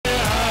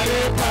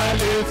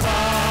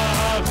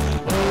साथ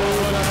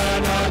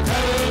पूर्ण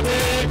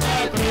कल्बे का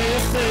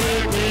कृष्ण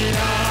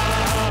किया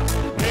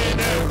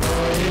बिन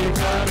कोई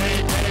कमी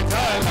के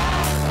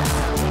चलाता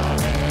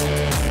है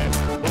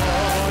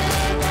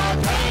पूर्ण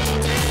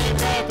कल्बे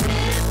का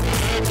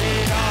कृष्ण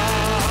किया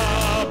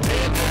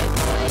बिन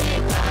कोई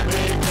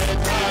कमी के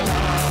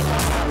चलाता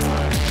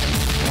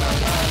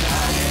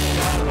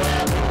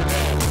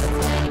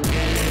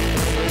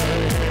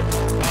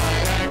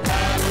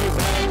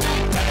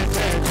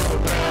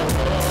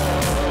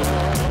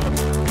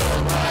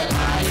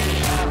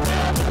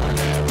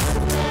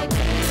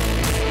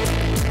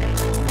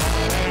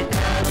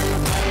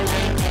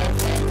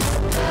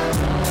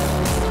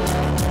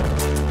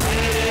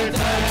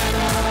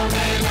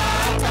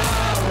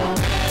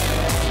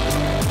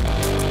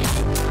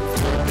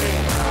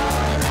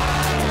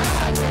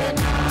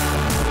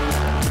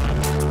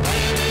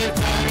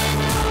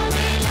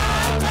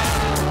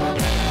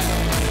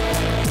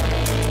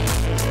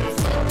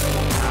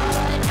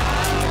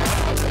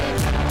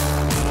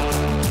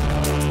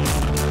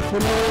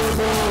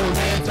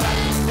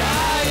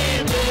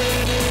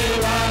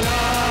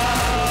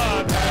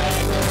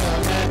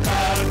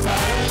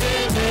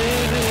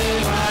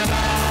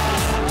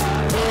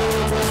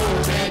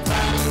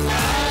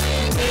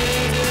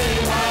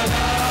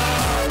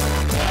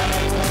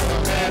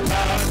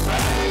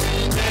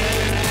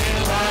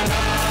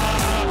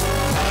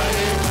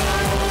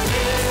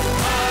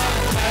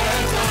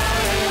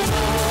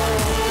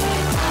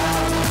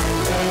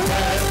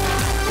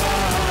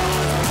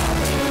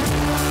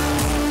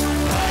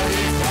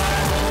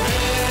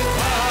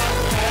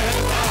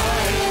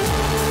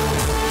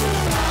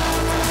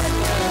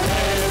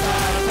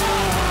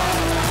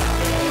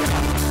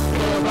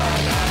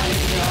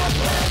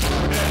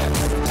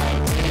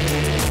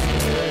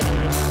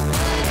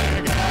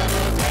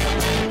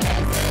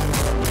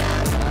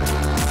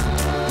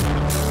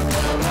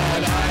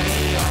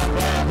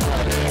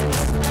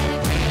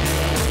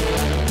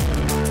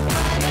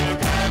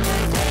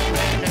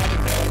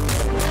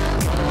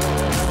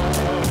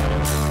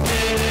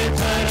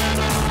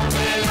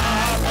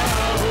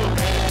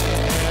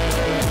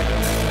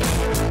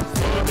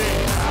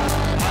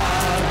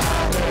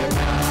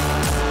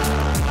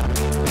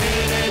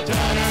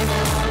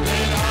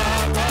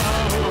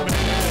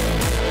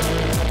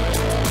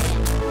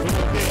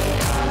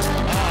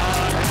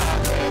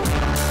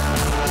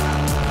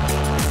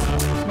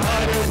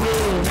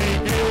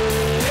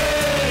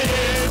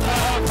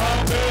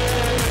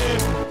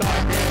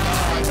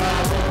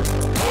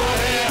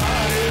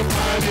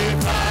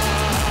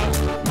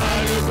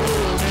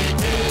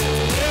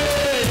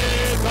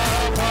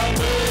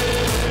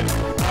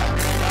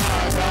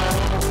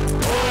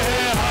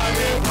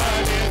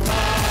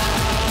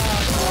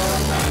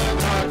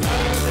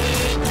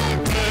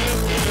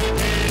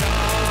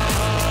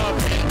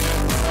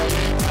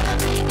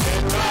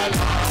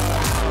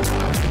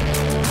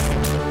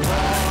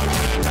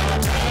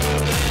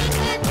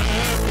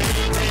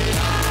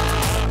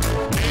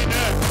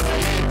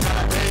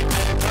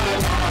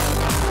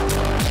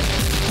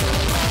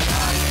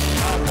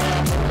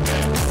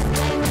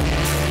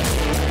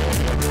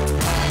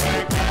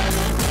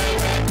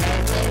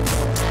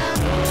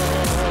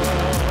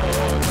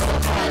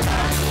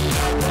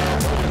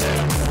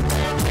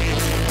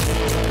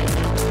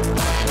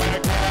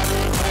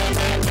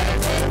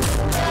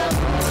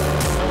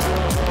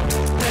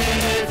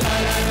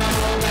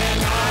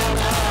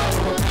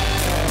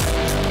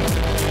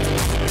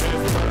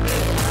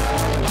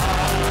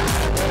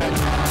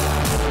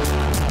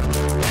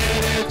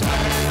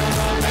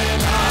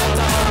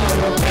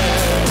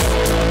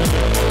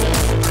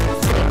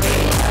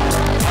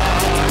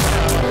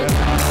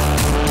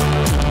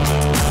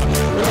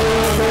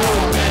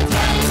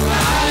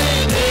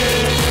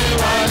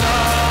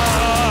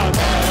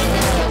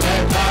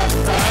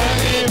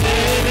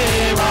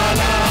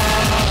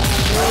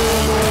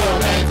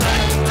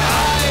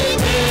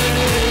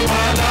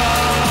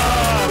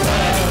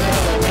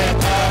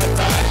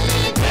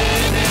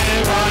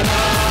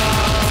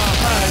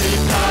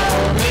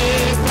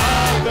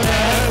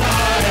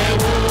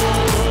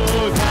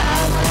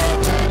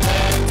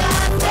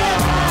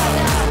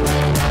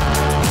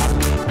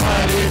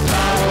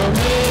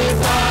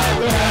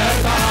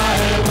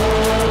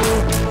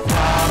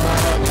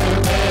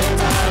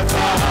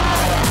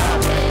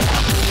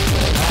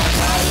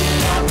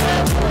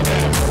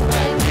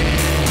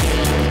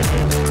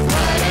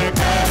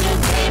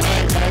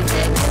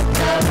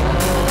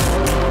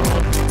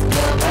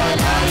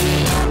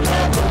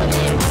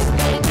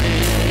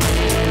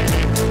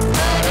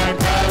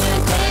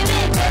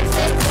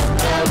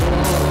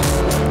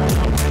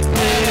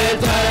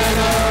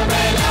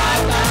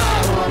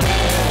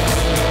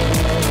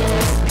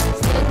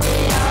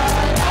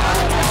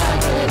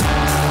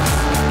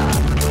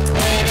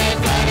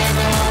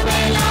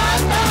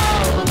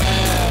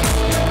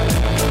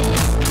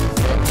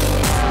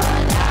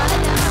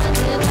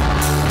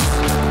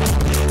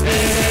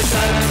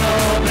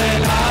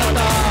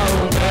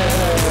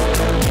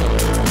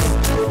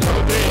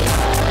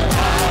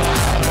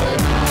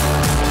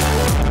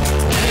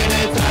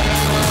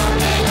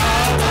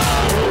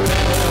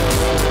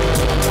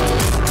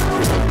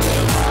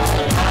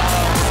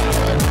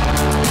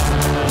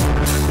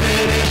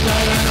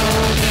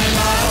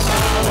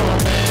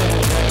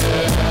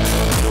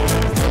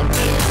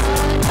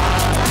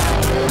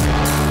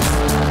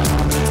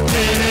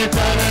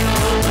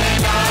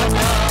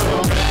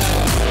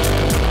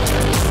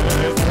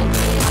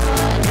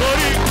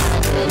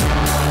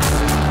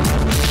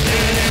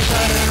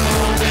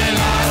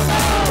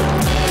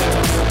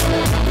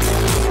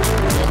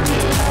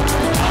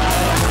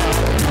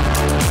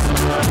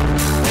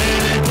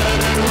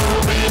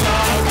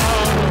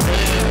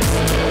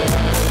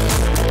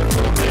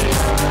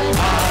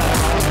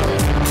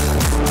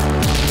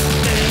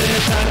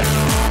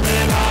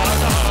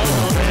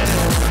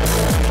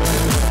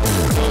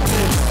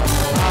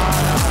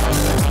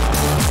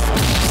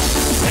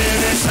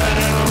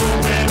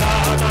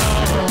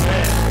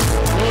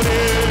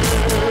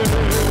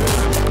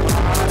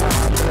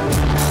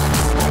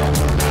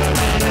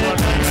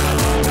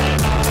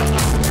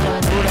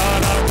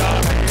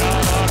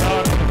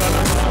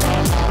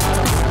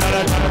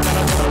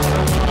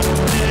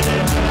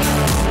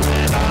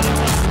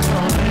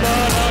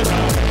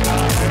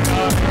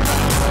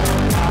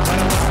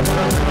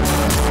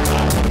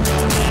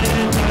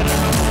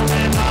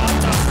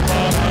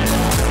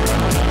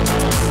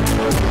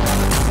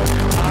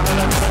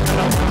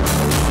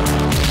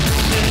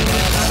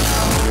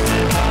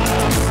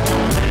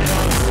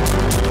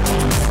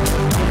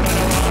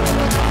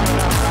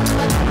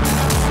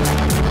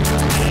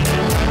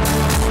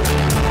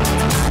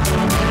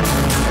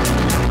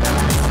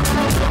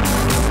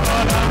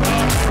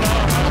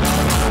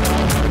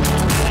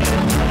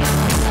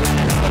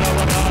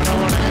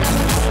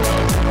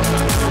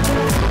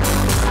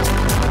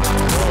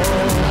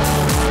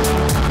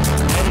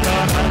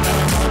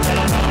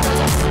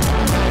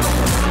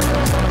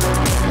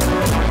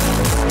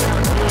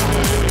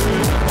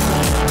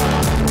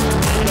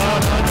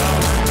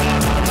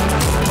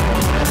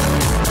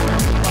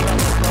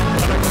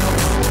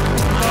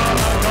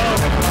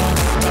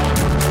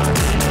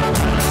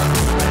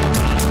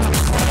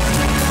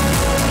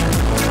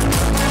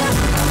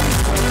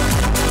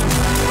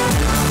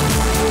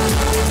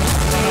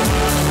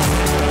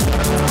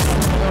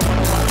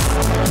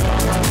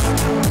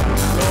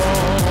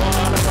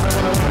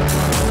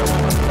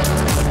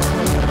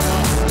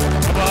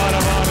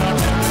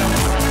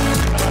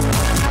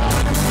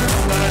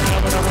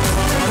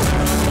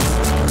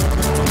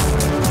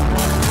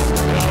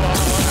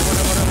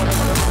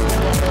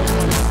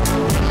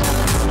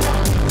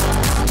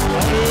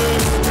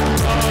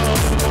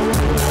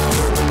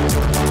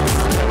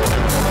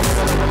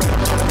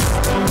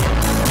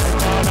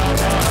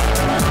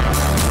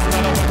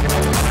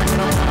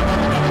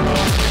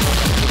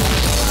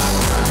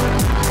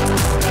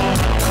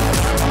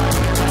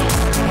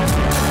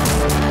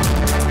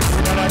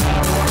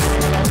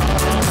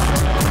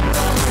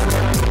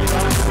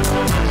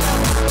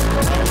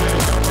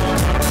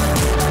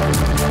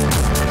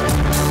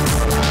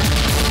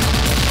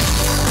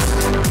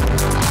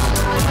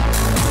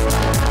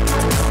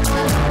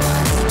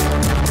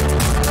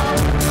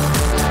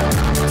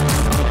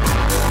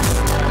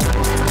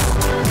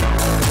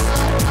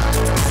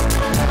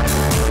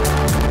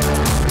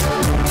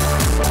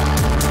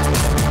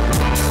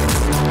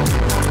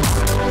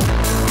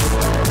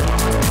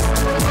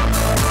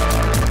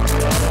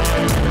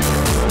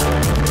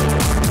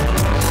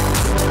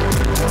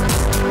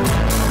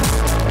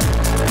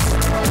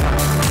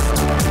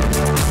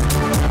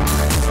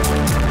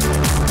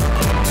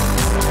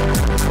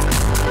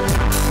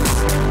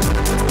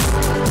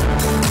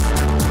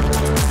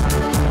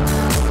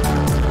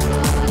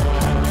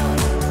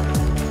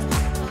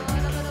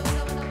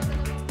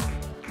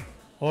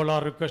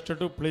are requested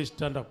to please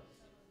stand up.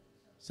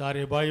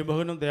 सारे भाई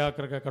बहनों दया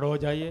करके खड़े हो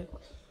जाइए।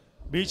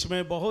 बीच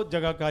में बहुत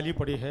जगह खाली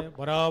पड़ी है,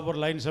 बराबर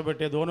लाइन से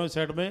बैठे, दोनों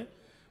साइड में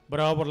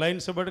बराबर लाइन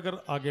से बैठकर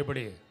आगे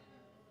बढ़िए।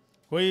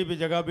 कोई भी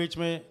जगह बीच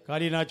में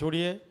खाली ना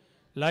छोड़िए,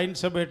 लाइन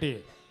से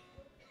बैठिए।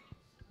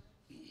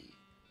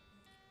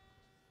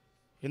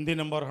 Hindi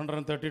number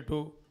 132,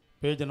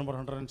 page number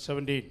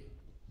 117,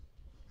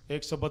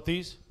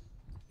 132,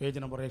 page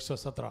number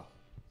 117,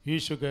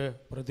 यीशु के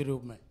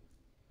प्रतिरूप में।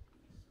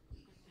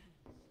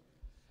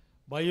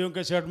 भाइयों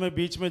के सेट में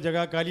बीच में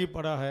जगह खाली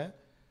पड़ा है,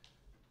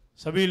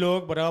 सभी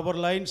लोग बराबर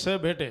लाइन से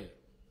बैठे।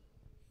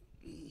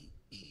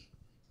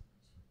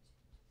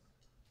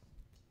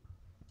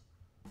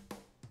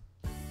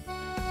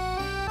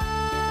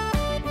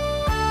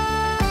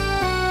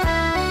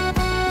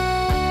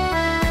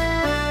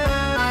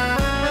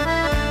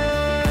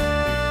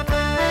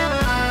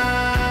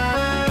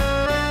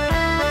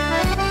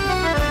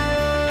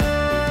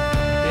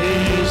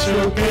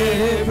 यीशु के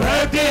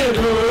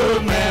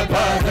प्रतिरूप में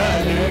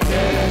बदल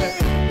के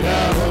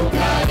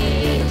रहूंगा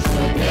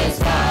यीशु के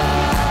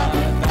साथ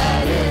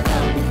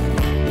हरदम,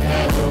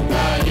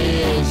 रहूंगा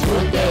यीशु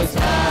के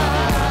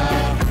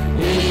साथ।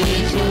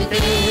 यीशु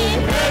के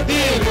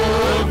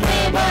प्रतिरूप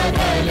में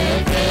बदल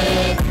के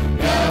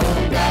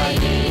रहूंगा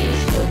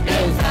यीशु के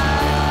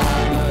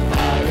साथ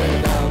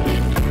हरदम,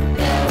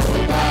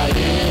 रहूंगा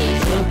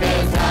यीशु के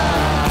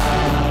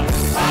साथ।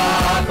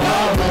 आपका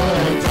हो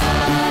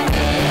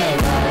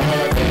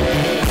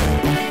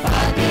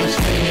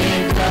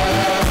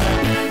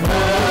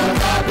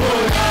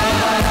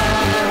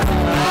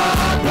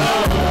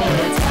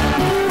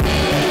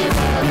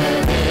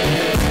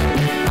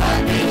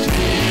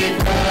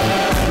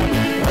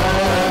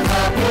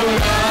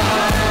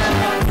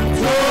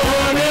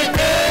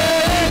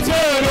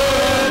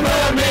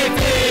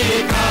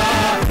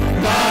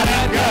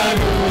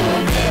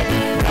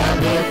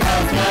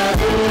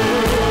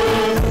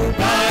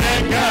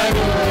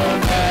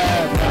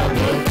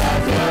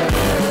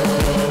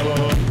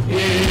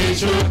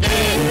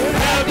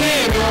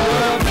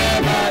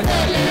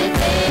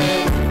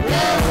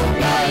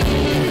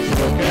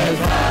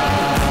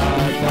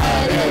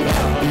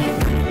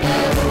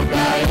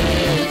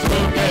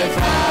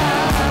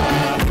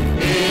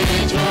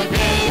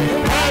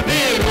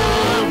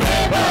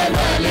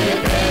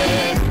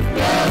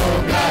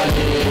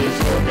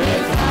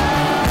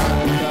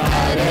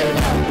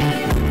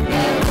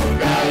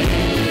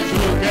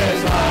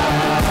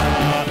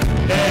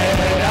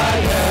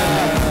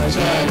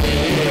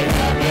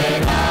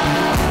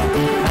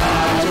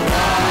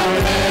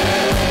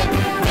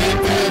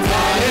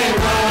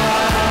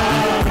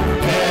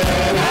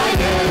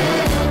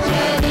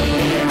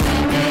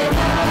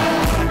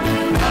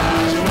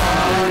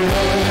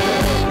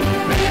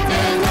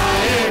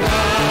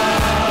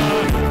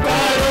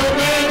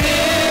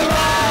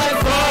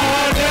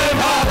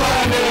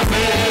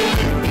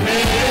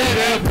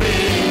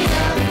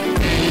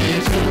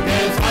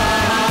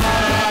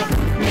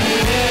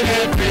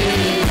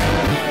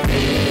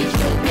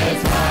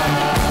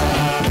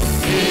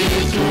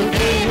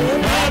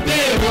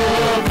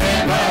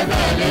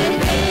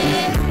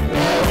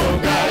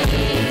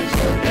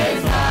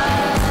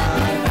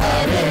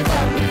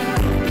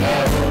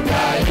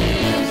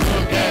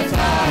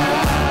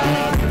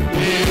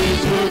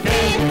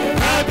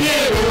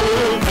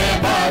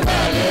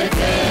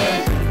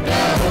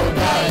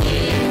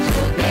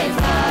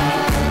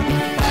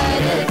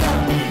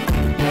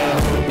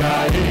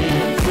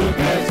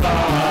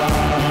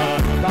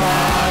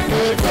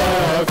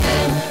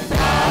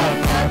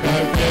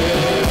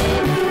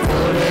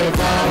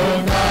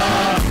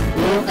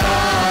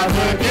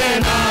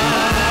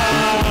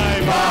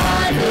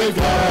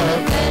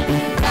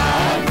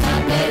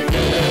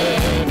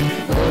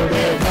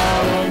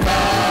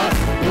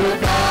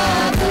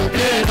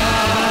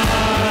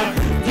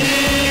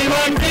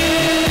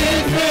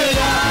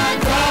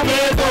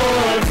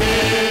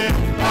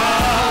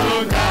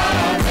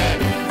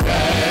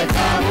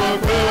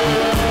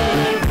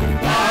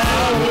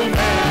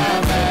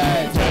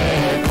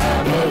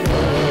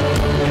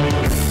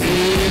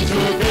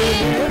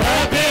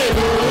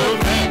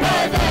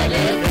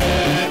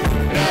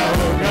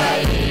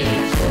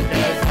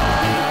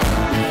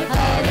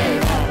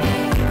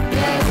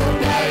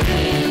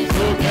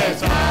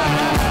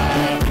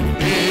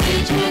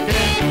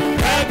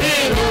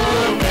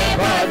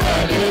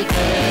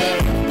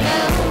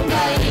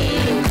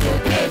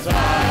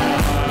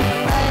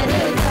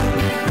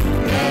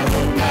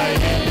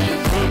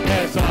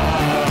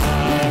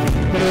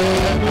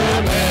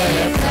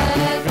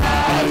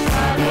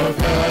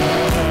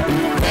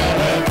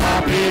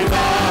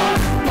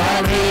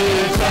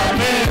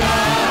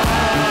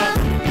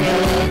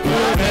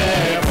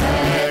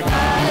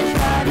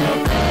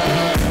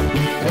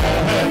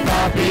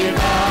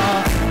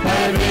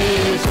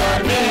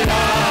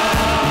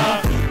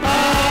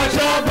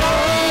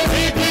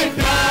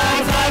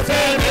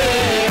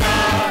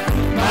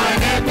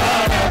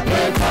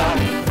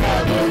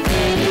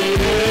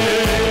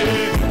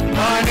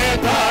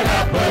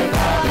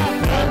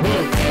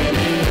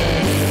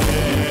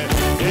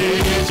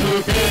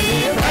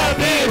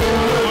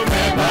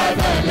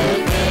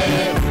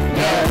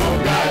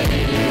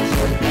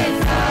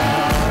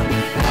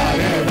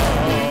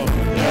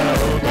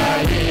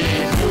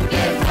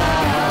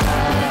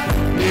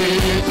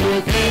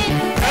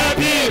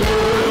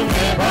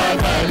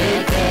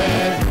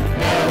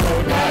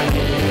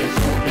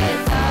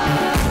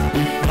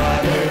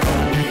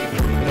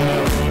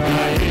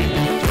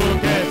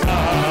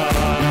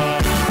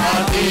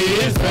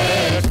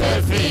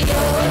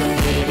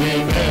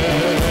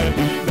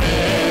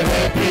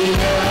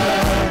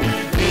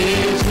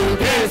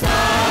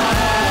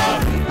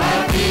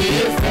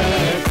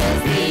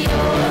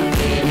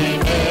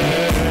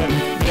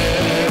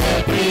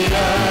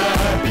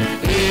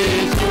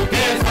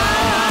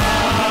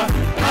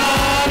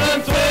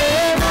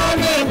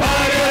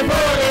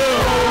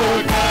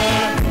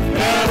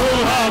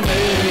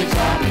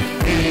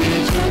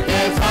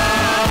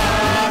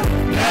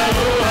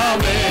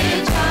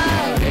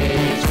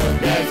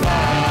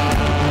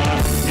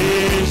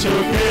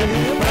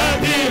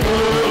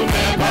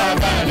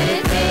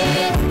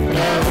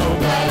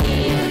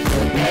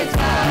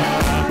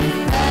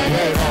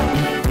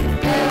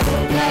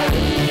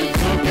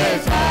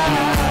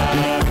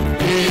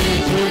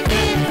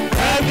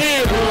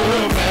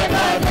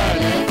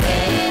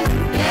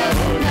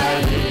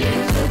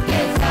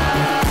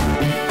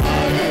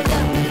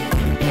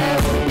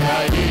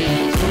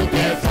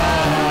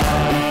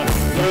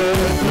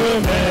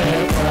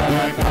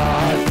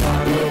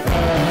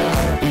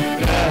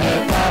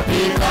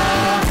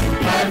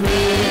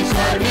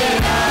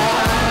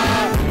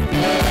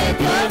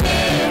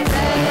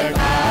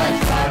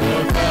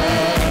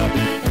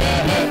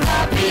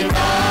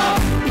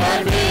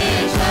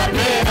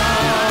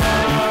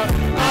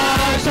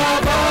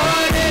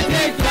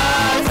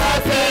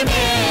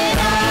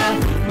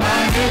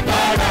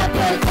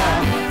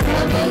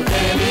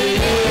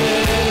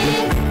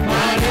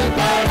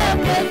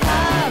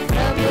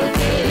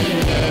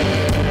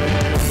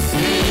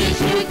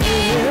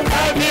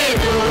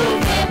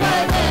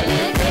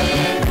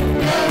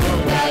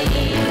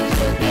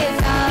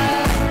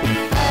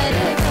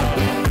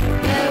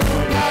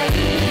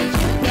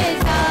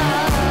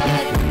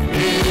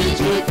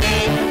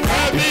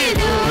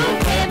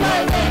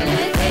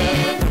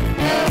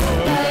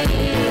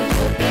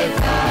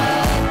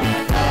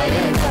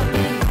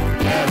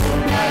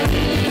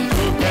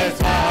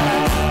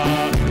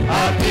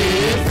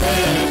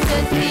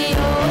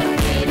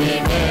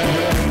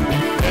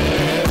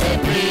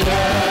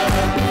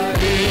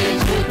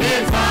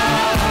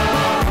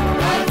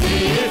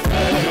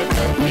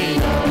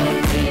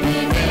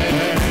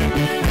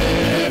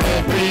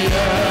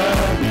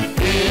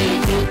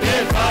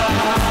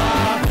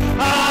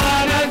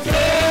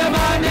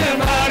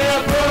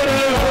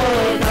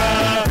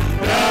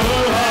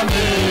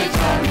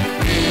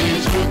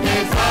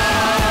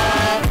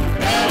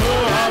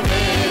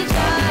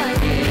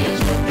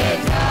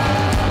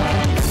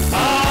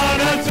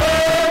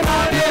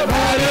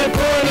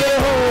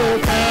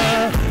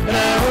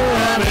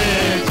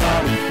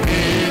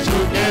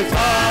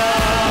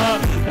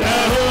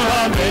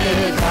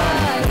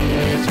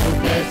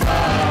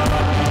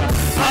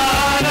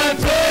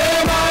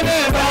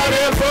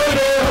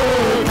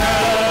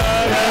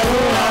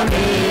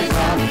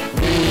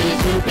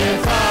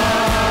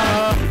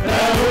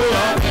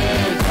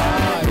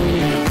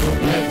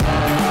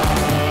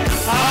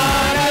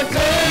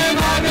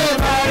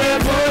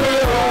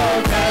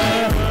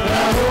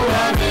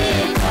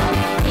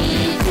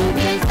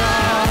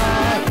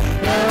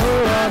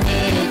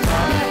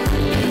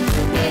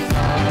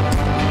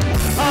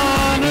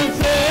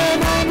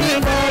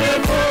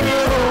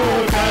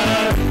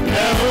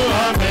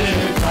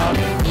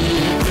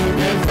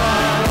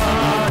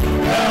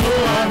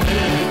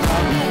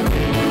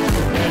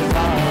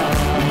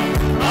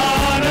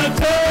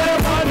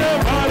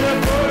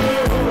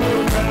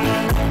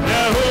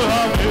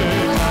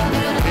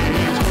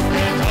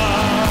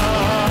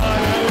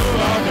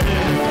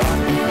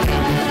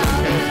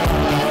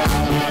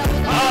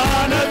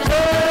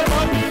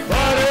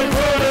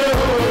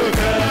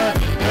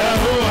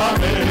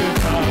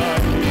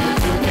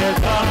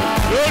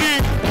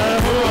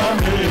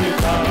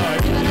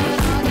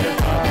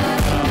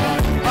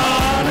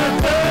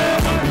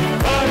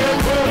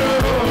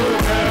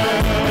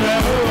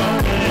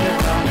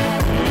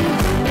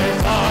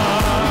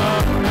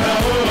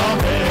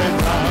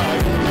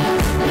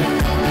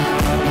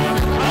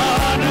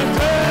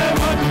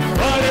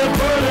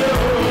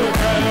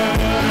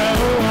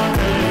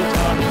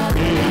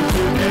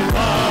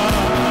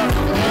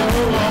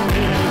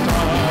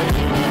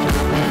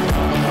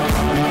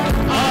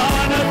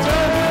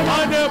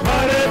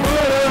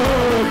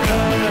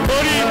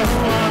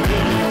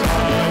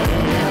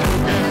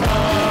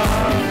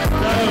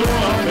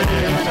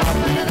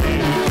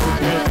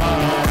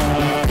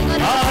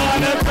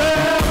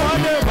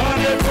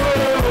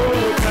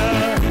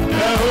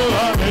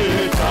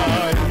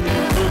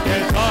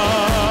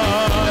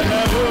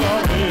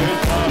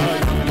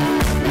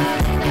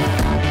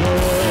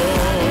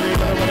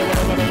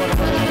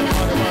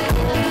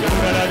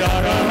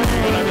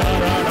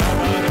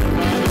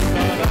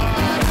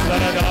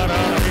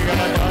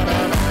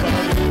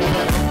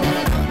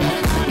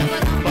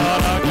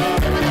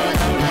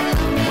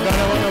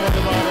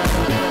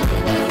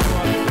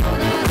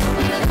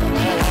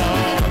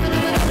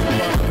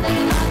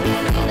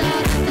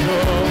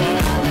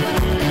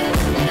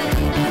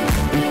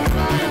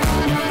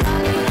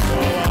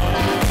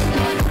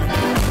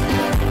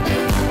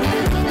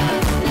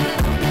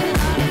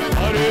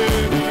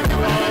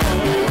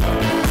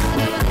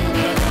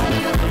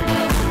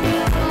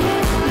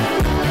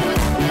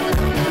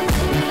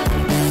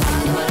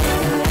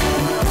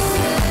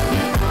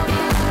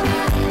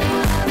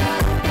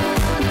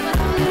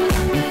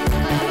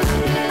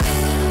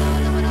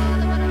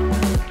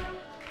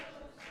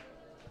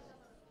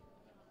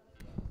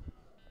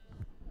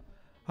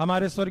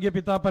हमारे स्वर्गीय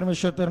पिता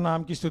परमेश्वर तेरे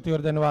नाम की स्तुति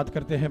और धन्यवाद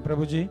करते हैं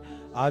प्रभु जी।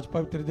 आज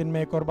पवित्र दिन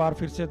में एक और बार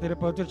फिर से तेरे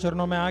पवित्र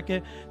चरणों में आके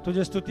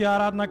तुझे स्तुति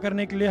आराधना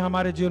करने के लिए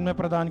हमारे जीवन में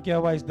प्रदान किया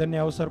हुआ इस धन्य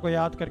अवसर को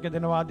याद करके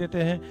धन्यवाद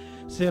देते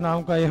हैं।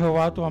 सेनाओं का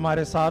यहोवा तू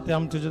हमारे साथ है,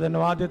 हम तुझे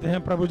धन्यवाद देते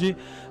हैं प्रभु जी।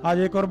 आज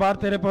एक और बार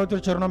तेरे पवित्र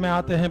चरणों में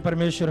आते हैं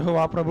परमेश्वर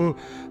हुआ प्रभु।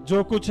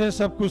 जो कुछ है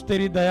सब कुछ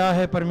तेरी दया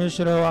है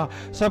परमेश्वर हुआ,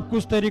 सब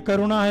कुछ तेरी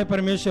करुणा है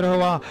परमेश्वर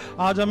हुआ।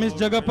 आज हम इस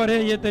जगह पर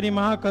है, ये तेरी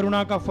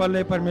महाकरुणा का फल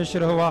है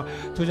परमेश्वर हुआ।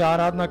 तुझे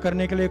आराधना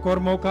करने के लिए एक और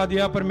मौका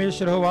दिया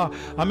परमेश्वर हुआ,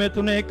 हमें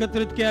तूने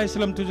एकत्रित किया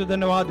इसलिए हम तुझे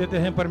धन्यवाद देते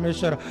हैं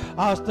परमेश्वर।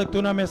 आज तक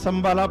तूने हमें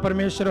संभाला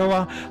परमेश्वर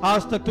हुआ,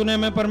 आज तक तूने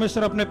हमें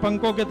परमेश्वर अपने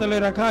पंखों के तले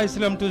रखा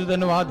इसलिए हम तुझे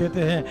धन्यवाद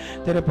देते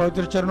हैं। तेरे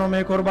पवित्र चरणों में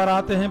एक और बार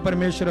आते हैं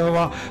परमेश्वर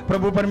हुआ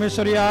प्रभु।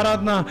 परमेश्वर ये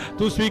आराधना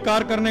तू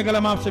स्वीकार करने के लिए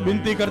हम आपसे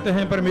विनती करते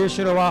हैं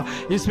परमेश्वर हुआ।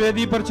 इस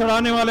वेदी पर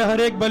चढ़ाने वाले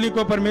हर एक बलि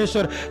को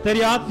परमेश्वर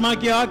तेरी आत्मा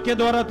की आग के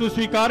द्वारा तू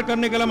स्वीकार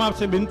करने के लिए हम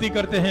आपसे विनती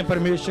करते हैं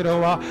परमेश्वर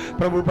हुआ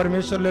प्रभु।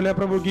 परमेश्वर ले ले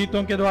प्रभु,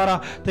 गीतों के द्वारा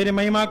तेरी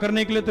महिमा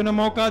करने के लिए तूने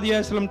मौका दिया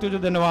इसलिए हम तुझे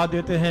धन्यवाद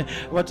देते हैं।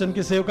 वचन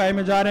की सेवकाई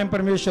में जा रहे हैं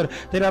परमेश्वर,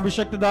 तेरे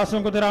अभिषिक्त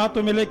दासों को तेरे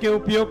हाथों में लेके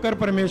उपयोग कर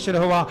परमेश्वर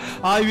हुआ।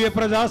 आई हुए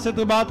प्रजा से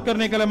तू बात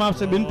करने के लिए हम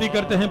आपसे विनती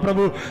करते हैं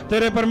प्रभु।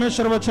 तेरे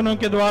परमेश्वर वचनों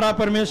के द्वारा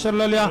परमेश्वर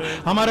ले लिया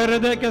हमारे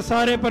हृदय के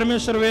सारे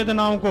परमेश्वर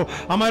वेदनाओं को,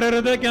 हमारे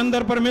हृदय के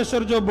अंदर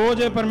परमेश्वर जो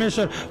बोझ है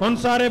परमेश्वर, उन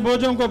सारे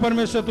बोझों को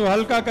परमेश्वर तू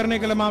हल्का करने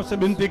के लिए हम आपसे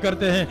विनती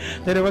करते हैं।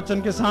 तेरे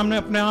वचन के सामने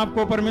अपने आप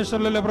को परमेश्वर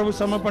ले ले प्रभु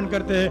समर्पण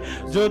करते हैं।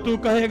 जो तू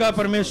कहेगा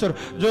परमेश्वर,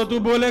 जो तू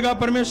बोलेगा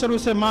परमेश्वर,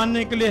 उसे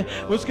मानने के लिए,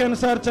 उसके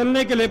अनुसार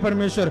चलने के लिए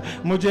परमेश्वर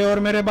मुझे और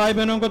मेरे भाई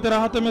बहनों को तेरे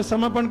हाथों में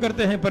समर्पण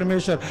करते हैं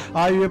परमेश्वर।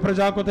 आई हुए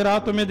प्रजा को तेरे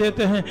हाथों में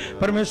देते हैं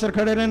परमेश्वर।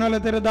 खड़े रहने वाले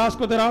तेरे दास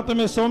को तेरे हाथों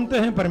में सौंपते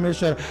हैं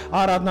परमेश्वर।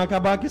 आराधना का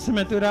बाकी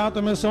समय तेरे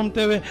हाथों में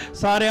सौंपते हुए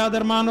सारे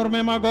आदर मान और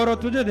महिमा गौरव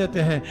तुझे देते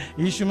हैं।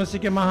 यीशु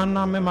मसीह के महान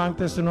नाम में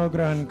मांगते सुनो,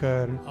 ग्रहण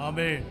कर,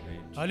 आमीन,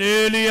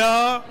 हालेलुया।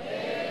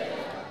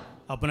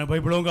 अपने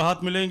बाइबलों का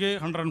हाथ मिलेंगे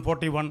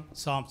 141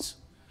 Sam's,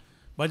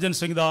 bhajan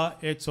Samhita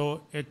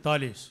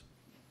 141।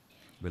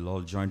 We'll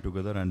all join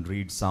together and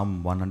read Psalm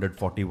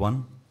 141.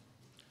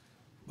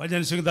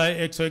 भजन संहिता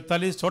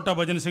 141 छोटा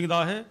भजन संहिता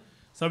है,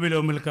 सभी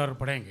लोग मिलकर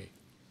पढ़ेंगे।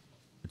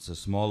 It's a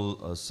small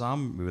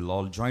psalm. We will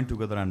all join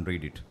together and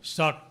read it.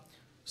 Start.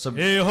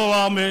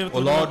 यहोवा मैं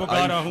तुझे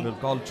पुकारा हूँ,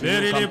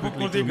 मेरे लिए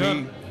पुकारती कर,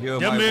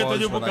 जब मैं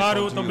तुझे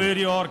पुकारूं तो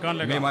मेरी ओर कान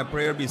लगा।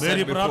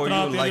 मेरी प्रार्थना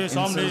तेरे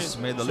सामने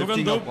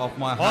सुगंध धूप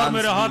और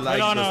मेरे हाथ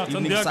फैलाना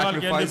संध्या काल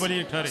के अन्नबलि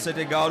ठहरे।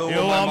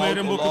 यहोवा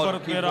मेरे मुख पर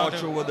तेरा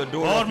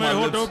और मेरे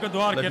होठों के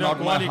द्वार के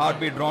रखवाली कर।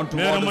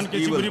 मेरे मन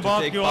की बुरी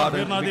बात की ओर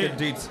फिर ना दे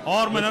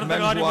और मैं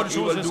नरककारी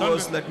पुरुषों से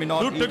संग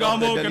दुष्ट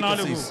कामों के ना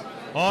लगूं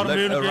और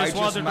मैं उनके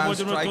स्वादिष्ट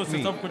भोजन में से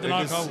सब कुछ ना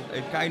खाऊं।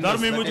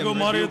 धर्मी मुझको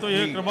मारे तो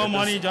यह कृपा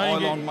मानी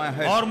जाएंगे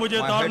और मुझे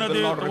तार न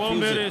दे तो वो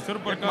मेरे सिर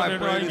पर कांटे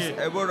उड़ाएंगे।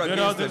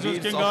 मेरा दिल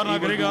उसके इंकार ना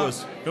करेगा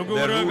क्योंकि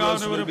मेरे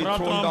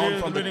प्रार्थना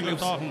में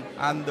निकलता हूँ।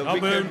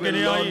 अब उनके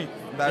न्याय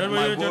that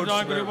my words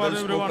were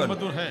spoken,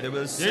 they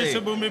will say,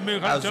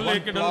 as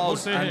one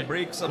plows and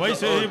breaks up the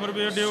earth,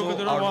 so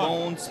our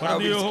bones have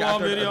been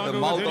scattered at the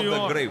mouth of the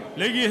grave.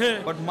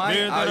 But my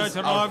eyes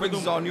are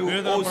fixed on you,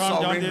 O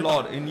sovereign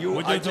Lord. In you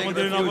I take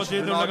refuge.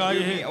 Do not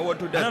give me over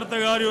to death.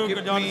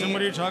 Keep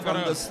me from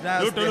the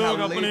snares they have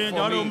laid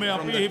for me,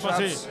 from the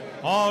traps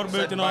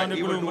set by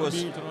evildoers.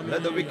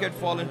 Let the wicked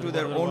fall into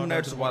their own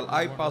nets while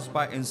I pass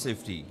by in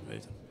safety.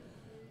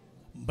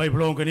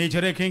 बाइबलों के नीचे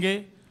रखेंगे,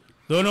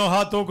 दोनों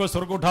हाथों को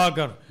sir को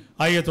उठाकर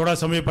आइए थोड़ा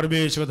समय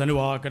परमेश्वर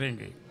धन्यवाद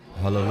करेंगे।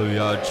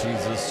 Hallelujah,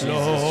 Jesus,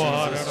 Jesus,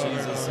 Jesus,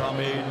 Jesus,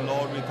 Amen.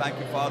 Lord, we thank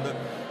you, Father.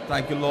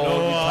 Thank you, Lord.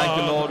 We thank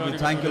you, Lord. We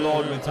thank you,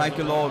 Lord. We thank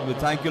you, Lord. We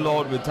thank you,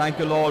 Lord. We thank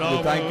you, Lord.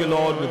 We thank you,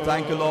 Lord. We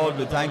thank you, Lord.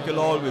 We thank you,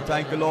 Lord. We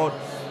thank you, Lord.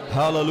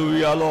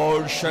 Hallelujah,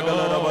 Lord.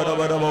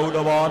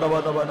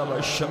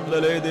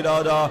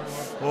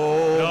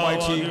 Oh,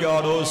 mighty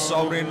God, oh,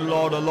 sovereign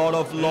Lord, Lord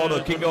of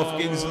Lord, King of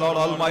Kings, Lord,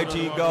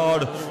 Almighty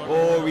God.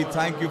 Oh, we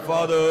thank you,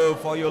 Father,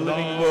 for your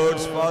living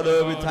words,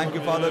 Father. We thank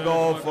you, Father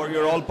God, for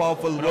your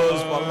all-powerful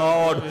words, for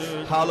Lord.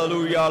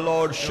 Hallelujah,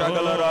 Lord.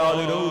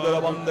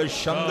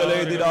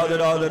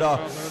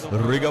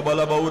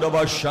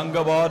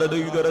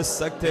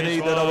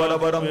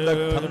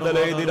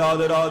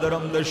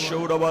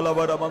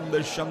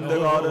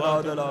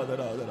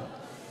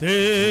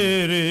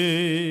 तेरे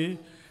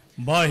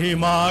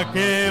महिमा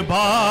के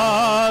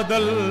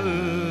बादल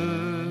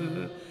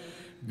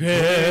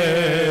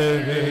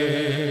घेरे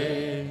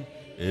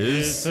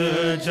इस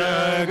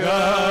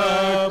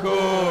जगह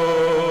को,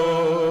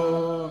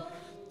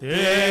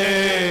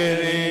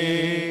 तेरी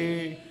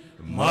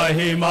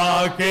महिमा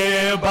के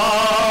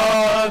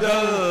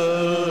बादल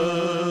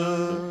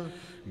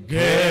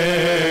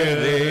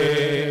घेरे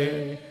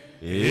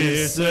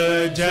इस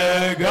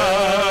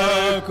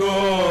जगह को।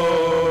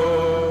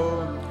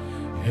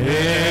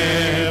 हे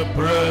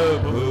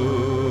प्रभु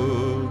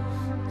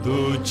तू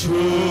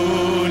छू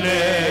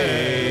ले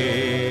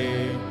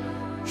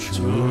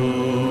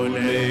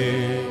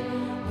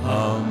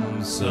हम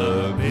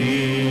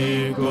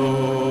सभी को।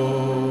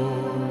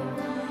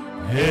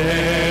 हे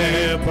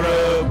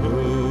प्रभु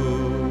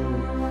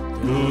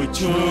तू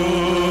छू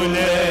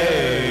ले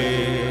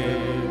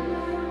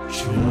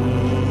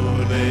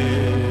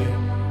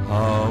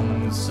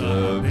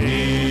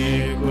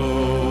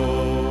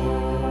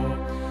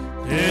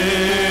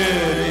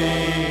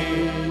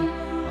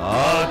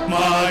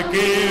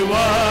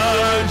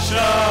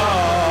वर्षा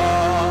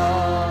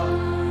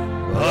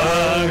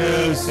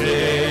बरसे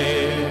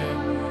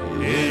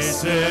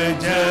इस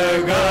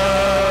जगह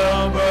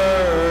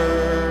पर,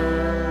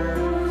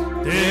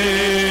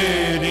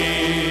 तेरी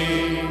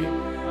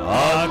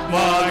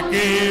आत्मा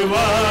की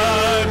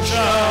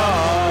वर्षा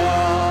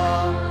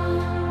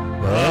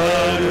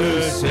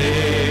बरसे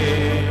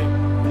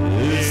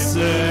इस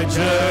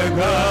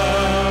जगह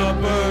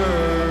पर,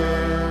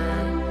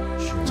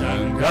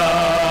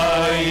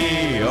 चंगाई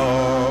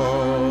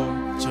और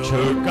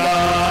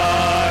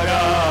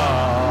छुटकारा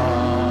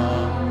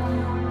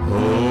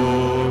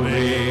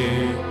होवे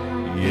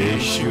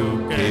यीशु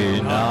के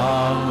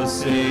नाम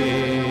से,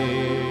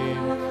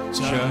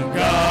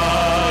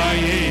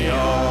 चंगाई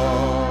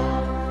और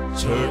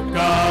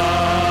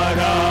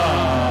छुटकारा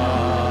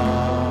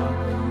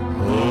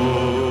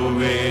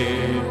होवे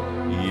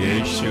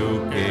यीशु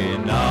के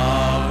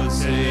नाम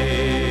से,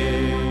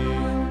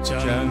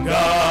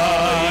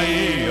 चंगाई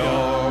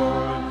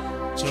और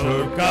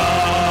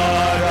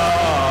छुटकारा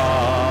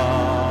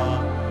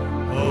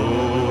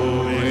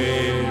होवे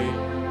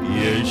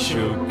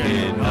यीशु के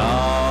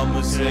नाम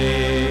से,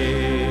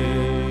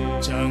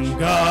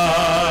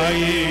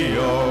 चंगाई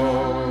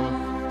और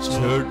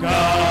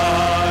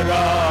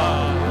छुटकारा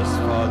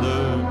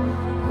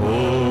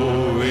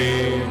होवे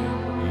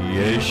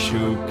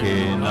यीशु के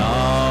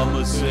नाम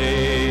से।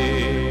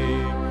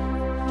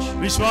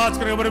 विश्वास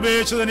करें,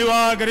 परमेश्वर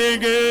धन्यवाद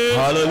करेंगे।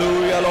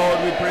 Hallelujah, Lord,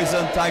 we praise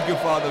and thank you,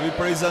 Father. We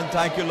praise and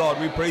thank you, Lord.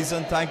 We praise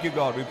and thank you,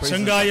 God. We praise.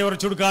 चंगाई और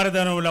छुटकारा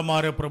देने वाला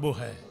हमारे प्रभु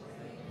है।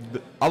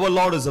 Our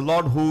Lord is a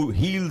Lord who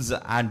heals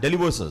and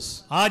delivers us.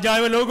 आज आए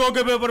हुए लोगों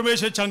के भी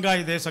परमेश्वर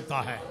चंगाई दे सकता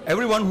है।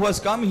 Everyone who has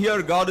come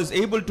here, God is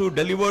able to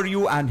deliver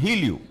you and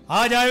heal you.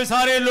 आज आए हुए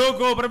सारे लोगों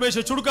को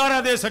परमेश्वर छुटकारा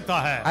दे सकता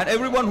है। And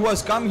everyone who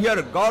has come here,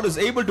 God is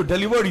able to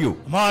deliver you.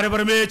 हमारे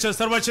परमेश्वर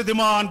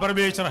सर्वशक्तिमान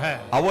परमेश्वर है।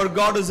 Our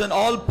God is an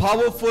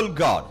all-powerful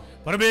God.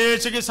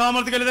 परमेश्वर की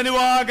सामर्थ्य के लिए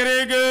धन्यवाद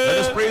करेंगे। Let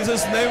us praise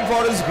His name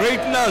for His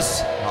greatness.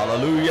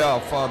 Hallelujah,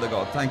 Father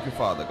God. Thank you,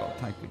 Father God.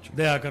 Thank you, Jesus.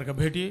 दया करके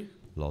बैठिए।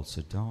 Lord,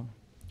 sit down.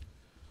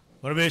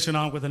 परमेश्वर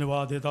नाम को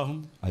धन्यवाद देता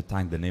हूँ। I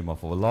thank the name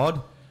of our Lord.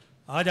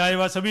 आज आए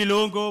हुए सभी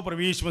लोगों को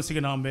प्रभु यीशु मसीह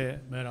के नाम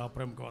में मेरा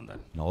प्रेम का वंदन।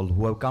 And all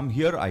who have come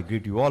here, I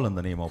greet you all in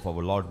the name of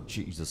our Lord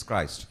Jesus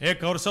Christ.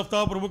 एक और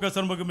सप्ताह प्रभु के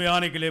सन्मुख में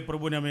आने के लिए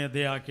प्रभु ने हमें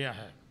दया किया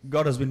है।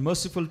 God has been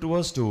merciful to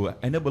us to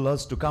enable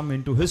us to come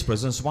into His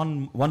presence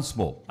once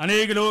more.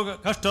 अनेक लोग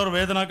कष्ट और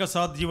वेदना के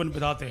साथ जीवन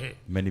बिताते हैं।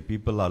 Many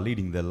people are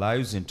leading their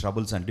lives in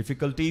troubles and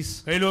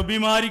difficulties. कई लोग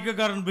बीमारी के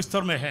कारण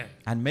बिस्तर में हैं।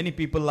 And many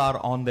people are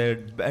on their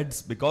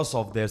beds because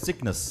of their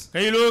sickness.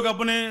 कई लोग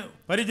अपने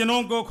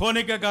परिजनों को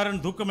खोने के कारण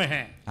दुख में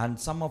हैं। And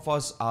some of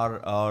us are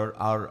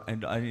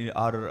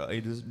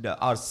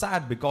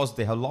sad because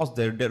they have lost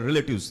their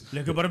relatives.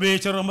 लेकिन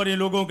परमेश्वर हमारे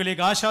लोगों के लिए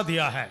एक आशा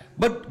दिया है।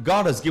 But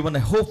God has given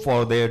a hope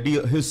for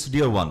His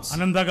dear ones.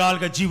 अनंतकाल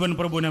का जीवन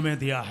प्रभु ने हमें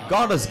दिया है।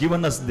 God has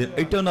given us the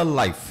eternal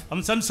life.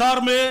 हम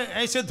संसार में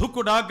ऐसे दुख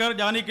उठाकर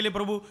जाने के लिए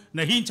प्रभु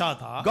नहीं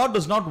चाहता। God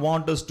does not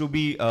want us to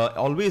be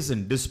always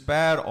in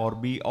despair or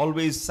be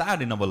always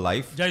sad in our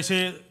life.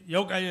 जैसे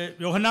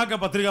यूहन्ना का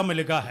पत्रिका में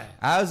लिखा है।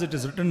 As it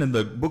is written in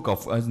the book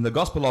of in the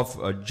Gospel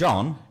of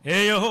John.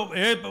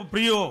 ए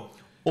प्रियो,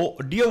 Oh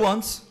dear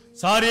ones,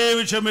 सारे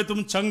विषय में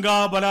तुम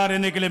चंगा बना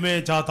रहने के लिए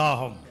मैं चाहता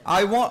हूँ।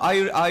 I want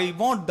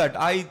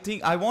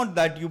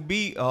that you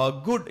be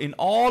good in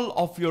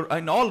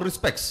all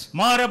respects.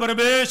 हमारे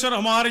परमेश्वर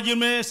हमारे जीवन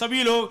में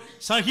सभी लोग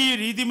सही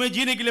रीति में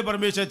जीने के लिए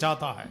परमेश्वर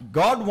चाहता है।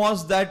 God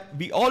wants that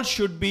we all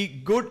should be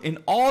good in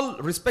all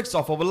respects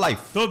of our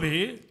life. तो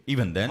भी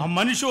Even then, हम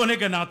मनुष्य होने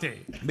के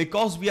नाते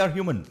because we are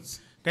humans,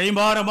 कई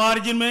बार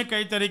हमारे जीवन में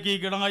कई तरह की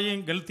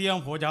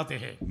गलतियां हो जाते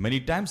हैं। many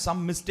times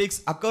some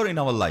mistakes occur in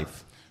our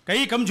life.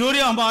 कई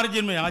कमजोरियां हमारे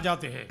जीवन में आ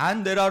जाते हैं।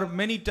 And there are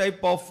many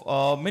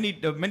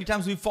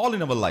times we fall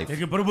in our life.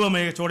 लेकिन प्रभु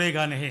हमें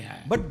छोड़ेगा नहीं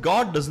है। But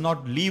God does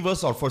not leave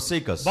us or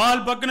forsake us. बाल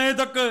पकने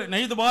तक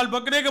नहीं तो बाल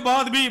पकने के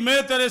बाद भी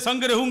मैं तेरे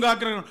संग रहूंगा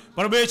कर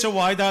परमेश्वर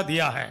वायदा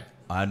दिया है।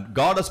 And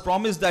God has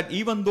promised that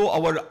even though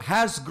our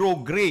hairs grow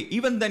gray,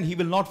 even then He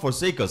will not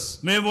forsake us.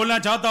 मैं बोलना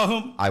चाहता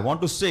हूँ, I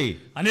want to say,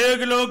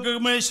 अनेक लोग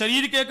में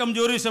शरीर के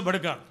कमजोरी से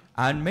बढ़कर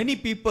and many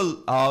people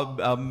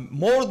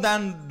more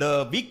than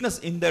the weakness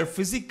in their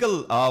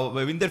physical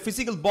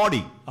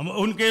body,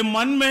 उनके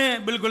मन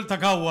में बिल्कुल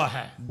थका हुआ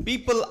है।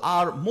 people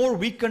are more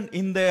weakened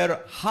in their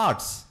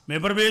hearts. मैं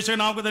परमेश्वर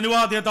नाम को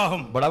धन्यवाद देता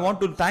हूँ। But I want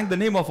to thank the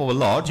name of our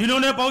Lord.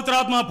 जिन्होंने पवित्र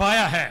आत्मा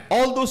पाया है,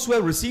 All those who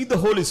have received the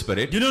Holy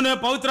Spirit, जिन्होंने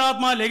पवित्र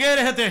आत्मा लगे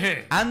रहते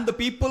हैं, and the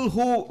people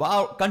who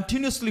are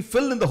continuously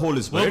filled in the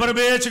Holy वो Spirit,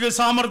 परमेश्वर के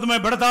सामर्थ्य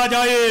में बढ़ता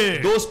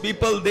जाए। those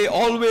people, they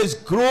always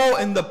grow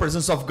in the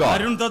presence of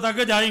God. Arun तो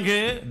थक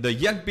जाएंगे, The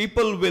young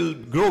people will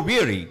grow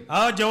weary,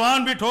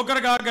 जवान भी ठोकर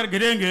खाकर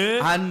गिरेंगे,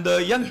 and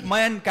the young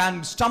man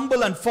can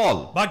stumble and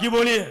fall. बाकी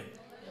बोलिए,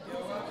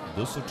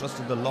 Those who trust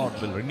in the Lord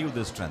will renew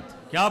their strength.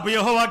 क्या आप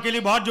यहोवा के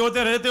लिए बात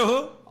जोते रहते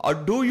हो? Or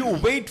do you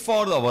wait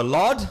for our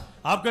Lord?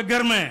 आपके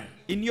घर में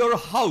in your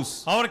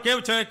house, और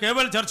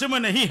केवल चर्च में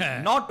नहीं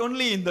है, not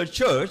only in the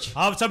church,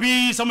 आप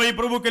सभी समय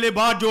प्रभु के लिए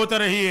बाट जोते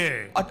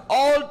रहिए. at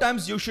all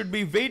times you should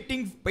be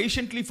waiting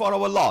patiently for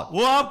our Lord.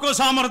 वो आपको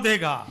सामर्थ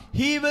देगा.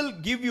 He will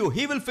give you,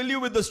 He will fill you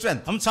with the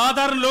strength. हम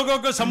साधारण लोगों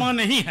को समान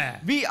नहीं है.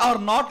 We are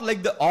not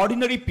like the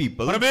ordinary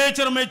people.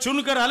 परमेश्वर में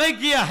चुनकर अलग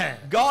किया है.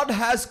 God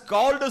has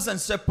called us and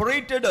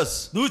separated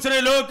us.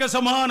 दूसरे लोग के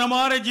समान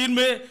हमारे जीवन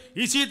में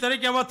इसी तरह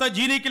की अवस्था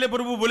जीने के लिए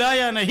प्रभु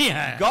बुलाया नहीं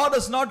है. God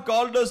has not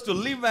called us to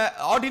live an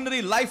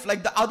ordinary life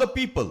like the other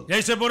people.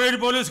 जैसे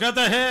पौलुस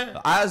कहता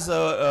है, As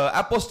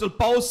Apostle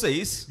Paul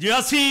says, ये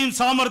असीम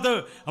सामर्थ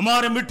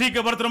हमारे मिट्टी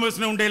के बर्तन में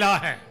उसने उंडेला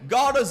है.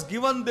 God has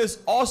given this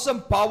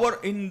awesome power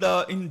in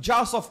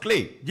jars of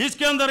clay.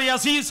 जिसके अंदर ये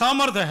असीम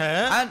सामर्थ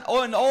है,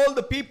 And all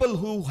the people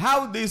who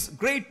have this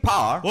great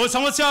power, वो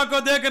समस्या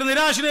को देखकर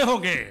निराश नहीं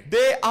होंगे.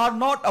 they are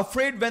not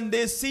afraid when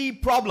they see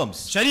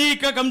problems. शरीर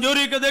का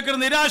कमजोरी को देखकर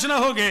निराश न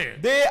होंगे.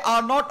 They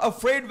are not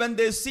afraid when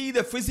they see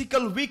the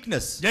physical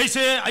weakness.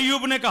 जैसे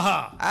अय्यूब ने कहा,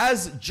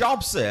 As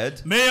Job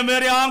said, मैं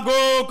मेरे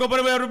आंखों को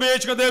परमेश्वर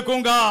को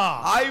देखूंगा.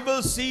 I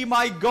will see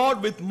my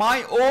God with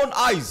my own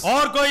eyes.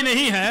 और कोई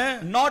नहीं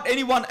है, Not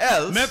anyone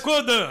else. मैं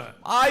खुद,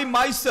 I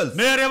myself.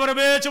 मेरे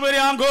परमेश्वर मेरी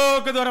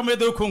आंखों के द्वारा मैं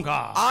देखूंगा.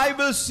 I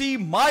will see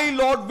my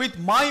Lord with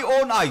my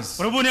own eyes.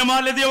 प्रभु ने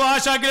हमारे लिए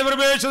आशा के लिए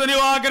परमेश्वर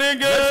धन्यवाद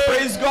करेंगे. Let's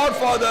praise God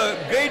for the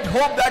great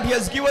hope that He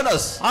has given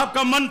us.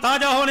 आपका मन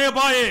ताजा होने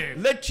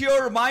पाए, Let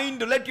your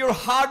mind, let your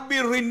heart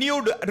be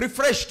renewed,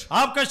 refreshed.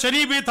 आपका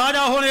शरीर भी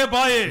ताजा होने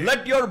पाए.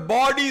 Let your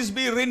bodies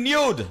be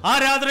renewed.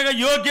 आराधना का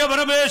योग्य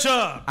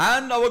परमेश्वर,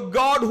 And our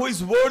God who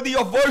is worthy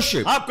of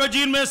worship. आपका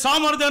जीवन में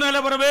सामर्थ्य देने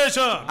वाला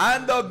परमेश्वर,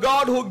 And the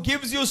God who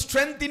gives you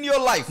strength in your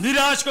life.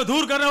 निराश को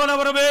दूर करने वाला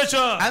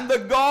परमेश्वर, And the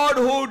God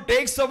who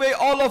takes away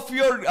all of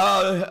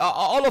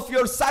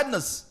your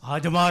sadness.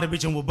 आज हमारे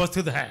बीच में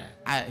उपस्थित है.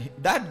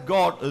 That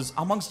God is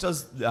amongst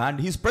us and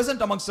He is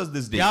present amongst us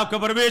this day. क्या आपका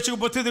परमेश्वर की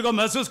उपस्थिति को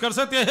महसूस कर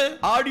सकते हैं?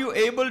 Are you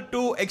able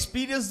to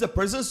experience the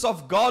presence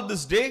of God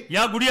this day?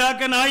 या गुड़िया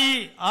के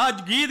नाई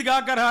आज गीत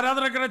गाकर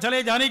आराधना करने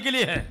चले जाने के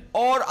लिए है?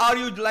 Or are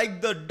you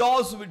like the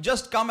dolls who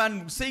just come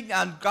and sing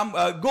and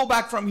go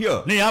back from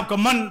here? नहीं, आपका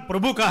मन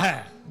प्रभु का है.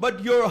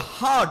 But your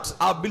hearts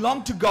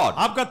belong to God.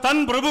 आपका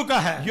तन प्रभु का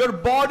है. Your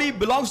body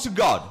belongs to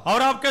God.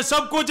 और आपके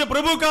सब कुछ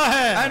प्रभु का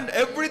है. And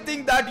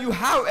everything that you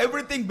have,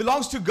 everything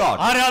belongs to God.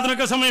 आराधना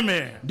के समय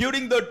में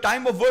During the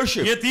time of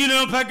worship, ये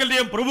तीनों फैकल्टी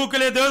हम प्रभु के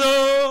लिए दे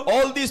दो.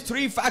 all these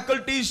three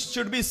faculties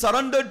should be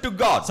surrendered to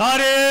God.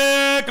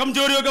 सारे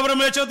कमजोरियों को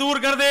परमेश्वर दूर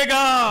कर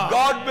देगा.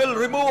 God will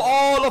remove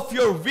all of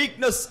your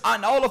weakness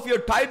and all of your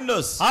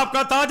tiredness.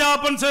 आपका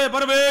ताजापन से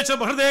परमेश्वर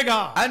भर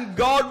देगा. And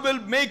God will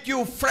make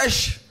you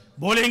fresh.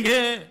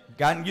 बोलेंगे,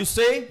 Can you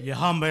say?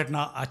 यहाँ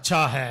बैठना अच्छा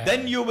है.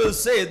 Then you will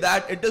say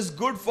that it is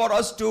good for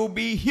us to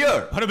be here.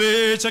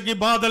 परमेश्वर की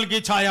बादल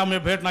की छाया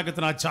में बैठना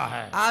कितना अच्छा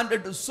है. And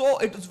it is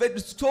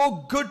so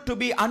good to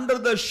be under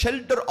the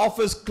shelter of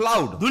His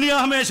cloud. दुनिया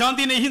हमें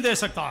शांति नहीं दे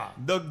सकता.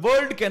 The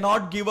world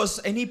cannot give us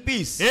any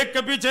peace. एक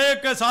के पीछे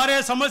एक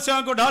सारे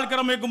समस्याओं को डालकर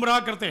हमें गुमराह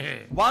करते हैं.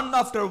 One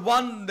after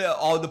one,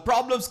 the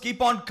problems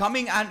keep on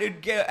coming, and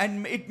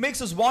it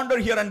makes us wander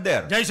here and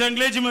there. जैसे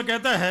अंग्रेजी में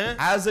कहता है,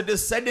 As it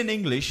is said in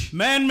English,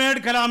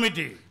 man-made calamity.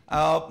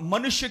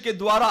 मनुष्य के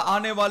द्वारा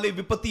आने वाली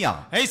विपत्तियां.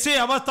 ऐसे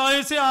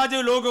अवस्थाएं से आज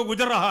लोग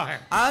गुजर रहा है.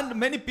 And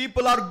many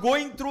people are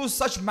going through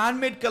such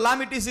man-made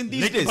calamities in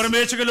these days.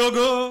 परमेश्वर के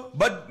लोग,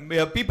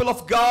 But people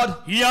of God,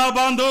 हिया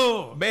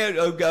बांधो.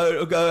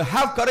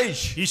 have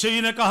courage. यीशु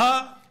ने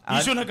कहा,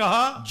 यीशु ने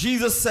कहा,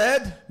 Jesus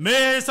said,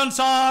 मैं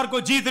संसार को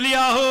जीत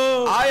लिया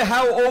हूँ. I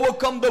have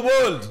overcome the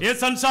world. ये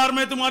संसार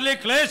में तुम्हारे लिए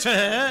क्लेश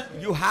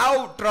है, You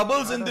have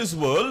troubles in this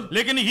world,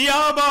 लेकिन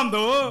हिया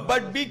बांधो.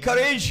 but be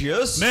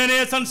courageous,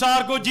 मैंने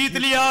संसार को जीत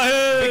लिया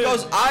है.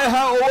 because I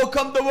have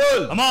overcome the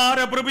world.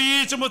 हमारे प्रभु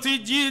यीशु मसीह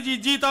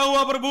जीता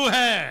हुआ प्रभु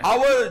है.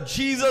 Our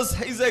Jesus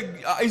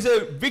is a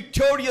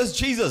victorious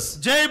Jesus.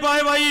 जय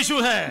भाई यीशु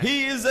है.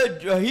 He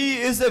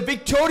is a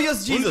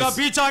victorious Jesus. उनका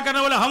पीछा करने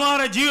वाले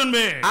हमारे जीवन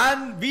में,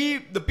 And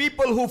the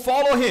people who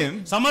follow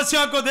Him,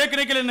 समस्या को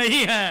देखने के लिए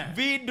नहीं है,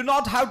 we do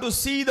not have to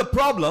see the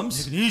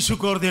problems, यीशु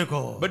को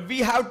देखो. but we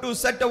have to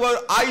set our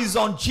eyes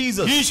on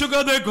Jesus. यीशु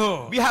को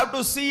देखो. We have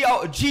to see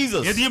our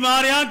Jesus. यदि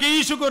हमारे यहाँ के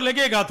यीशु को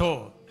लगेगा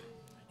तो,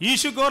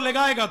 यीशु को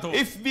लगाएगा तो,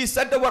 If we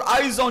set our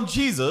eyes on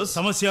Jesus,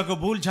 समस्या को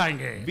भूल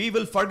जाएंगे. we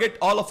will forget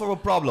all of our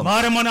problems.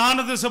 हमारे मन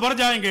आनंद से भर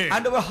जाएंगे.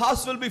 And our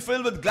hearts will be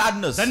filled with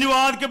gladness.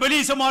 धन्यवाद के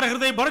बलि से हमारे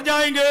हृदय भर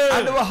जाएंगे.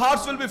 And our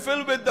hearts will be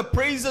filled with the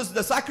praises,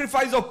 the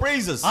sacrifice of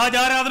praises. आज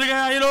आराधना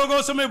के ये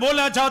लोगों से मैं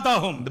बोलना चाहता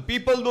हूँ, The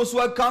people, those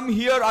who have come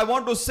here, I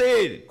want to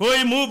say,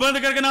 कोई मुंह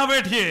बंद करके ना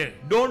बैठिए.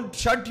 don't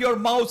shut your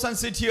mouths and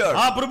sit here.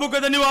 आप प्रभु को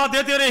धन्यवाद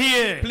देते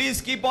रहिए. Please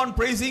keep on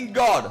praising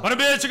God.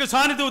 परमेश्वर के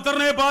सानिध्य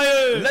उतरने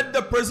पाए. Let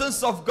the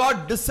presence of of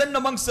God descend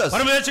amongst us.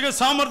 परमेश्वर के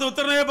सामर्थ्य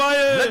उतरने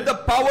पाए, Let the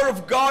power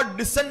of God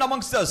descend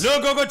amongst us.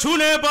 लोगों को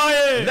छूने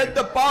पाए, Let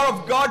the power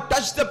of God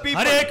touch the people.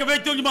 हर एक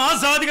व्यक्ति को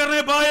आजाद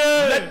करने पाए,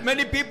 Let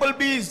many people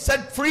be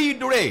set free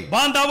today.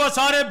 बांधा हुआ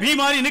सारे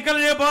बीमारी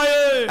निकलने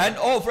पाए, And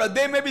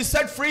they may be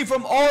set free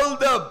from all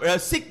the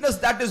sickness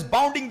that is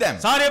bounding them.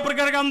 सारे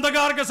प्रकार के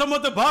अंधकार के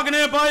समुद्र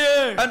भागने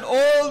पाए, And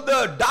all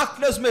the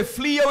darkness may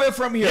flee away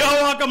from here.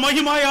 यहोवा का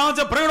महिमा यहाँ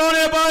से प्रकट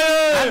होने पाए,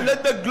 And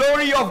let the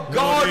glory of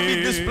God be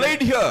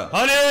displayed here.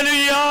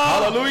 Hallelujah,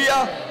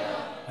 Hallelujah.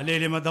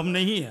 Hallelujah में दम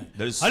नहीं है,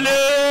 There is-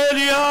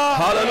 हालेलुया।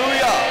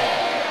 Hallelujah.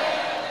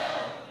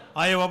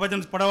 आए हुआ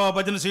वचन पढ़ा हुआ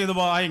वचन से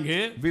आएंगे,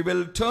 We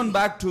will turn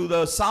back to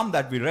the psalm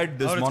that we read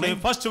this और इसके morning.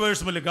 फर्स्ट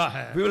वर्स में लिखा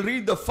है, We will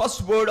read the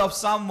first word of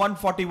Psalm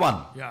 141.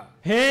 या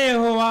हे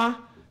यहोवा,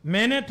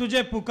 मैंने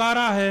तुझे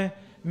पुकारा है,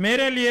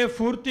 मेरे लिए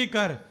फुर्ती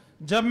कर,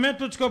 जब मैं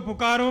तुझको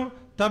पुकारूं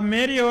तब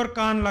मेरी ओर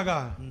कान लगा।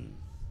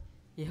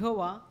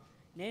 యెహోవా,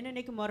 నేను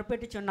నీకు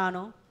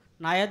మొరపెట్టుచున్నాను,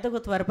 నా యొద్దకు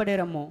త్వరపడి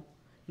రమ్ము,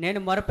 నేను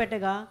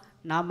మొరపెట్టగా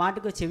నా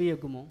మాటకు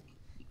చెవియొగ్గుము.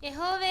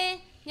 യഹോവേ,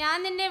 ഞാൻ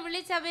നിന്നെ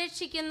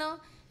വിളിച്ചപേക്ഷിക്കുന്നു,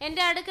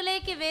 എൻ്റെ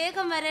അടുക്കലേക്ക്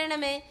വേഗം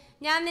വരണമേ.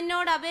 ഞാൻ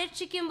നിന്നോട്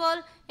അപേക്ഷിക്കുമ്പോൾ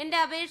എൻ്റെ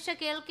അപേക്ഷ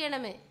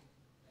കേൾക്കണമേ.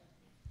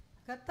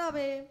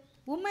 கர்த்தாவே,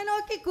 உம்மை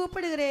நோக்கி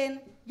கூப்பிடுகிறேன்,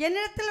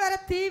 என்னிடத்தில் வர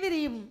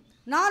தீவிரியும்.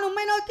 நான்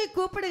உம்மை நோக்கி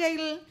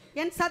கூப்பிடுகையில்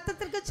என்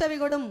சத்தத்திற்கு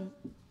செவிகொடும்.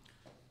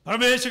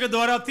 परमेश्वर के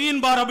द्वारा 3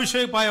 बार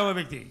अभिषेक पाया हुआ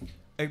व्यक्ति,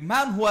 A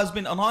man who has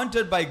been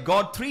anointed by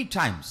God 3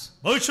 times.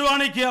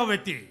 भविष्यवाणी किया हुआ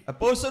व्यक्ति, A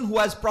person who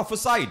has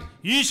prophesied.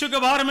 यीशु के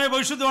बारे में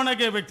भविष्यवाणी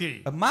किया व्यक्ति,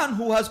 A man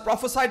who has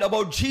prophesied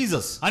about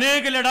Jesus.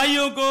 अनेक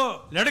लड़ाइयों को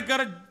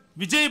लड़कर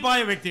विजय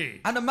पाए व्यक्ति,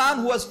 And a man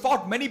who has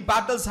fought many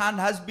battles and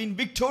has been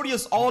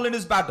victorious all in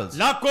his battles.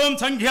 लाखों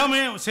संख्या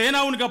में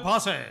सेना उनका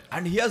पास है,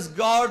 And he has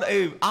got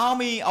an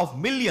army of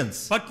millions.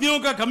 पत्नियों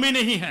का कमी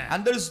नहीं है,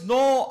 And there is no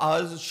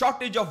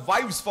shortage of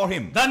wives for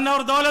him. धन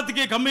और दौलत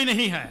की कमी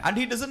नहीं है,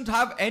 And he doesn't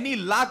have any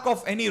lack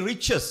of any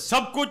riches.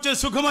 सब कुछ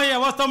सुखमय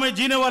अवस्था में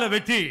जीने वाला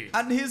व्यक्ति,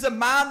 And he's a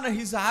man,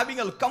 he's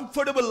having a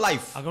comfortable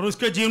life. अगर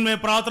उसके जीवन में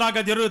प्रार्थना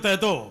का जरूरत है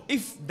तो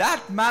If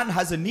that man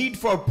has a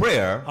need for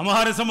prayer,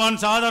 हमारे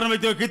समान साधारण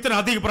व्यक्तियों को कितना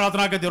अधिक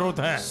प्रार्थना की जरूरत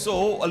है। so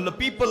the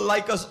people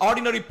like us,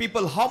 ordinary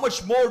people, how much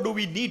more do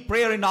we need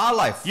prayer in our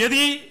life?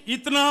 यदि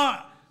इतना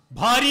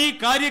भारी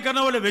कार्य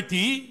करने वाले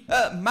व्यक्ति,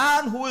 A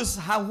man who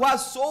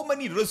has so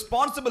many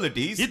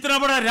responsibilities, इतना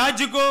बड़ा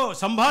राज्य को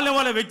संभालने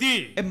वाले व्यक्ति,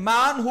 a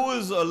man who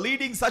is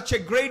leading such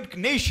a great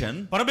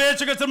nation,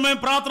 परमेश्वर के समय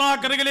प्रार्थना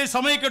करने के लिए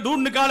समय का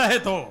ढूंढ निकाला है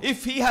तो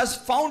if he has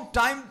found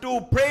time to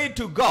pray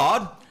to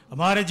God,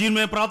 हमारे जीवन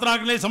में प्रार्थना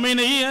के लिए समय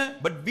नहीं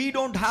है। but we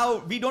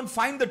don't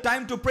find the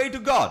time to pray to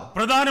God.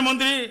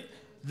 प्रधानमंत्री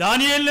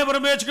दानिएल ने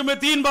परमेश्वर में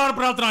 3 बार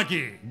प्रार्थना की,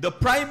 The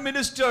Prime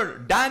Minister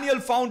Daniel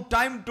found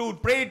time to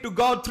pray to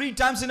God 3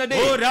 times in a वो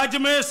day. राज्य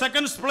में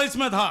सेकंड प्लेस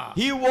में था,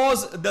 He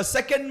was the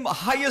second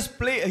highest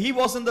place. He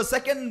was in the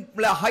second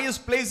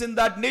highest place in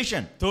that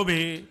nation. तो भी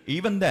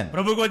Even then,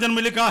 प्रभु के वचन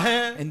में लिखा है,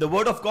 in the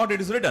Word of God,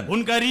 it is written,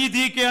 उनका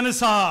रीति के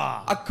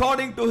अनुसार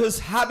according to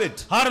his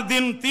habit, हर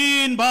दिन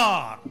 3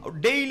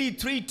 बार daily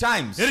 3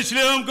 times,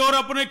 यरूशलेम को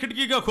और अपने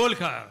खिड़की को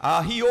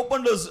खोलकर he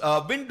opened his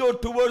window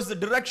towards the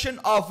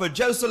direction of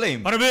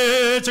Jerusalem,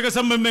 परमेश्वर के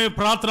समय में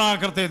प्रार्थना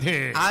करते थे।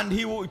 and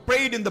he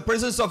prayed in the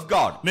presence of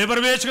God. मैं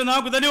परमेश्वर के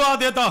नाम को धन्यवाद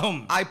देता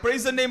हूँ, I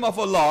praise the name of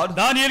our Lord.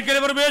 Daniel के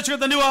लिए परमेश्वर को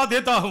धन्यवाद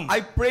देता हूँ। I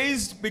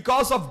praised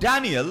because of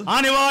Daniel.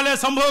 आने वाले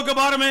संभव के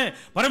बारे में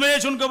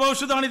परमेश्वर उनको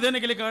भविष्यवाणी देने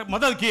के लिए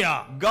मदद किया।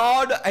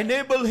 God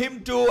enabled him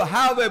to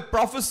have a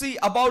prophecy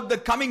about the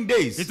coming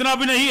days. इतना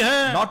भी नहीं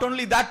है, Not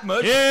only that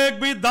much,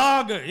 एक भी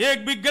दाग,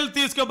 एक भी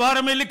गलती इसके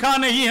बारे में लिखा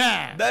नहीं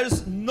है। there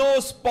is no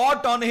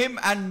spot on him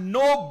and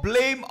no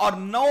blame or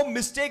no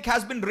mistake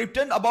has been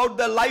written about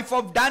the life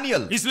of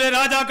Daniel. इसलिए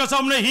राजा का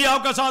सामने हियाव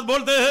का साथ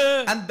बोलते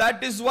हैं, And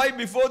that is why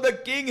before the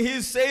king he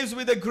says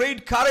with a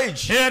great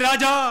courage, hey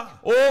Raja,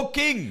 O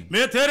king,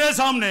 मैं तेरे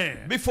सामने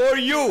before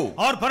you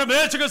और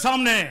परमेश्वर के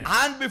सामने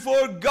and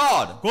before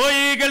God,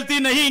 कोई गलती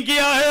नहीं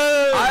किया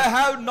है। I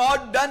have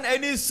not done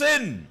any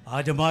sin.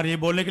 आज हमारे ये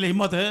बोलने के लिए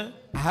हिम्मत है,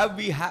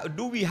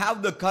 Do we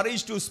have the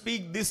courage to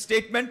speak this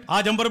statement?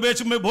 आज हम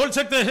परमेश्वर में बोल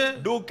सकते हैं।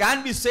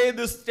 Can we say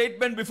this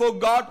statement before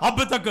God?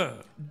 अब तक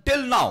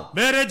Till now,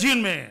 मेरे जीवन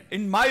में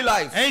in my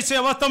life, ऐसे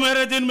अवस्था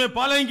मेरे दिन में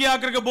पालन किया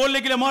करके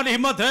बोलने के लिए हमारी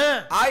हिम्मत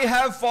है? I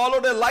have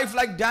followed a life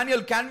like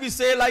Daniel. Can we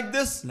say like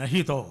this?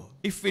 नहीं तो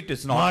If it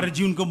is हमारे not,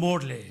 जीवन को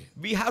मोड़ ले,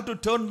 we have to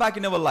turn back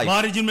in our life.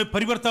 हमारे जीवन में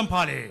परिवर्तन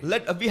पा ले,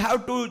 We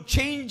have to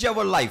change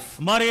our life.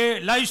 हमारे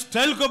लाइफ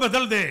स्टाइल को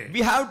बदल दे।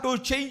 We have to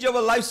change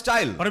our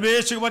lifestyle.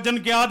 परमेश्वर के वचन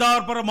के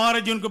आधार पर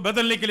हमारे जीवन को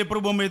बदलने के लिए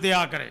प्रभु में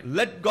दया करे।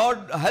 Let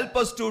God help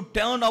us to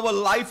turn our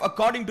life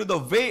according to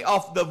the way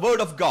of the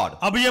word of God.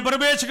 अब ये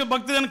परमेश्वर के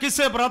भक्तजन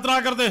किससे प्रार्थना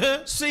करते हैं?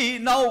 See,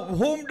 now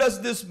whom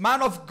does this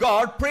man of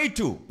God pray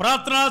to?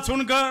 प्रार्थना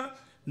सुनकर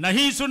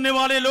नहीं सुनने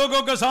वाले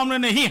लोगों के सामने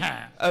नहीं है।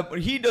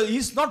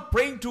 He's not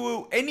praying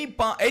to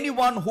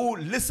anyone who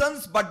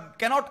listens but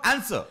cannot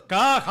answer.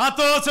 कहा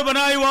हाथों से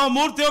बनाई हुआ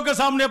मूर्तियों के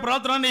सामने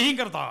प्रार्थना नहीं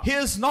करता। He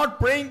is not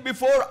praying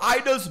before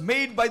idols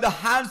made by the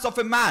hands of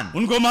a man.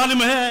 उनको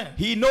मालूम है,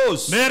 He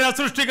knows मेरा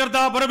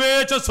सृष्टिकर्ता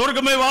परमेश्वर स्वर्ग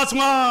में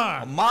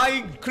वासमान,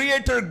 my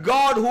creator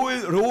God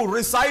who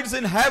resides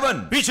in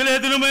heaven, पिछले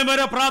दिनों में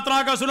मेरे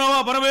प्रार्थना का सुना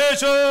हुआ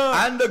परमेश्वर,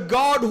 and the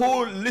God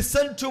who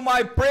listened to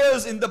my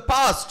prayers in the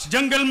past.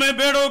 जंगल में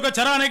भेड़ों को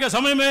चराने के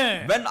समय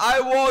में When I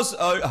was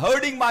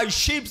herding my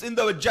sheep in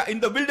the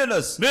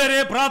wilderness,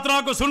 मेरे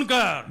प्रार्थना को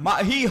सुनकर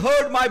He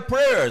heard my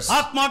prayers,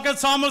 आत्मा के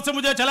सामर्थ्य से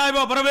मुझे चलाए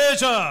हुआ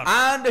परमेश्वर,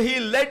 and He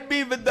led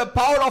me with the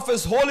power of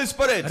His Holy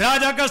Spirit.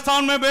 राजा के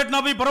स्थान में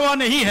बैठना भी परवाह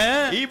नहीं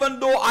है। Even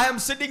though I am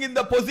sitting in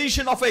the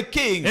position of a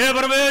king, हे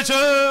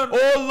परमेश्वर,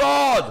 oh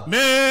Lord,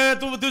 मैं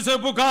तुझसे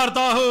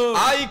पुकारता हूँ,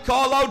 I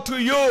call out to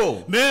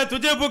you. मैं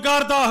तुझे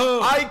पुकारता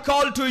हूँ, I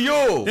call to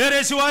you.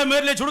 तेरे सिवाय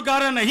मेरे लिए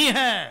छुटकारा नहीं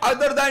है।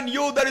 Other than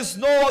you, there is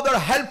no other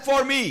help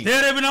for me.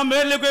 तेरे बिना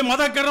मेरे लिए कोई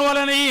मदद करने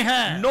वाला नहीं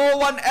है। No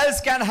one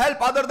else can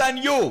help other than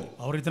you.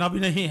 और इतना भी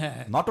नहीं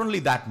है, Not only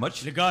that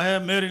much. लिखा है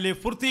मेरे लिए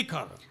फुर्ती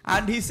कर।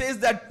 And he says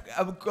that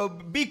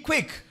be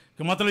quick.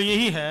 कि मतलब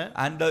यही है,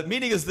 And the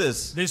meaning is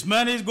this. this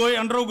man is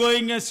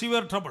undergoing a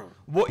severe trouble.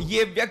 वो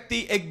ये व्यक्ति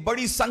एक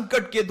बड़ी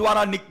संकट के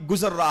द्वारा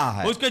गुजर रहा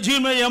है. उसके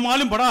जीवन में यह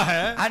मालूम पड़ा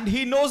है, And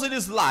he knows in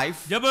his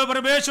life, जब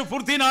परमेश्वर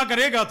फुर्ती ना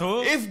करेगा तो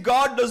if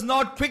God does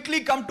not quickly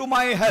come to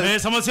my help, मैं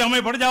समस्या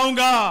में पड़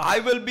जाऊंगा। I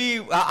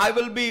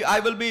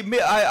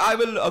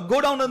will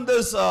go down in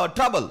this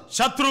trouble.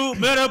 शत्रु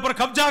मेरे ऊपर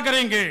कब्जा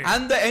करेंगे,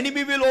 And the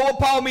enemy will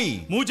overpower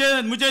me.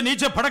 मुझे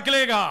नीचे फटक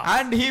लेगा,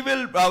 And he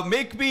will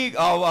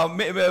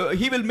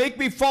make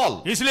me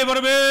fall. इसलिए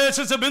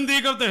परमेश्वर से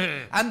विनती करते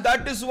हैं। And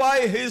that is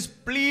why he is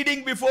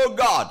pleading before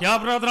God. क्या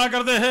प्रार्थना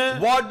करते हैं?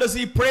 What does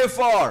he pray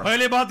for?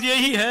 पहली बात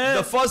यही है,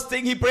 The first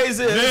thing he prays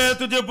मैं is,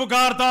 तुझे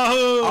पुकारता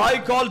हूँ। I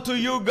call to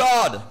you,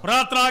 God.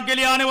 प्रार्थना के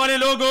लिए आने वाले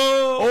लोगों,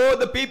 Oh,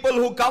 the people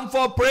who come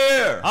for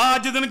prayer.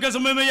 आज दिन के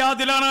समय में याद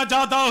दिलाना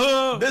चाहता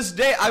हूँ, This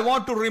day I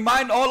want to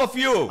remind all of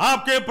you,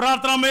 आपके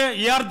प्रार्थना में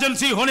ये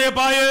अर्जेंसी होने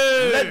पाए।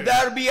 let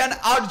there be an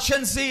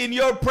urgency in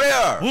your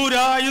prayer.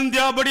 पूरा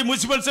इंडिया बड़ी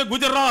मुसीबत से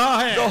गुजर रहा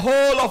है। The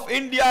whole of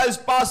India is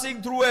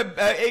passing through a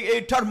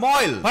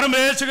turmoil.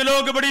 परमेश्वर के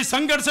लोग बड़ी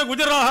संकट से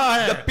गुजर रहा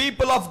है। The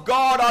people of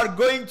God are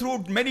going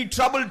through many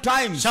troubled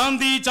times.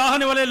 शांति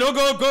चाहने वाले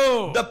लोगों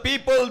को The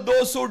people,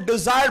 those who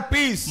desire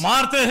peace,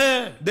 मारते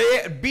हैं,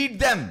 they beat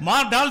them.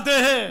 मार डालते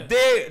हैं,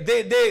 They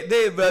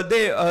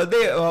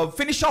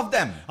finish off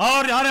them.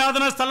 और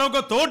आराधना स्थलों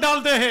को तोड़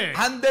डालते हैं।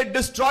 And they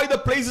destroy the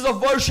places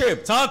of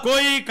worship.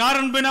 कोई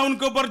कारण बिना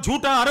उनके ऊपर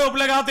झूठा आरोप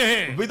लगाते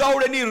हैं।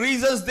 Without any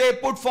reasons, they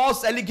put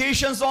false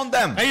allegations on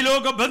them. कई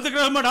लोग को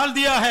बंदीगृह में डाल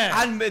दिया है।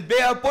 And they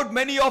have put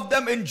many of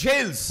them in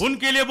jails.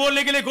 उनके लिए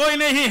बोलने के लिए कोई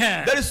नहीं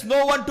है। There is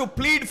no one to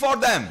plead for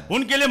them.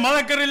 उनके लिए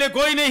मदद करने के लिए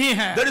कोई नहीं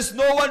है। There is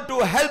no one to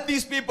help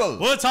these people.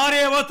 वो सारे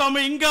अवस्था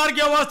में इंकार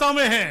की अवस्था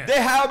में है।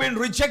 They have been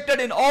rejected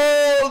in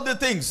all the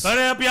things.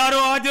 अरे प्यारो,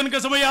 आज दिन के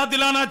समय याद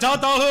दिलाना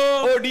चाहता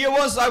हूँ, Oh dear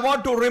ones, I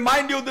want to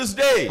remind you this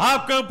day.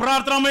 आपके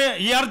प्रार्थना में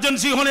ये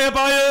अर्जेंसी होने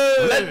पाए।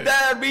 Let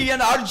there be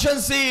an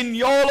urgency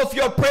in all of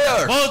your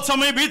prayers. बहुत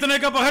समय बीतने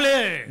के पहले,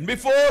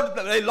 Before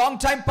a long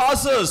time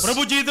passes,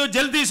 प्रभु जी तो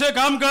जल्दी से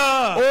काम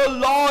कर। oh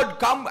Lord,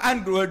 come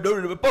and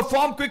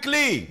perform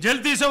quickly.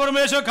 जल्दी से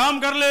परमेश्वर काम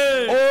कर ले।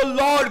 Oh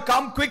Lord,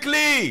 come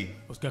quickly.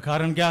 उसका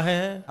कारण क्या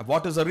है?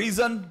 What is the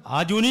reason?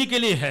 आज उन्हीं के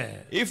लिए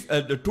है। If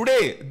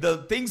today the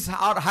things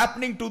are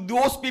happening to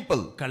those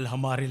people, कल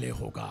हमारे लिए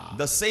होगा।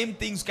 the same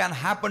things can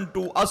happen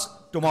to us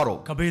tomorrow.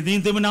 कभी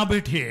नींद में ना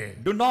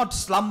बैठिए, Do not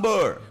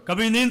slumber.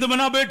 कभी नींद में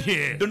ना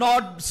बैठिए, Do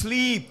not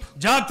sleep.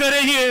 जागते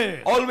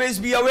रहिए, Always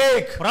be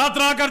awake.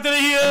 प्रार्थना करते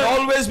रहिए,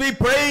 Always be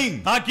praying.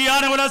 ताकि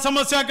आने वाला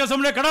समस्या के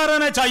सामने खड़ा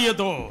रहना चाहिए।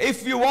 तो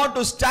If you want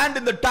to stand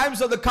in the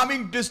times of the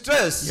coming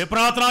distress, ये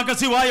प्रार्थना के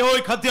सिवाय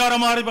कोई हथियार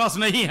हमारे पास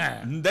नहीं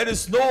है। there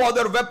is no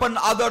other weapon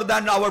other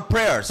than our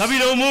prayers. सभी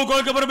लोग मुंह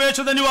खोल के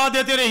परमेश्वर धन्यवाद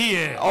देते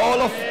रहिए।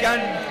 All of can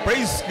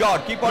praise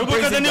God. Keep on प्रभु का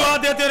praising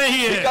धन्यवाद God. देते We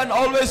रहिए। can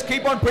always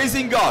keep on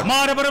praising God.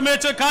 हमारे परमेश्वर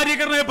कार्य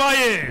करने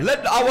पाए,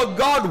 Let our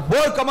God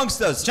work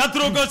amongst us.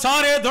 शत्रु को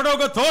सारे धड़ों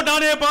को तोड़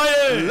डालने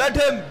पाए, Let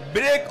him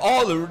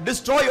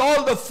destroy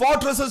all the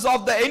fortresses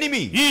of the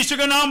enemy. यीशु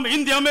का नाम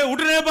इंडिया में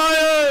उठने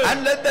पाए,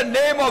 And let the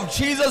name of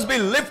Jesus be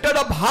lifted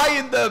up high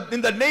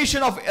in the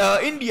nation of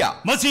India.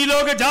 मसीह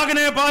लोग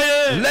जागने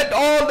पाए, Let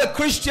all the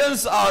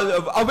Christians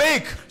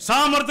awake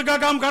सामर्थ्य का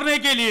काम करने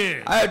के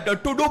लिए,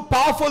 to do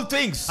powerful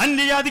things.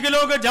 अन्य जाति के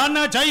लोग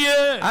जानना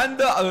चाहिए, And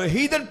the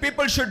heathen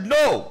people should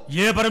know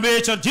ये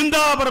परमेश्वर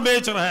जिंदा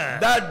परमेश्वर है,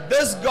 that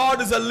this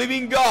God is a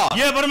living God.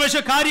 ये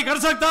परमेश्वर कार्य कर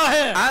सकता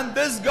है। And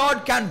this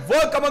God can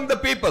work among the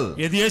people.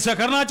 यदि ऐसा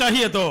करना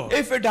चाहिए तो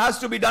If it has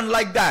to be done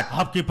like that,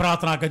 आपकी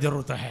प्रार्थना की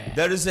जरूरत है।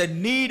 there is a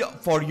need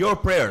for your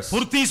prayers.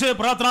 फुर्ती से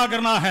प्रार्थना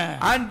करना है,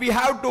 And we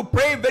have to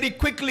pray very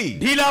quickly.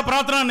 ढीला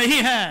प्रार्थना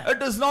नहीं है।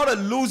 It is not a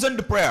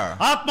loosened prayer. prayer.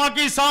 आत्मा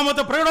की सामर्थ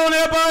प्रकट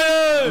होने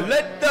पाए।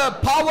 Let the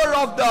power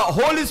of the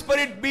Holy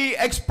Spirit be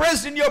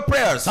expressed in your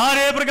prayers.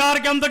 सारे प्रकार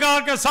के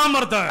अंधकार के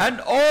सामर्थ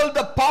And all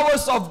the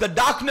powers of the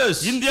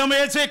darkness, India में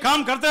ऐसे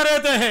काम करते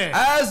रहते हैं,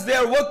 as they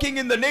are working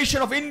in the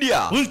nation of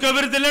India, उनके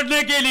विरुद्ध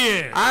लड़ने के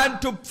लिए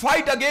and to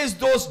fight against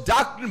those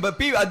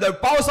the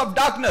powers of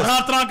darkness.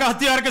 प्रार्थना का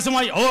हथियार के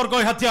समय और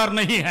कोई हथियार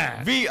नहीं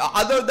है। We,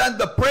 other than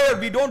the prayer,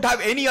 we don't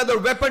have any other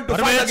weapon to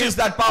fight against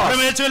that power.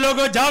 परमेश्वर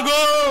लोगों जागो,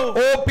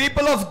 Oh,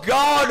 people of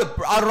God,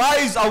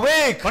 arise,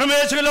 awake.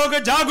 परमेश्वर लोग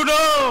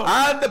जागो,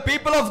 And the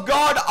people of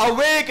God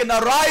awake and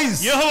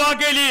arise यहोवा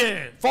के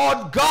लिए, for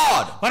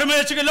God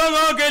परमेश्वर के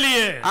लोगों के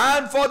लिए,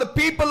 and for the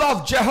people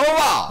of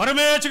Jehovah.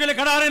 परमेश्वर के लिए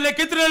खड़ा रहने के लिए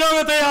कितने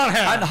लोग तैयार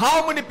हैं? And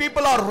how many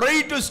people are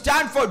ready to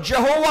stand for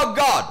Jehovah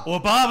God वो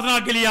प्रार्थना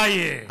के लिए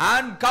आइए,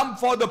 and come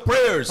for the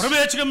prayers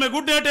परमेश्वर में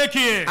घुटने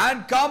टेकिए,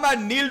 and come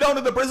and kneel down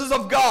to the presence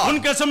of God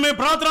उनके समय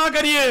प्रार्थना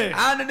करिए,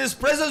 and in His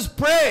presence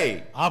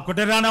pray. आपको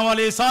डराने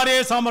वाले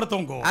सारे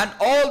सामर्थ्यों को, And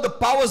all the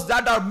powers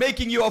that are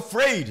making you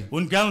afraid,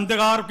 उनके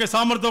अंधकार के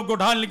सामर्थ्यों को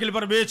ढालने के लिए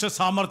परमेश्वर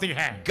सामर्थ्य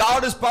है।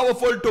 God is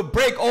powerful to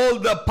break all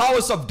the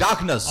powers of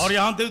darkness. और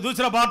यहाँ पे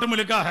दूसरा पाठ में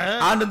लिखा है,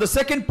 And in the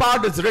second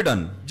part is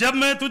written, जब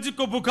मैं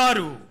तुझको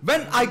पुकारूं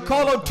when I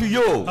call out to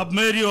you, तब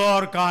मेरी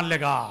ओर कान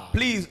लगा।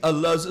 please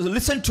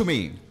listen to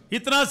me.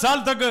 इतना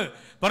साल तक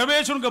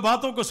परमेश्वर उनके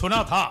बातों को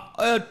सुना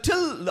था,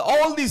 Till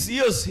all these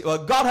years,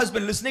 God has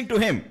been listening to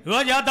him.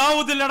 वह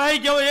दाऊद लड़ाई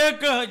के वो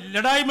एक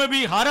लड़ाई में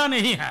भी हारा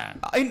नहीं है,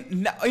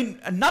 In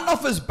none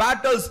of his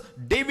battles,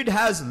 David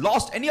has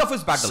lost any of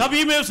his battles.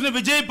 सभी में उसने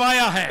विजय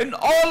पाया है। In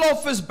all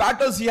of his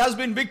battles, he has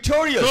been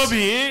victorious. तो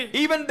भी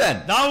Even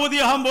then, दाऊद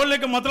हम बोलने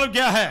का मतलब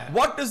क्या है?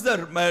 what is the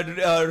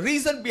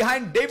reason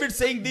behind David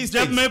saying these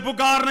जब things? मैं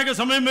पुकारने के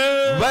समय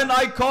में When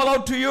I call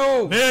out to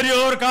you, मेरी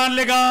ओर कान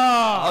लगा,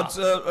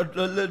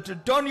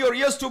 turn your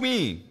ears to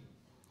me.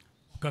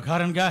 का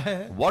कारण क्या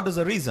है? What is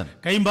the reason?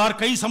 कई बार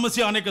कई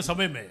समस्या आने के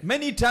समय में,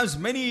 Many times,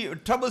 many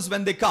troubles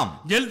when they come,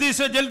 जल्दी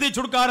से जल्दी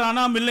छुटकारा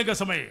आना मिलने के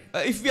समय,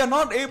 if we are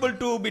not able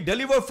to be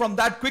delivered from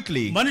that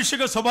quickly, मनुष्य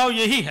का स्वभाव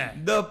यही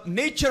है, the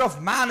nature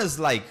of man is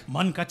like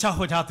मन कच्चा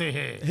हो जाते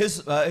हैं,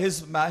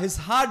 his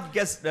heart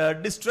gets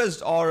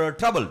distressed or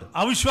troubled,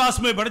 अविश्वास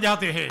में बढ़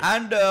जाते हैं,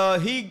 and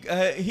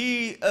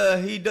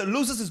he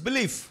loses his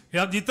belief.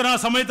 या जितना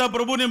समय तक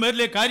प्रभु ने मेरे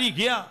लिए कार्य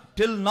किया,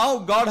 Till now,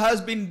 God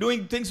has been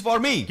doing things for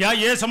me. क्या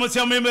ये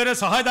समस्या में मेरे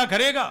सहायता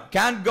करेगा?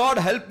 Can God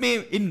help me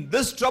in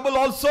this trouble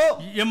also?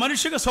 ये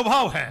मनुष्य का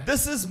स्वभाव है,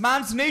 This is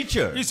man's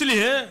nature.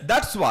 इसलिए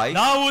That's why.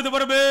 दाऊद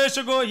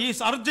परमेश्वर को he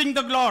is urging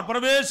the Lord,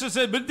 परमेश्वर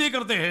से विनती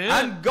करते हैं,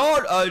 And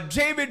God,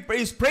 David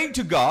is praying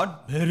to God,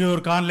 मेरी ओर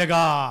कान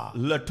लगा,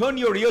 turn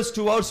your ears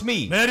towards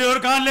me. मेरी ओर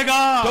कान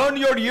लगा, Turn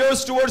your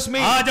ears towards me.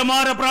 आज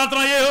हमारा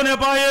प्रार्थना ये होने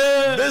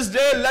पाए, This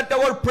day, let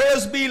our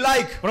prayers be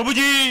like, Prabhu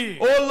ji,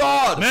 Oh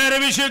Lord, मेरे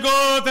विषय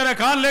को तेरा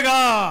कान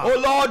लगा, Oh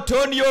Lord,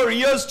 turn your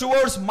ears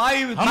towards my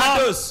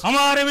matters.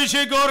 हमारे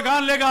विषय को और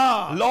कान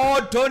लगा,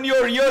 Lord, turn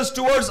your ears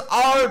towards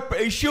our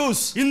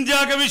issues.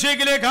 India के विषय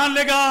के लिए कान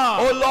लगा,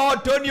 Oh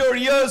Lord, turn your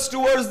ears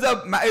towards the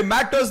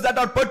matters that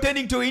are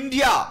pertaining to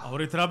India.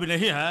 और इतना भी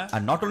नहीं है,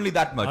 And not only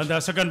that much. and the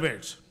second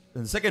verse,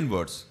 In the second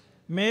verse,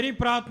 मेरी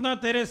प्रार्थना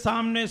तेरे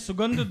सामने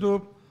सुगंध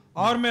धूप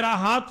और मेरा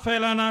हाथ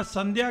फैलाना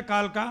संध्या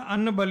काल का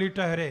अन्न बलि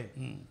ठहरे।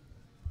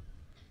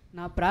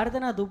 నా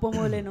ప్రార్థన ధూపము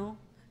వలెను,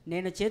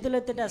 నేను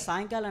చేతులెత్తుట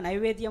సాయంకాల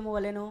నైవేద్యము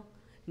వలెను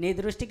నీ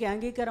దృష్టికి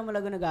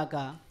అంగీకారములగును గాక.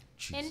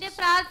 എന്റെ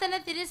പ്രാർത്ഥന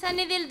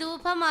തിരുസന്നിധിയിൽ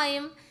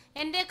ധൂപമായും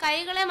എന്റെ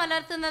കൈകളെ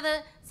മലർത്തുന്നത്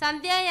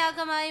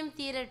സന്ധ്യായാഗമായും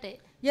തീരട്ടെ.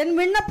 என்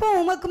விண்ணப்பம்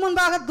உமக்கு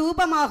முன்பாக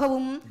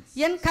தூபமாகவும்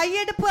என்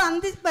கையெடுப்பு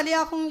அந்தி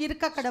பலியாகவும்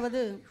இருக்க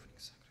கடவது.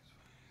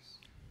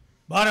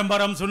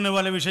 बारंबार हम सुनने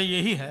वाले विषय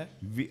यही है,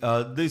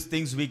 these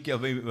things we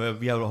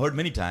have heard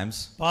many times.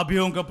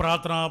 पापियों का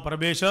प्रार्थना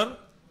परमेश्वर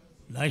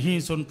नहीं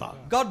सुनता।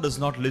 God does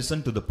not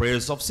listen to the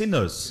prayers of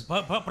sinners.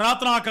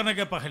 प्रार्थना करने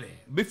के पहले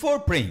Before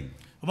praying,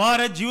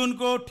 हमारे जीवन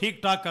को ठीक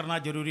ठाक करना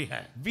जरूरी है।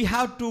 we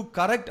have to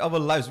correct our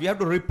lives. We have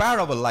to repair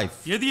our life.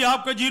 यदि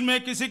आपके जीवन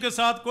में किसी के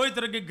साथ कोई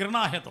तरह की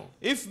घृणा है तो,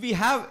 If we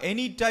have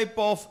any type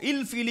of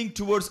ill feeling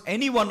towards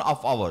anyone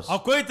of ours, और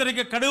कोई तरह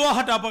की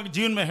कड़वाहट आपके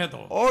जीवन में है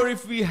तो, or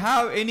if we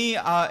have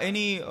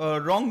any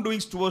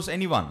wrongdoings towards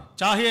anyone,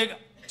 चाहे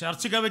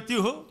चर्च का व्यक्ति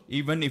हो,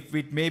 even if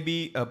it may be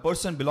a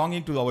person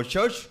belonging to our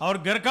church, और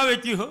घर का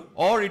व्यक्ति हो,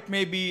 or it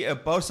may be a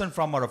person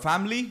from our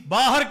family,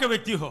 बाहर का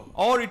व्यक्ति हो,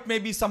 or it may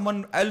be someone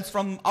else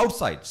from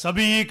outside,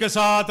 सभी के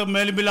साथ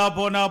मेल मिलाप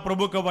होना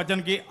प्रभु के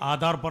वचन के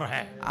आधार पर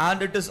है।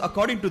 and it is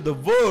according to the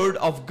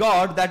word of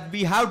God that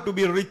we have to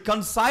be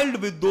reconciled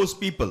with those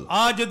people.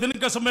 आज दिन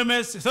के समय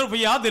में सिर्फ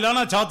याद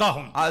दिलाना चाहता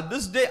हूँ,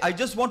 This day I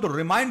just want to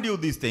remind you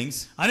these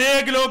things.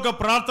 अनेक लोग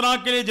प्रार्थना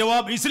के लिए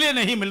जवाब इसलिए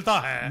नहीं मिलता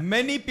है,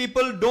 Many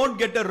people don't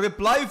get a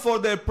reply for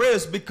their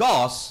prayers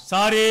because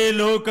सारे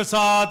लोग के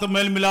साथ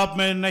मेल मिलाप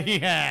में नहीं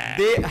है,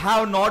 they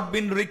have not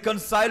been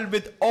reconciled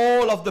with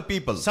all of the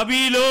people.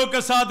 सभी लोग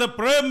के साथ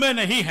प्रेम में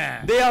नहीं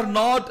है, They are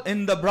not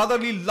in the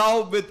brotherly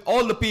love with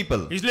all the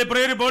people. इसलिए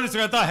प्रेरित पौलुस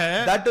कहता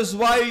है, That is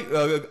why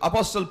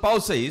Apostle Paul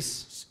says,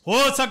 हो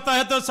सकता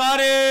है तो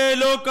सारे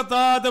लोग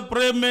कतार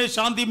प्रेम में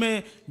शांति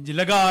में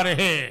लगा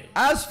रहे.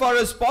 As far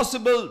as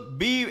possible,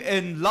 be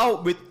in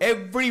love with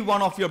every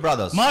one of your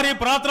brothers. हमारी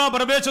प्रार्थना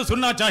परमेश्वर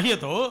सुनना चाहिए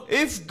तो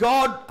If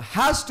God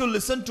has to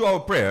listen to our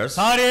prayers,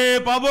 सारे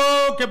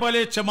पापों के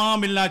पहले क्षमा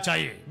मिलना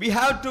चाहिए. we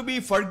have to be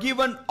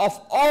forgiven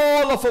of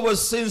all of our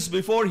sins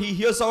before He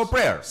hears our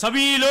prayers.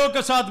 सभी लोग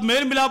के साथ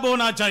मेल मिलाप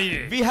होना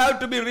चाहिए. We have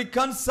to be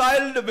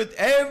reconciled with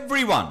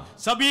everyone.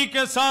 सभी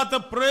के साथ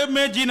प्रेम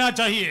में जीना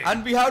चाहिए.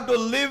 And we have to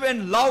live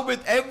in love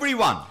with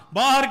everyone.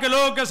 बाहर के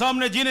लोग के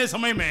सामने जीने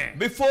समय में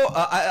Before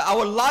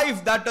our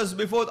life, that is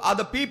before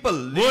other people,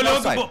 वो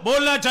लोग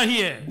बोलना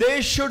चाहिए,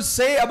 they should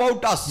say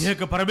about us, ये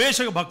एक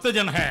परमेश्वर का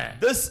भक्तजन है,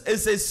 this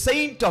is a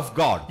saint of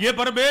God, ये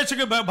परमेश्वर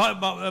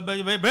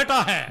के बेटा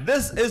है,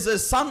 this is a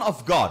son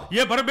of God,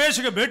 ये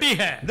परमेश्वर की बेटी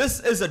है, this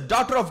is a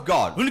daughter of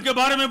God. उनके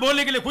बारे में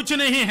बोलने के लिए कुछ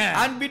नहीं है.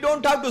 And we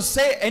don't have to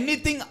say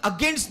anything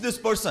against this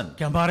person.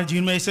 क्या हमारे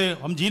जीवन में इसे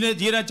हम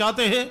जीना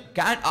चाहते हैं?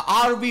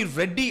 Are we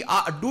ready?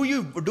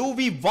 Do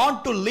we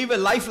want to live a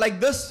life like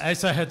this?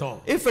 ऐसा है तो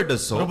If it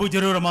is so, प्रभु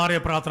जरूर हमारे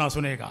प्रार्थना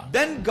सुनेगा.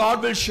 then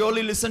God will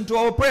surely listen to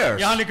our prayers.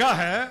 यहाँ लिखा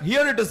है,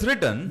 Here it is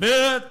written,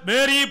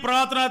 मेरी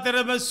प्रार्थना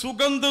तेरे में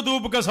सुगंध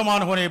धूप के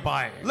समान होने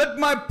पाए. let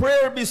my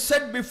prayer be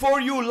set before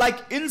you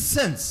like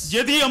incense.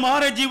 यदि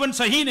हमारे जीवन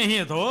सही नहीं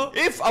है तो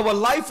If our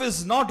life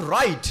is not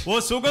right,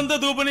 वो सुगंध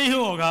धूप नहीं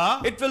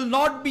होगा, it will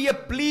not be a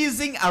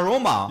pleasing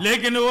aroma,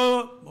 लेकिन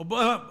वो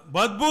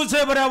बदबू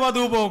से भरा हुआ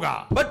धूप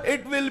होगा. but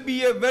it will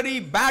be a very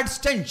bad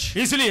stench.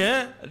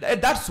 इसलिए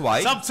That's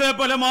why, सबसे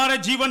पहले हमारे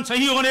जीवन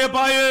सही होने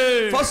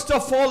पाए. first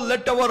of all,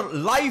 let our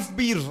life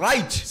be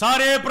right.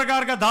 सारे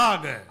प्रकार का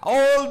दाग,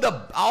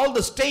 All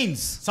the stains,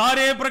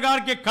 सारे प्रकार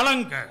के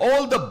कलंक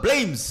all the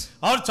blames,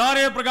 और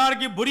सारे प्रकार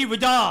की बुरी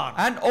विचार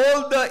and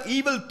all the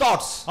evil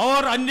thoughts,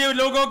 और अन्य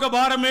लोगों के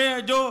बारे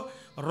में जो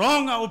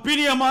wrong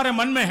opinion हमारे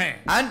मन में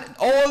है, and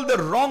all the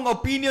wrong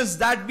opinions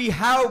that we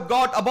have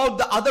got about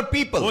the other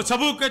people, वो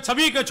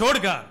सभी के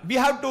छोड़कर we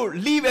have to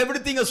leave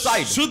everything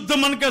aside शुद्ध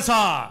मन के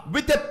साथ,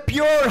 with a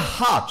pure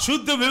heart,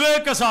 शुद्ध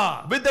विवेक के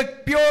साथ with a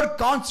pure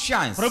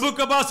conscience. प्रभु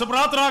के पास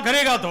प्रार्थना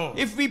करेगा तो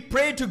If we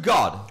pray to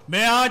God,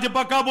 मैं आज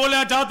पक्का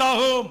बोलना चाहता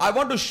हूँ, I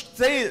want to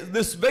say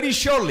this very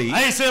surely,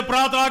 ऐसे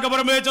प्रार्थना का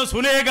परमेश्वर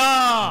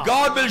सुनेगा.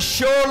 God will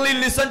surely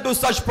listen to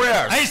such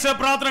prayers, ऐसे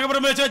प्रार्थना का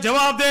परमेश्वर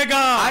जवाब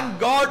देगा. and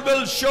God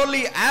will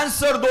surely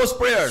answer those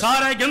prayers.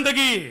 सारे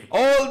गंदगी,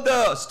 All the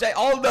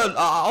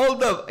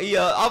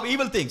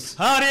evil things,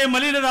 सारे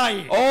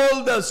मलिनताई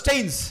all the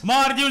stains,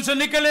 हमारे जीवन से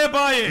निकले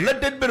पाए,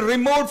 let it be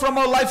removed from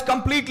our life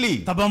completely,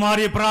 तब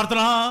हमारी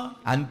प्रार्थना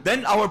and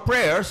then our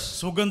prayers,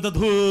 सुगंध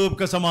धूप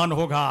के समान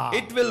होगा.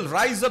 it will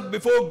rise up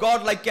before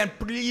God like a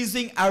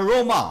pleasing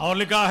aroma. और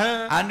लिखा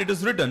है, And it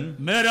is written,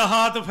 मेरा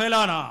हाथ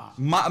फैलाना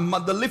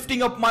the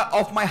lifting up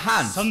of my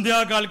hands,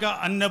 संध्या काल का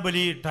अन्न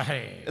बलि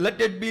है.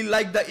 let it be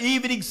like the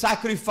evening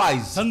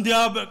sacrifice.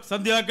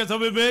 संध्या के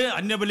समय में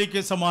अन्न बलि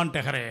के समान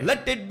ठहरे.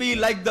 Let it be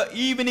like the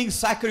evening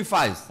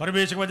sacrifice.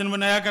 परमेश्वर के वचन में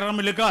नया करार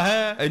में लिखा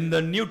है, In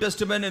the New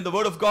Testament, in the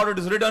Word of God, it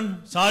is written,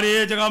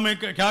 सारी जगह में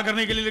क्या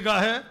करने के लिए लिखा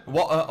है?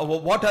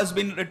 what has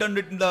been written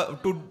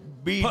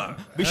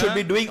we should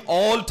be doing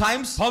all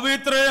times.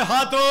 पवित्र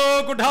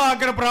हाथों को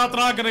उठाकर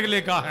प्रार्थना करने के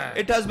लिए कहा है.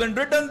 It has been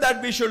written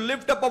that we should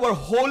lift up our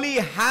holy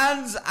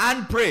hands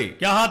and pray.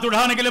 क्या हाथ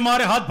उठाने के लिए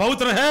हमारे हाथ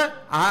पवित्र है?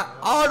 Are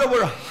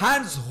our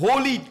hands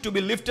holy to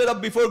be lifted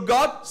up before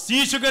God?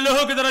 शीश के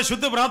लोहो की तरह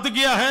शुद्ध प्राप्त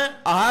किया है.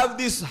 Have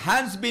these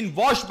hands been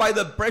washed by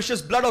the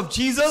precious blood of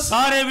Jesus?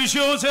 सारे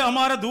विषयों से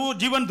हमारा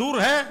जीवन दूर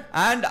है.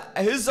 And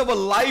is our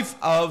life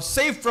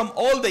safe from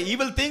all the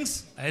evil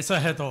things? ऐसा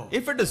है तो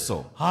If it is so,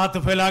 हाथ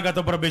फैलागा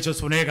तो परमेश्वर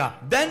सुनेगा.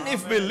 then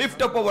if we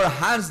lift up our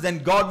hands, then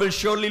God will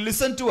surely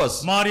listen to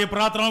us. हमारी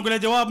प्रार्थनाओं के लिए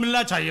जवाब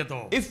मिलना चाहिए तो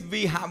If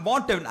we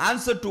want an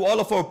answer to all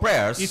of our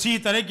prayers, इसी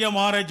तरह के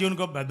हमारे जीवन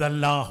को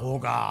बदलना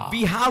होगा.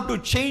 we have to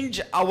change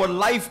our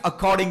life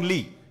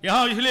accordingly.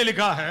 यहाँ इसलिए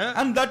लिखा है,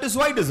 And that is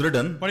why it is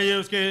written. पढ़िए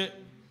उसके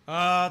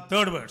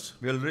third verse.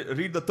 We'll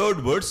read the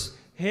third verse.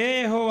 हे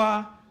यहोवा,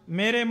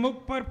 मेरे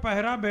मुख पर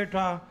पहरा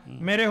बैठा,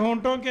 मेरे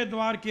होंठों के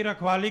द्वार की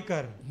रखवाली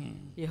कर.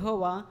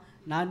 యెహోవా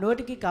నా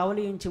నోటికి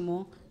కావలి ఉంచుము,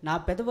 నా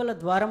పెదవుల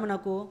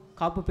ద్వారమునకు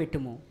కాపు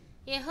పెట్టుము.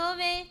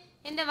 യഹോവേ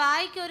എൻ്റെ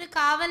വായ്ക്ക് ഒരു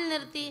കാവൽ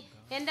നിർത്തി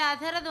എൻ്റെ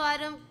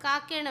അധരദ്വാരം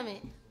കാക്കണമേ.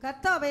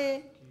 கர்த்தாவே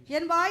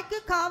என் வாய்க்கு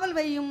காவல்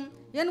வையும்,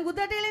 என்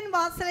உதடுகளின்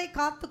வாசலை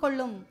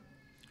காத்துக்கொள்ளும்.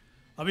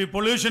 अभी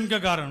पोल्यूशन के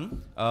कारण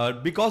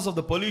Because of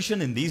the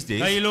pollution in these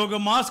days, कई लोग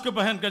मास्क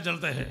पहन कर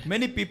चलते हैं.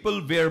 many people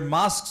wear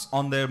masks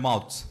on their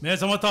mouths. मैं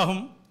समझता हूँ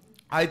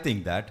I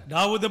think that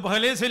दाऊद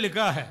पहले से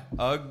लिखा है.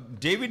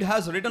 David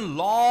has written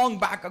long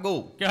back ago.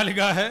 क्या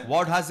लिखा है?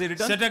 What has he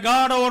written? Set a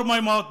guard over my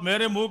mouth.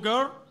 मेरे मुंह को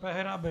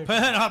पहरा बैठा.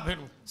 पहरा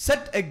फेरू.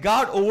 Set a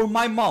guard over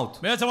my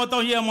mouth. मैं समझता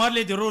हूँ ये हमारे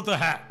लिए जरूरत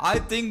है. I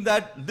think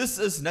that this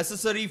is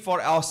necessary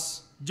for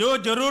us. जो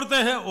जरूरत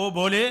है वो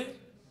बोले.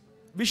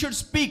 We should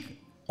speak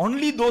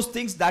only those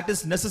things that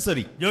is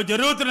necessary. जो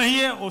जरूरत नहीं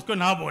है उसको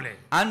ना बोले.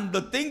 And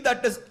the thing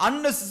that is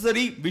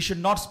unnecessary, we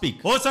should not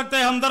speak. हो सकता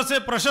है अंदर से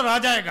प्रेशर आ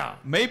जाएगा.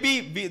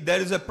 Maybe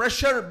there is a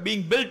pressure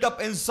being built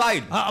up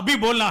inside. हाँ, अभी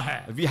बोलना है.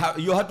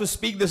 You have to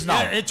speak this now.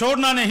 ये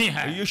छोड़ना नहीं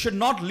है. You should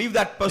not leave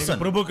that person.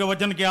 प्रभु के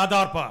वचन के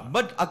आधार पर.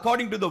 But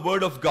according to the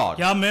word of God,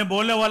 क्या मैं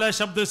बोलने वाला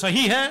शब्द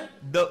सही है?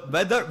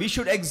 Whether we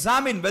should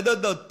examine whether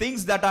the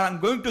things that I am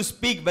going to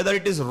speak, whether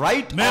it is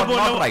right or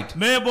not right.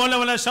 मैं बोलने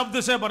वाला शब्द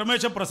से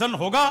परमेश्वर प्रसन्न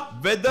होगा.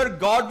 Whether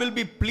God will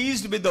be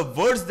pleased with the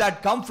words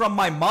that come from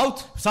my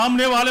mouth.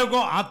 सामने वाले को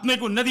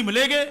आत्मिक उन्नति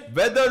मिलेगी.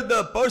 Whether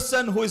the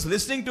person who is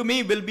listening to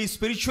me will be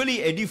spiritually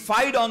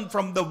edified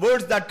from the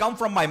words that come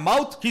from my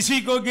mouth.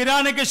 किसी को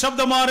गिराने के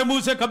शब्द हमारे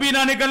मुंह से कभी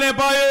ना निकलने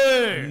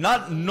पाए.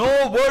 No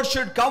word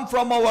should come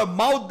from our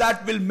mouth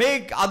that will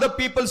make other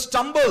people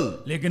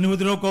stumble. लेकिन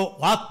उधरों को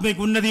आत्मिक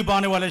उन्नति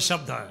पाने वाले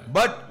शब्द है.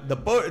 But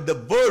the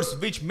words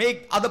which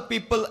make other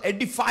people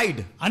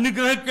edified.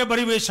 अनुग्रह के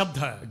भरे हुए शब्द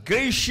है.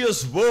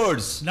 Gracious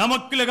words.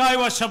 नमक लगाए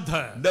हुआ शब्द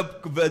है.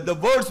 The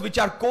words which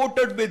are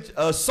coated with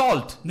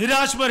salt.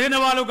 निराश में रहने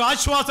वालों को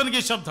आश्वासन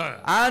के शब्द है.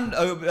 And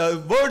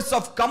words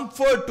of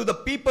comfort to the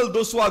people,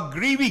 those who are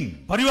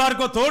grieving. परिवार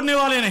को तोड़ने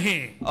वाले नहीं.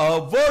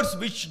 Words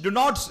which do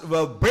not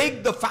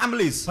break the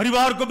families.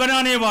 परिवार को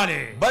बनाने वाले.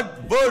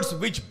 But words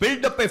which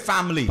build up a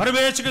family.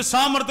 परमेश्वर के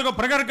सामर्थ्य को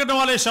प्रकट करने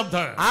वाले शब्द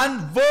है.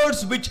 And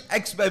words which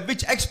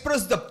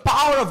express the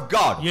power of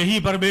God. यही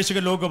परमेश्वर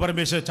के लोगों को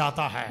परमेश्वर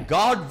चाहता है.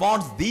 God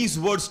wants these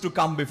words to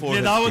come before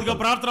His Dawood का people.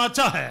 प्रार्थना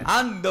अच्छा है.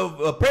 And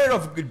the prayer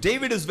of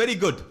David is very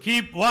good.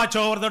 Keep watch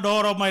over the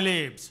door of my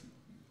lips.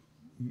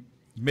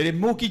 मेरे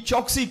मुंह की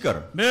चौकसी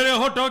कर. मेरे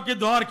होठों के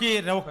द्वार की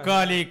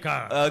रखवाली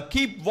कर.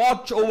 Keep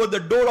watch over the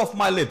door of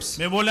my lips.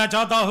 मैं बोलना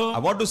चाहता हूँ. I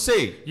want to say.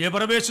 ये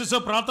परमेश्वर से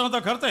प्रार्थना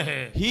तो करते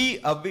हैं.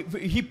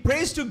 He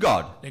prays to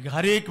God. लेकिन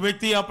हर एक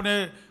व्यक्ति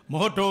अपने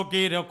होठों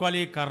की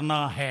रखवाली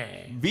करना है.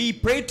 We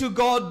pray to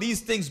God these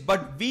things,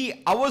 but we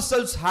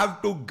ourselves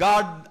have to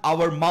guard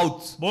our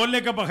mouths.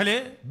 बोलने के पहले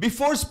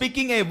Before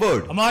speaking a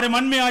word, हमारे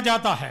मन में आ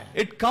जाता है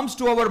it comes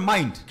to our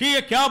mind. कि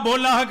ये क्या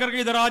बोलना है करके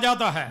इधर आ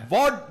जाता है.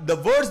 What the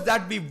words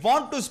that we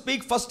want to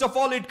speak, first of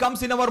all, it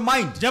comes in our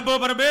mind. जब वो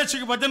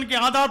परमेश्वर के वचन के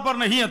आधार पर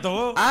नहीं है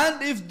तो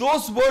And if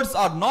those words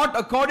are not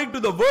according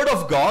to the word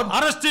of God,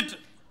 arrest it.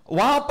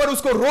 वहां पर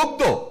उसको रोक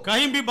दो.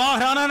 कहीं भी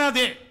बाहर आना ना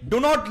दे. Do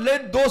not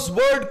let those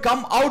words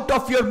come out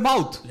of your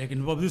mouth.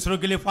 लेकिन वो दूसरों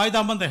के लिए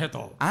फायदामंद है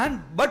तो.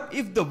 But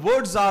if the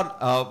words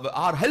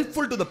are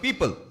helpful to the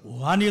people,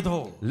 वानियत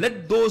हो.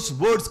 let those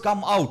words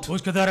come out.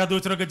 उसके द्वारा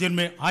दूसरों के जिन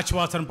में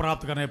आश्वासन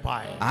प्राप्त करने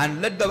पाए.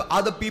 And let the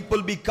other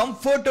people be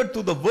comforted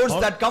to the words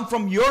that come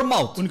from your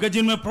mouth. उनके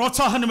जिन में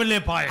प्रोत्साहन मिलने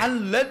पाए.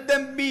 And let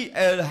them be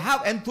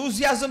have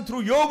enthusiasm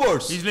through your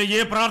words. इसलिए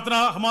ये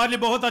प्रार्थना हमारे लिए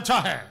बहुत अच्छा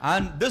है.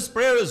 And this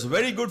prayer is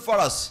very good for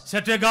us.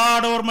 Set a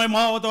guard over my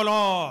mouth, O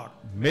Lord.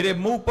 मेरे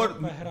मुंह पर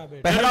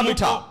पहरा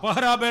बिठा.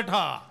 पहरा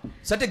बैठा.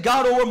 Set a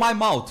guard over my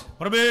mouth.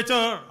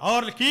 परमेश्वर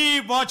और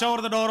keep watch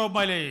over the door of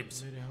my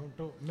lips.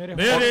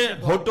 मेरे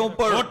होठों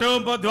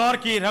पर द्वार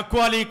की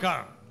रखवाली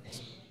कर.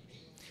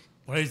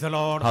 Praise the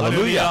Lord.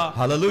 Hallelujah.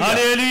 Hallelujah.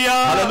 Hallelujah.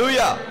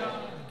 Hallelujah.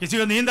 किसी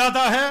को नींद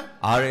आता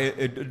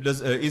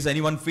है? Is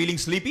anyone feeling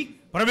sleepy?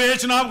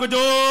 परमेश्वर नाम को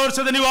जोर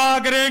से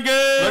धन्यवाद करेंगे.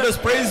 Let us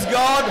praise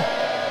God.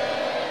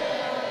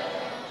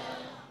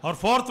 और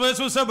फोर्थ वर्स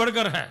उससे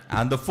बढ़कर है.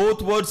 And the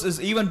fourth verse is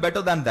even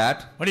better than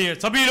that. पढ़िए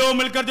सभी लोग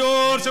मिलकर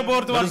जोर से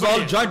fourth Let us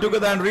all join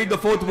together and read the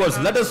fourth verse.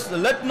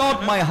 Let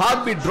not my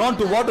heart be drawn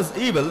to what is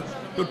evil,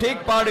 to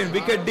take part in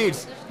wicked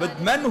deeds. With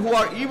men who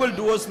are evil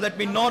doers, let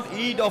me not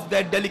eat of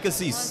their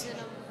delicacies.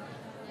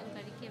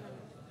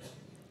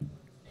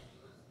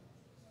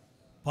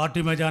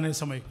 Party में जाने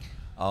समय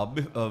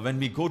When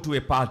we go to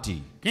a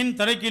party, किन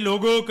तरह के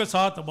लोगों के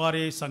साथ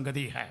हमारी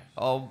संगति है?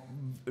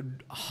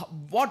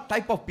 what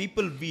type of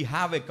people we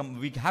have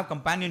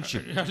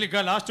companionship.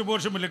 लिखा लास्ट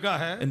पोर्शन में लिखा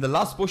है. In the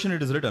last portion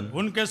it is written,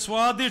 उनके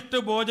स्वादिष्ट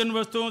भोजन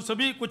वस्तुओं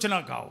सभी कुछ ना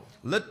खाओ.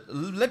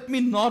 Let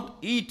me not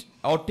eat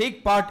or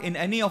take part in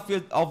any of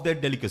their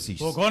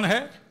delicacies. वो कौन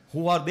है?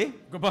 Who are they?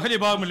 पहली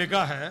बात में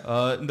लिखा है.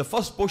 In the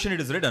first portion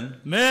it is written,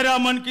 मेरा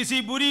मन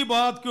किसी बुरी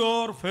बात की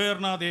ओर फेर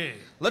ना दे.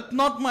 let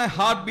not my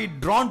heart be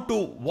drawn to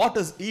what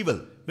is evil.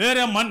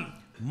 मेरा मन,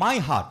 My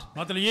heart.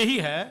 मतलब यही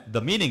है.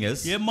 The meaning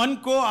is, ये मन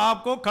को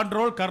आपको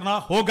कंट्रोल करना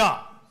होगा.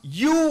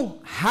 you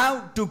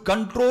have to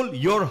control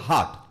your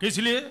heart. किस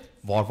लिए?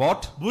 For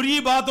what? बुरी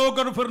बातों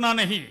कर फिरना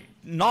नहीं.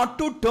 Not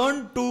to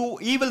turn to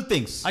evil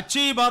things.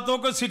 अच्छी बातों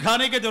को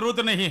सिखाने की जरूरत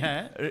नहीं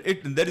है.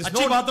 There is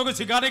अच्छी no. बातों को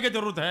सिखाने की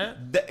जरूरत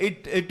है.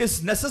 It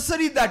is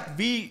necessary that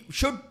we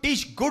should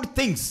teach good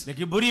things.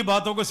 लेकिन बुरी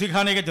बातों को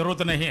सिखाने की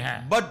जरूरत नहीं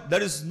है. But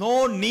there is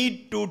no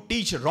need to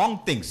teach wrong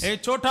things.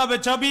 एक छोटा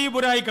बच्चा भी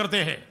बुराई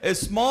करते हैं. A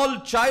small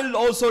child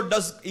also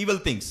does evil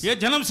things. ये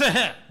जन्म से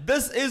है.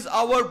 This is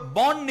our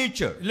born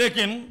nature.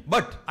 लेकिन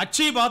But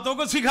अच्छी बातों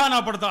को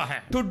सिखाना पड़ता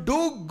है. to do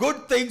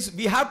good things,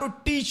 we have to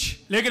teach.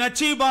 लेकिन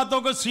अच्छी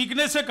बातों को सीखने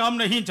सीखने से काम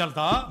नहीं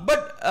चलता,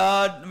 But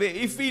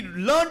if we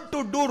learn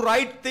to do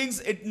right things,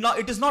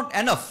 it is not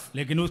enough.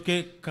 लेकिन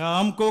उसके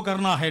काम को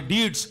करना है,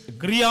 डीड्स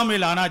क्रिया में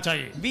लाना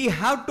चाहिए. We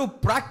have to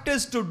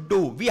practice to do.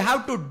 We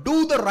have to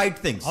do the right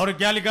things. और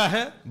क्या लिखा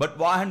है? But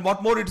and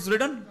what more it is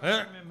written?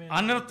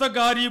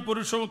 अनर्थकारी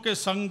पुरुषों के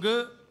संग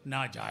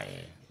ना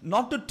जाए.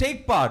 Not to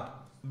take part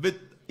with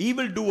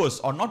evil doers,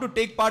 or not to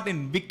take part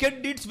in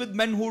wicked deeds with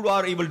men who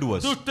are evil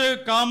doers.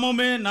 दुष्ट कामों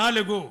में ना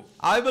लगो.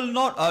 I will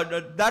not,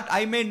 that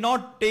I may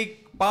not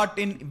take part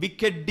in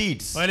wicked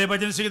deeds. पहले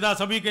भजन सीधा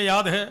सभी के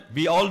याद है.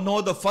 We all know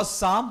the first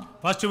psalm.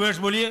 First verse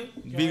बोलिए.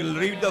 We will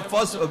read the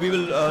first, we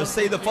will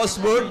say the first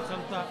word.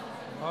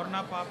 और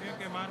ना पापियों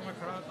के मार्ग में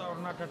खड़ा था और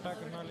ना टट्टा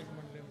करने वाले के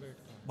मंडली में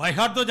बैठता. बाय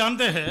हार्ट तो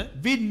जानते हैं.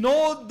 We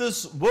know this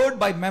word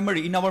by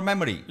memory, in our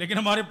memory. लेकिन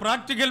हमारे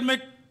प्रैक्टिकल में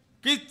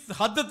किस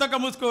हद तक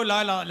हम उसको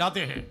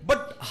लाते हैं. But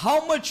how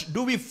much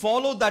do we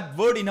follow that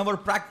word in our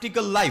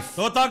practical life?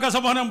 तोता का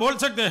समान हम बोल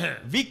सकते हैं.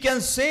 We can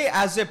say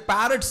as a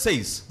parrot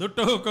says.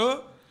 दुष्टों को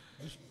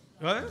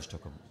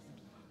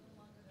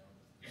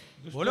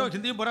बोलो,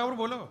 हिंदी बराबर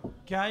बोलो.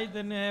 क्या ही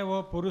धन्य है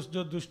वो पुरुष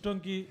जो दुष्टों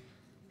की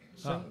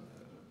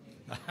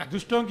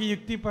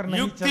युक्ति पर नहीं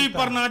चलता. युक्ति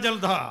पर ना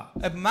चलता.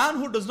 A man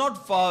who does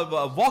not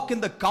walk in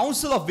the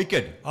counsel of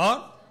wicked.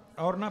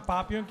 और ना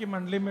पापियों की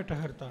मंडली में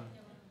ठहरता.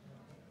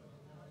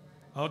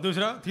 और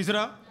दूसरा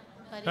तीसरा,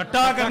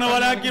 टट्टा करने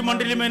वाला की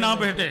मंडली में ना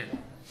बैठे.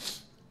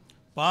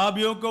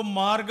 पापियों को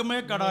मार्ग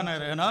में खड़ा न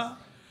रहना.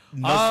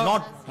 Does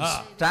not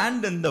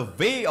stand in the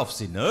way of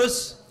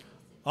sinners.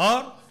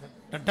 और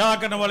टट्टा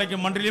करने वाले की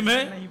मंडली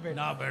में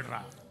ना बैठ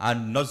रहा.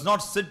 And does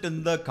not sit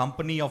in the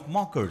company of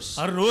mockers.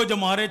 हर रोज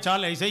हमारे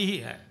चाल ऐसे ही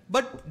है.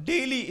 But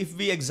daily, if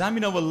we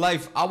examine our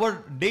life,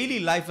 our daily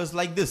life is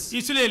like this.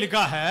 इसलिए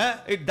लिखा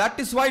है, That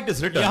is why it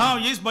is written. यहाँ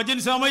इस भजन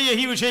समय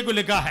यही विषय को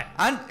लिखा है.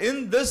 And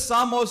in this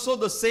psalm also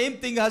the same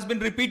thing has been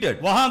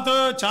repeated. वहां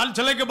तो चाल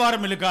चले के बारे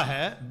में लिखा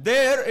है.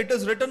 There it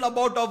is written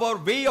about our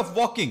way of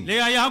walking.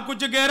 लेकिन यहाँ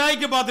कुछ गहराई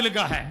की बात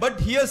लिखा है. But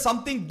here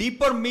something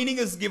deeper meaning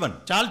is given.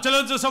 चाल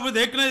चलन तो सब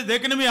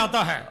देखने में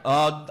आता है.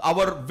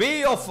 Our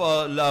way of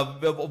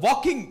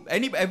walking,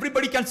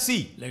 everybody can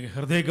see. लेकिन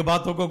हृदय की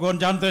बातों को कौन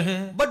जानते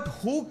हैं? But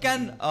who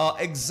can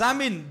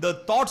examine the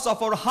thoughts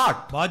of our heart?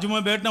 बाजू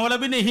में बैठने वाला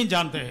भी नहीं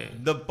जानते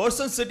हैं. The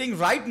person sitting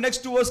right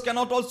next to us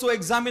cannot also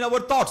examine our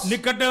thoughts.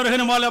 निकट में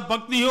रहने वाला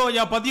पत्नी हो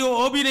या पति हो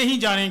वो भी नहीं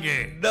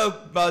जानेंगे.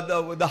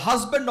 The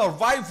husband or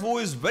wife who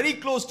is very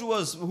close to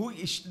us,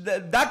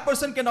 that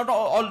person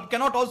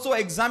cannot also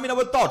examine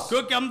our thoughts.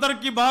 क्योंकि अंदर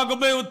की भाग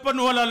में उत्पन्न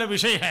होने वाला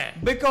विषय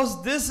है.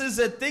 Because this is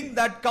a thing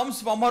that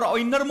comes from our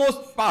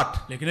innermost part.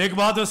 लेकिन एक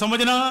बात है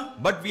समझना.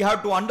 But we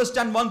have to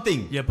understand one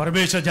thing. ये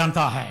परमेश्वर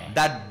जानता है.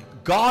 That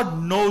God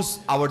knows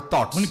our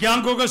thoughts. उनकी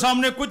आंखों के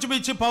सामने कुछ भी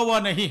छिपा हुआ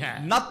नहीं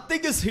है.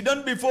 Nothing is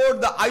hidden before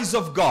the eyes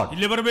of God.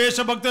 इसलिए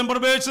परमेश्वर भक्त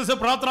परमेश्वर से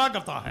प्रार्थना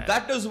करता है.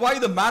 That is why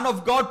the man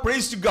of God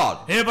prays to God.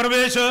 हे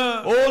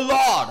परमेश्वर, Oh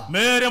Lord,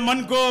 मेरे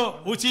मन को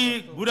उसी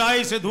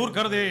बुराई से दूर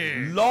कर दे.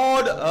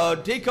 Lord,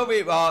 take away,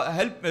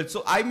 help me, so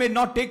I may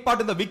not take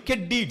part in the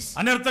wicked deeds.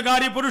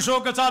 अनर्थकारी पुरुषों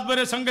के साथ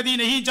मेरे संगति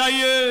नहीं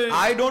चाहिए.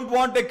 I don't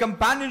want a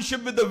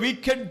companionship with the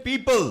wicked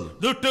people.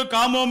 दुष्ट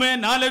कामों में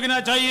ना लगना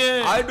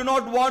चाहिए. I do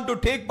not want to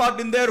take part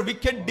in their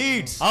wicked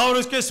deeds. और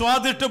उसके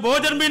स्वादिष्ट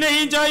भोजन भी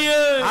नहीं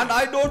चाहिए. And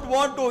I don't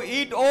want to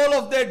eat all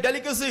of their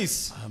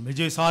delicacies.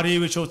 मुझे सारी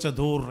विषयों से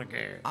दूर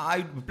रखे.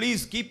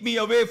 Please keep me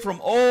away from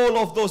all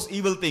of those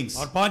evil things.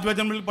 और 5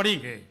 वचन में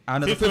पढ़ेंगे.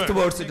 And in the 5th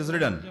verse it is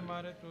written.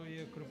 हमारे तो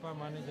ये कृपा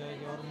मानी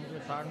जाएगी और मुझे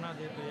ताड़ना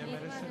दे तो ये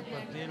मेरे सिर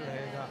पर तेल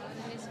रहेगा.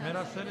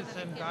 मेरा सिर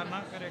इससे इनकार ना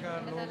करेगा.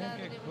 लोगों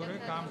के बुरे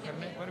काम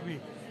करने पर भी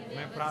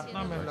मैं प्रार्थना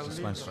में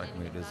lovely. Strike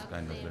me, it is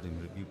kind of letting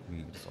rebuke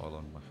me. It's all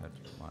on my head.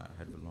 My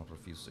head will not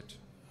refuse it.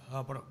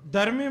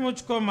 धर्मी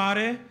मुझको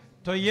मारे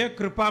तो ये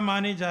कृपा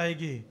मानी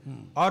जाएगी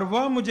और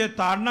वह मुझे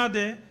ताड़ना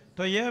दे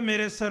तो यह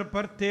मेरे सर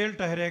पर तेल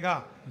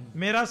ठहरेगा.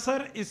 मेरा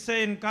सर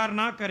इससे इनकार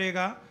ना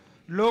करेगा.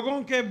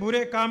 लोगों के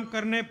बुरे काम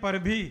करने पर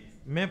भी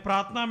मैं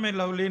प्रार्थना में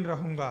लवलीन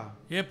रहूंगा.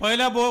 ये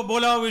पहला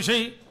बोला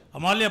विषय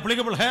हमारे लिए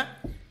एप्लीकेबल है.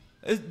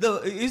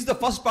 Is the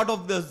first part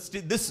of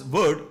this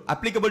word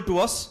applicable to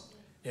us?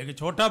 एक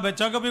छोटा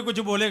बच्चा का भी कुछ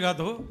बोलेगा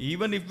तो,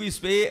 even if we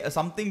say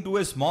something to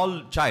a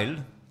small child,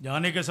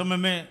 जाने के समय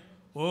में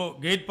वो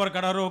गेट पर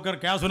खड़ा होकर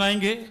क्या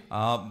सुनाएंगे?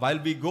 while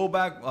we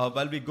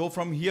go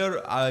from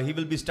here, he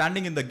will be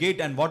standing in the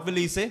gate, and what will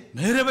he say?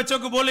 मेरे बच्चों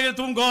को बोलेंगे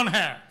तुम कौन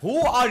है?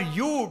 Who are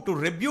you to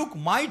rebuke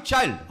my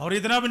child? और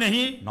इतना भी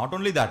नहीं, not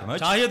only that much,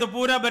 चाहिए तो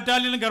पूरा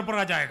बटालियन घर पर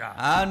आ जाएगा.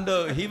 and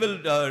he will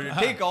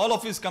take all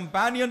of his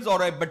companions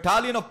or a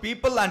battalion of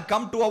people and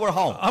come to our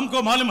home.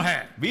 हमको मालूम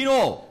है, We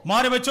know,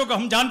 हमारे बच्चों को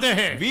हम जानते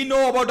हैं. we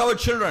know about our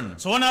children.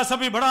 सोना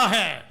सभी बड़ा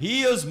है.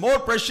 He is more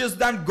precious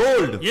than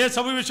gold. ये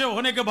सभी विषय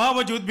होने के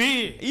बावजूद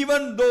भी,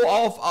 even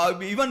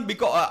though even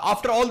because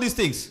after all these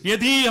things,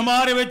 यदि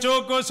हमारे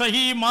बच्चों को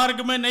सही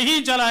मार्ग में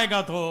नहीं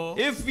चलाएगा तो,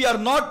 if we are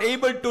not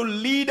able to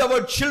lead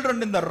our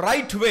children in the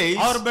right ways,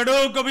 और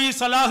बड़ों को भी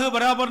सलाह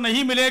बराबर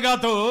नहीं मिलेगा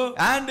तो,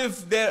 and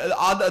if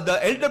the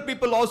elder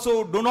people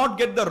also do not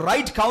get the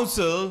right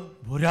counsel,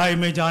 बुराई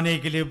में जाने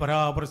के लिए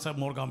बराबर सब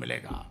मौका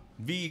मिलेगा.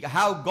 we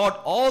have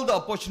got all the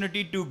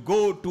opportunity to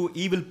go to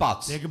evil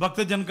paths. एक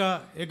भक्त जन का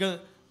एक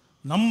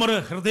नम्र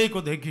हृदय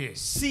को देखिए.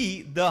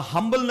 See the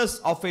humbleness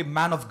of a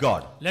man of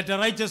God. Let a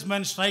righteous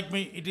man strike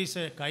me, it is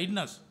a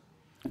kindness.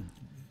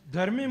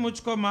 धर्मी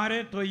मुझको मारे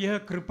तो यह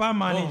कृपा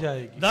मानी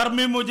जाएगी.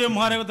 धर्मी मुझे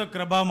मारे तो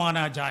कृपा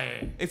माना जाए.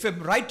 If a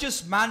righteous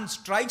man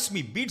strikes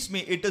me, beats me,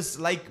 it is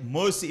like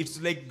mercy,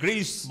 it's like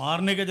grace.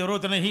 मारने की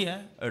जरूरत नहीं है.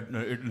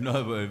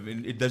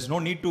 There's no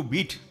need to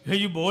beat.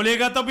 ये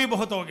बोलेगा तब भी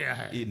बहुत हो गया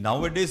है.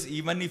 Nowadays,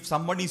 even if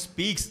somebody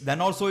speaks, then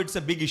also it's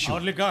a big issue.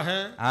 और लिखा है,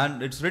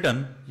 And it's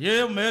written,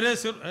 ये मेरे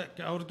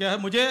सिर और क्या है,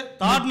 मुझे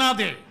ताड़ ना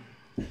दे.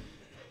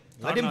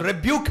 let him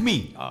rebuke me.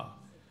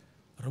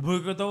 प्रभु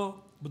को तो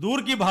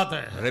दूर की बात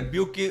है.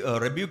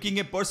 Rebuking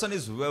a person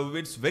is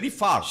it's very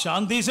far.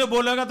 शांति से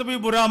बोलेगा तो भी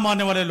बुरा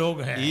मानने वाले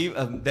लोग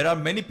हैं. There are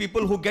many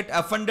people who get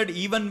offended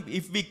even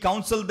if we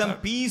counsel them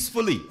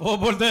peacefully. वो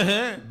बोलते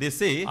हैं, They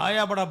say,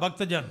 आया बड़ा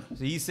भक्त जन.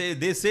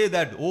 they say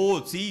that,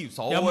 oh, see,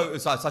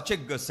 such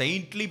a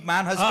saintly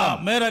man has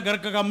come. मेरा घर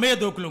का काम मैं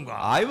देख लूंगा.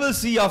 I will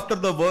see after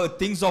the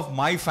things of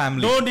my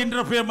family. Don't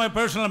interfere my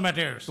personal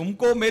matters.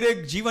 तुमको मेरे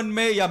जीवन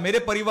में या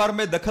मेरे परिवार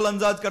में दखल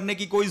अंदाज करने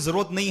की कोई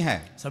जरूरत नहीं है.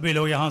 सभी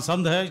लोग यहाँ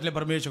संत है, इसलिए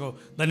परमेश्वर को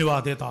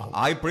धन्यवाद देता हूँ.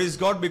 I praise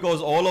God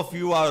because all of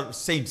you are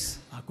saints.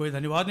 कोई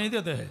धन्यवाद नहीं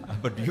देते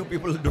हैं. But you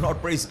people do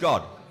not praise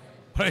God.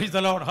 Praise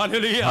the Lord.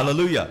 Hallelujah.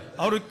 Hallelujah.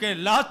 और उसके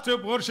लास्ट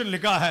पोर्शन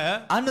लिखा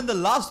है, And in the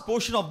last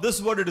portion of this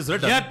word it is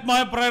written, Yet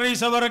my prayer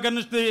is ever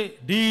against the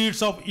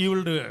deeds of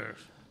evildoers.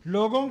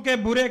 लोगों के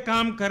बुरे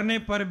काम करने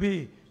पर भी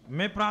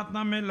मैं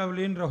प्रार्थना में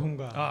लवलीन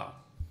रहूंगा.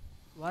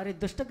 వారి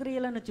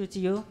దుష్టక్రియలను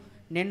చూచియు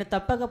నేను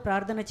తప్పక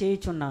ప్రార్థన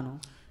చేయుచున్నాను.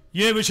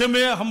 ये विषय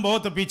में हम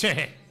बहुत पीछे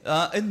हैं.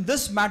 In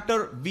this matter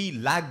we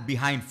lag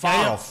behind, far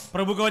off.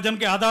 प्रभु के वचन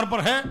के आधार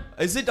पर है.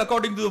 Is it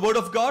according to the word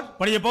of God?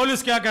 पढ़िए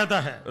पौलुस क्या कहता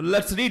है.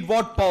 Let's read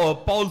what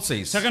Paul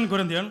says. 2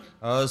 Corinthians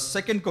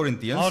 2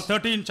 Corinthians और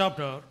 13th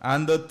chapter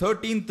and the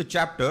 13th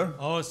chapter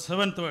और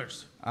 7th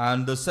verse.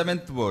 and the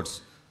 7th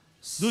verse.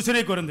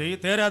 दूसरी कुरिन्ती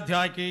 13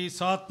 अध्याय की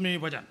 7वीं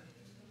वचन.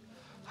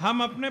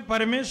 हम अपने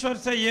परमेश्वर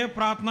से यह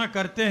प्रार्थना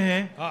करते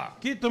हैं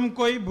कि तुम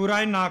कोई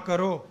बुराई ना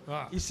करो,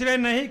 इसलिए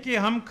नहीं कि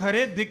हम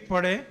खरे दिख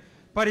पड़े,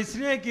 पर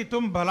इसलिए कि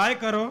तुम भलाई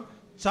करो,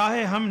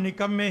 चाहे हम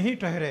निकम्मे ही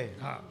ठहरे.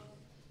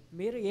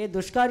 మీరు ఏ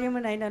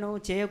దుష్కార్యమునైనను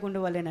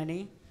చేయకుండవలెనని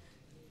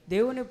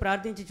దేవుని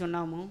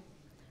ప్రార్థించుచున్నాము.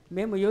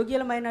 మేము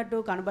యోగ్యులమైనట్టు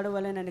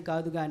కనబడవలెనని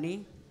కాదు గాని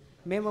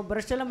మేము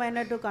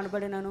భ్రష్టలమైనట్టు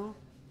కనబడినను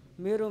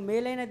మీరు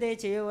మేలైనదే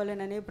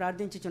చేయవలెనని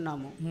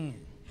ప్రార్థించుచున్నాము.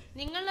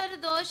 നിങ്ങൾ ഒരു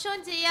ദോഷവും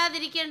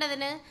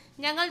ചെയ്യാതിരിക്കേണ്ടതിന്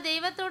ഞങ്ങൾ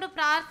ദൈവത്തോട്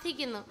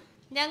പ്രാർത്ഥിക്കുന്നു.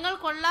 ഞങ്ങൾ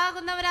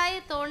കൊള്ളാകുന്നവരായി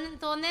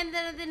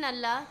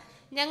തോന്നേണ്ടതിനല്ല,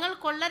 ഞങ്ങൾ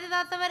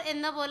കൊള്ളരുതാത്തവർ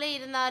എന്ന പോലെ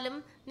ഇരുന്നാലും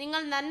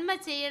നിങ്ങൾ നന്മ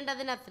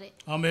ചെയ്യേണ്ടതിനത്രേ.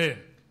 ആമേൻ.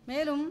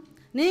 மேலும்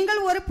நீங்கள்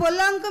ஒரு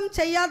பொல்லாங்கும்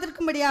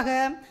செய்யாதிருக்கும்படியாக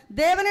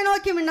தேவனை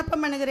நோக்கி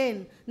விண்ணப்பம் பண்ணுகிறேன்.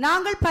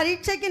 நாங்கள்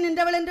பரீட்சைக்கு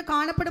நின்றவள் என்று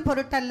காணப்படும்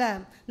பொருட்டல்ல,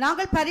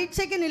 நாங்கள்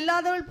பரீட்சைக்கு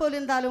நில்லாதவள்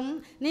போலிருந்தாலும்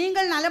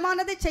நீங்கள்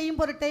நலமானதை செய்யும்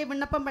பொருட்டை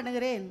விண்ணப்பம்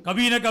பண்ணுகிறேன்.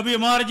 कभी न कभी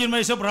हमारे जीवन में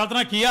ऐसे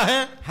प्रार्थना किया है.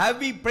 Have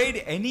we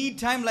prayed any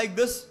time like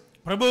this?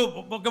 प्रभु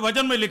के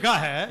वचन में लिखा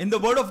है. In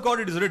the word of God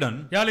it is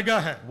written. क्या लिखा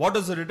है?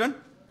 What is written?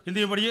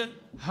 हिंदी में पढ़िए.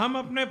 हम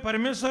अपने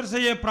परमेश्वर से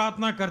ये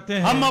प्रार्थना करते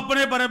हैं. हम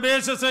अपने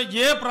परमेश्वर से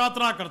ये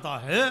प्रार्थना करता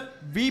है.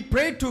 We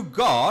pray to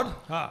God.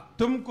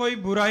 तुम कोई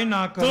बुराई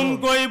ना करो. तुम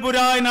कोई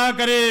बुराई ना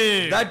करे.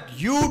 That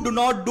you do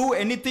not do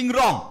anything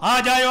wrong. आ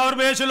जाए और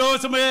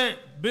बेशलोस में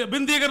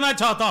विनती करना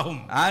चाहता हूँ.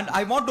 And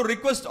I want to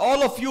request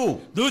all of you.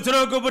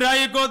 दूसरों को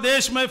बुराई को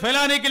देश में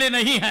फैलाने के लिए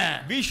नहीं है.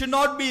 We should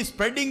not be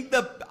spreading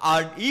the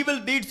evil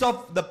deeds of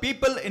the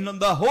people in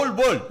the whole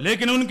world.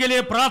 लेकिन उनके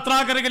लिए प्रार्थना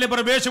करने के लिए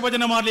परमेश्वर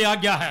वचन हमारे लिए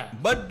आज्ञा है.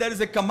 But there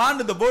is a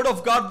command in the word of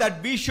God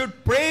that we should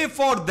pray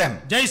for them.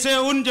 जैसे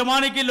उन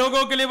जमाने के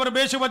लोगों के लिए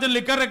परमेश्वर वचन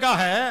लिख कर रखा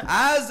है.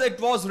 As it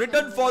was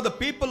written for the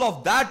people of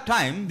that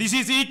time. This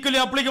is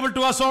equally applicable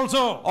to us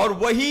also. और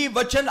वही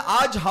वचन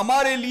आज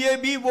हमारे लिए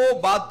भी वो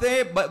बातें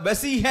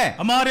वैसी है.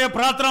 हमारे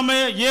प्रार्थना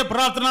में ये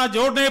प्रार्थना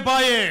जोड़ नहीं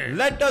पाए.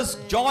 Let us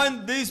join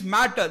this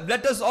matter.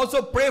 Let us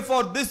also pray for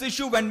this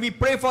issue when we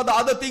pray for the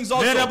other things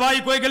also. मेरा भाई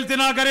कोई गलती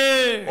ना करे.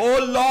 Oh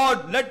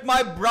Lord, let my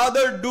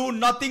brother do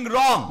nothing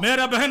wrong.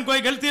 मेरा बहन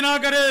कोई गलती ना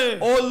करे.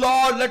 Oh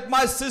Lord, let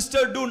my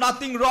sister do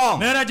nothing wrong.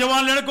 मेरा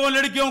जवान लड़कों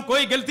लड़कियों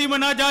कोई गलती में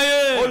ना जाए.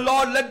 Oh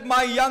Lord, let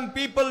my young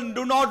people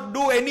do not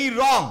do any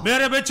wrong.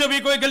 मेरे बच्चे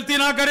भी कोई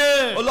गलती ना करे.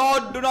 Oh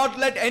Lord, do not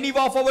let any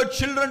of our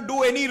children do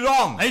any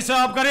wrong.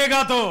 ऐसा आप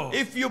करेगा तो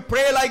if you pray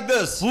like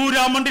this,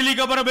 पूरा मंडली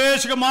का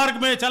परमेश्वर के मार्ग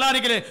में चलाने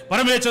के लिए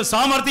परमेश्वर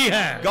सामर्थी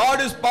है.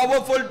 God is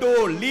powerful to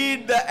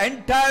lead the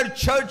entire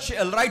church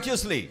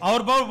righteously.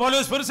 और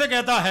पौलुस फिर से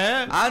कहता है,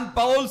 and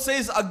Paul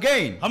says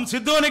again, हम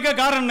सिद्ध होने के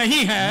कारण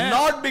नहीं हैं.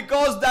 not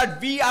because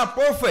that we are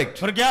perfect.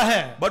 फिर क्या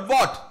है? but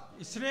what?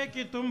 इसलिए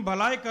कि तुम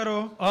भलाई करो,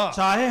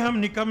 चाहे हम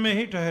निकम्मे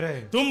ही ठहरे.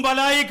 तुम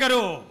भलाई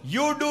करो.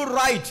 You do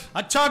right.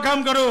 अच्छा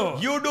काम करो.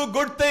 You do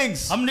good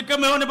things. हम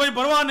निकम्मे होने पर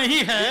परवाह नहीं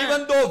है.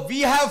 even though we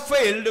have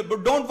failed,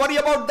 but don't worry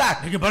about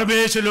that. लेकिन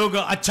परमेश्वर लोग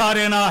अच्छा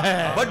रहना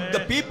है. but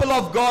the people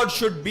of God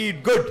should be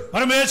good.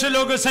 परमेश्वर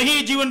लोग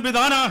सही जीवन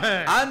बिताना है.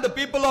 and the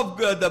people of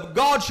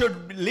God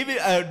should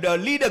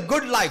lead a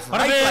good life,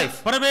 right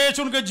life.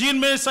 परमेश्वर उनके जीवन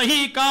में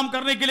सही काम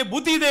करने के लिए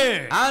बुद्धि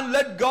दे. And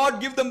let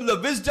God give them the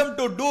wisdom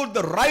to do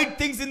the right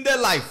things in their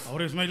life.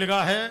 और इसमें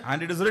लिखा है,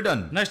 And it is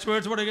written. Next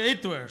words पढ़ेगा,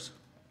 8th वर्ड्स.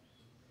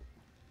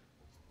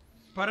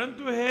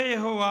 परंतु हे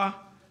यहोवा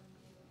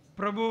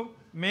प्रभु,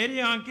 मेरी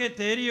आंखें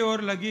तेरी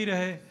ओर लगी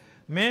रहे,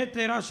 मैं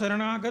तेरा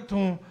शरणागत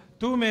हूँ,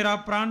 तू मेरा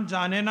प्राण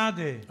जाने ना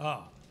दे.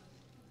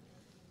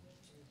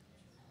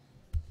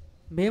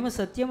 మేము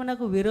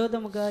సత్యమునకు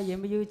విరోధముగా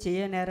ఏమియు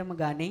చేయనేరము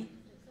గాని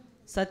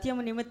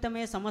സത്യము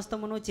നിമിത്തമേ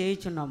സമസ്തമുను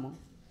చేయుచున్నాము.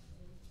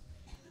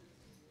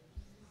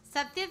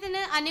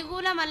 സത്യത്തിന്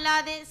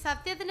അനുകൂലമല്ലാതെ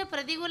സത്യത്തിന്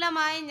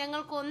പ്രതികൂലമായി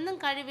ഞങ്ങൾക്ക് ഒന്നും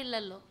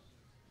കഴിവില്ലല്ലോ.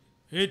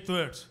 8th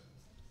words.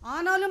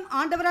 ஆனாலும்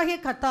ஆண்டவராகிய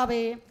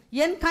கர்த்தாவே,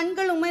 என்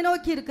கண்கள் உம்மை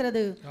நோக்கி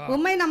இருக்கிறது,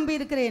 உம்மை நம்பி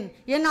இருக்கிறேன்,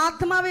 என்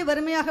ஆத்மாவை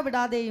வறுமையாக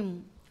விடாதேயும்.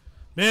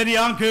 मेरी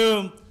आंखें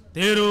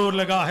तेरे ओर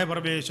लगा है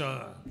परमेश्वर.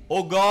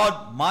 Oh God,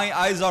 my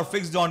eyes are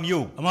fixed on you.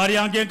 हमारी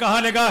आंखें कहाँ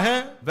लगा है?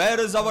 Where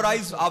is our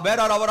eyes? Where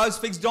are our eyes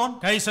fixed on?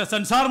 कैसे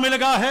संसार में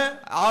लगा है?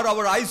 Are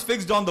our eyes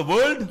fixed on the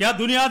world? क्या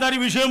दुनियादारी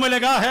विषयों में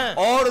लगा है?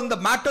 Or in the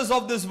matters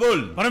of this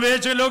world?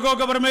 परमेश्वर लोगों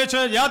को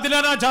परमेश्वर याद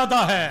दिलाना चाहता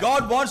है.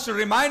 God wants to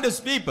remind his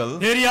people.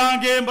 तेरी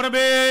आंखें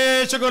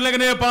परमेश्वर को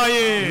लगने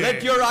पाए. Let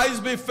your eyes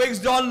be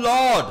fixed on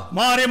Lord.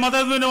 हमारे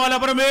मदद देने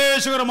वाला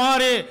परमेश्वर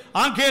हमारे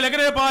आंखें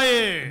लगने पाए.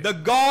 The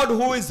God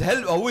who is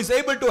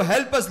able to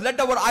help us. Let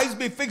our eyes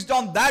be fixed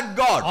on that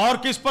God. और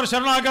किस पर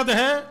शरणागत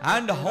है?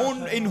 And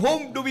in whom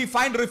do we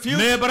find refuge?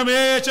 मैं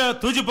परमेश्वर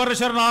तुझ पर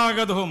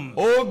शरणागत हूँ.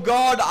 Oh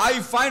God, I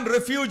find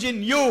refuge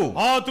in you.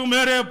 और तू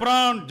मेरे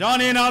प्राण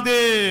जाने ना दे.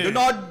 Do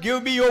not give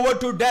me over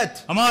to death.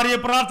 हमारी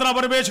प्रार्थना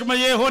परमेश्वर में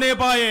ये होने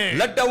पाए.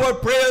 Let our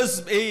prayers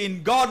be in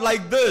God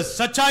like this.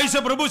 सच्चाई से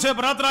प्रभु से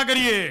प्रार्थना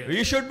करिए.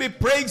 You should be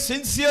praying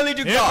sincerely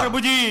to hey God. Prabhu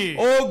ji,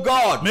 Oh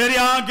God, मेरी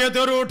आंखें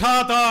तेरे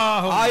उठाता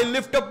हूँ. I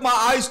lift up my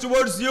eyes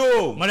towards you.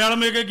 Malayalam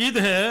में एक गीत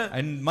है.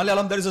 In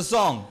Malayalam there is a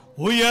song.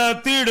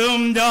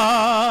 ഉയർത്തിടും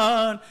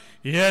ഞാൻ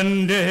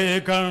എൻ്റെ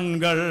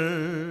കൺകൾ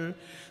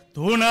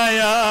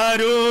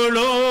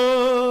തുണയാരുളോ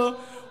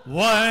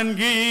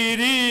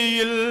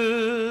വൻഗിരിയിൽ.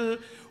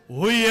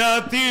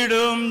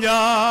 ഉയർത്തിടും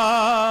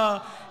ഞാൻ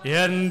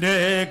എൻ്റെ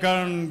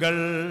കൺകൾ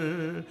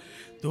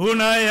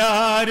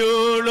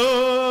തുണയാരുളോ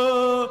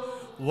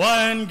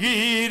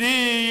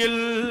വൻഗിരിയിൽ.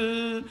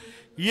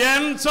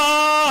 എൻ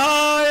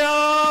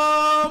സഹായം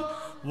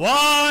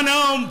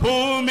വാനം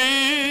ഭൂമി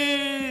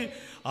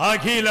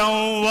അഖിലം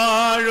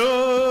വാഴോ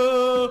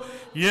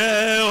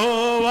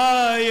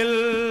യഹോവയിൽ.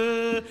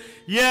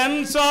 എൻ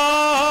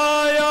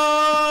സഹായം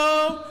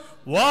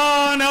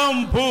വാനം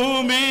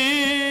ഭൂമി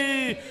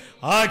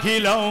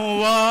അഖിലം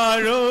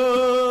വാഴോ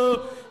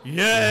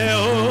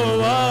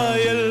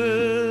യഹോവയിൽ.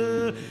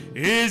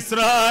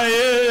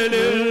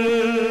 ഇസ്രായേലിൽ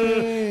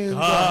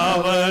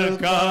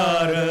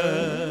കാവൽക്കാരൻ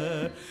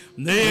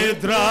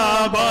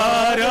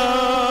നിദ്രാഭാരം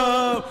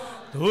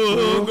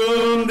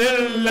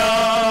തൂകുന്നില്ല.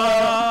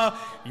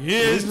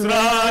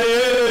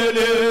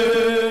 ഇസ്രായേലിൽ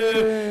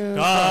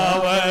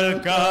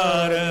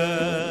കാവൽക്കാരൻ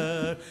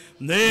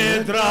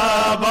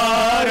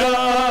നിദ്രാഭാരം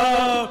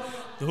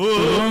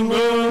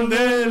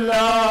തൂങ്ങുന്നില്ല.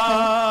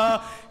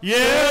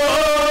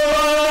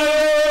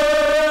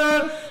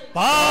 യഹോവയിൽ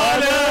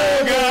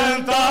പാലകൻ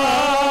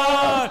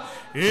താൻ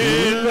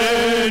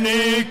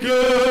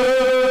ഇല്ലെനിക്കു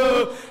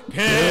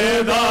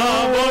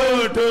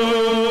ഖേദമൊട്ടും.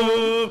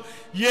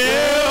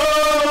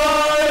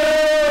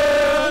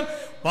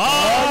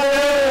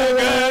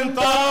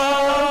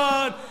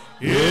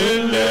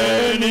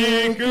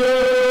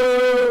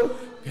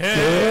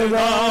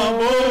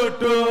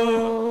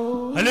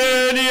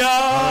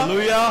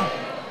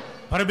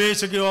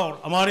 परमेश्वर की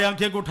ओर हमारी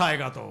आंखें को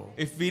उठाएगा तो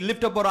if we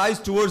lift up our eyes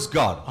towards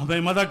God, हमें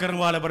मदद करने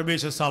वाला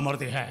परमेश्वर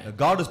सामर्थ्य है.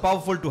 God is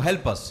powerful to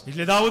help us.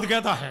 इसलिए दाऊद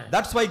कहता है,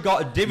 That's why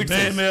David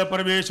says, मैं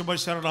परमेश्वर पर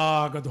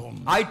शरणागत हूँ.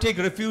 I take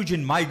refuge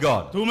in my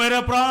God. तू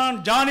मेरे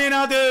प्राण जाने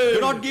ना दे.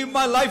 Do not give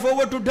my life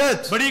over to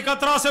death. बड़ी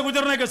खतरा से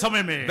गुजरने के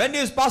समय में, When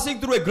he is passing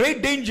through a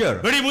great danger,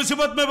 बड़ी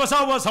मुसीबत में बसा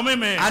हुआ समय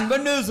में, and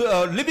when he is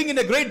living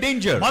in a great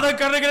danger, मदद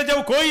करने के लिए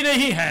जब कोई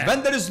नहीं है,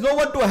 when there is no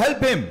one to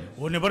help him,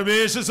 उन्हें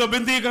परमेश्वर से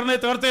विनती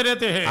करते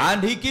रहते हैं.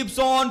 and he keeps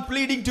on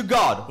pleading to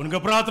God, उनका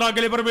प्रार्थना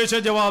के लिए परमेश्वर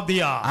जवाब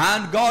दिया.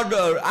 and God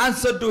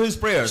answered to his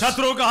prayers,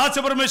 शत्रुओं का हाथ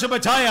से परमेश्वर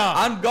बचाया.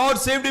 and God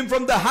saved him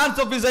from the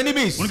hands of his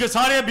enemies, उनके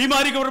सारे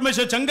बीमारी को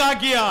परमेश्वर चंगा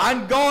किया.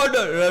 and God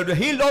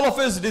healed all of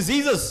his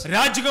diseases,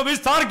 राज्य को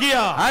विस्तार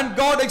किया. and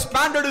God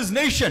expanded his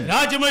nation,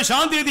 राज्य में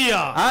शांति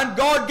दिया. and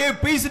God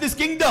gave peace in his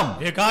kingdom,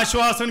 एक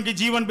आश्वासन की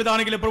जीवन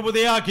बिताने के लिए प्रभु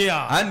दया किया.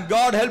 and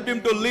God helped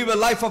him to live a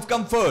life of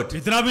comfort.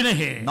 इतना भी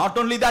नहीं, Not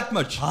only that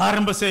much,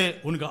 आरंभ से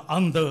उनका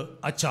अंत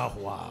अच्छा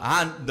हुआ.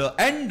 and the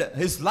end,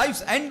 his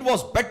life's end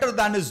was better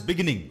than his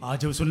beginning.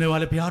 आज वो सुनने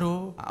वाले प्यारो,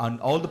 And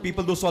all the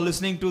people those who are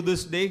listening to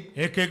this day,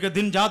 एक एक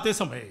दिन जाते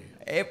समय,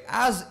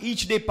 as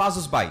each day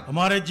passes by,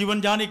 हमारे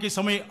जीवन जाने के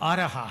समय आ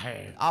रहा है.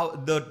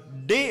 the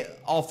day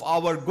of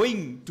our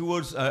going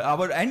towards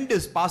our end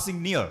is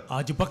passing near.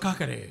 आज पक्का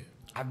करे,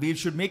 We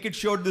should make it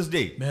sure this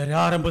day, मेरे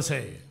आरंभ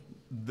से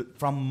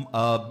from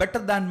better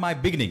than my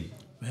beginning.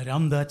 मेरा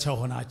अंत अच्छा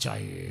होना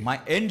चाहिए, My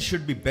end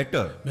should be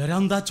better. मेरा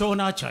अंत अच्छा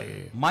होना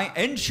चाहिए। My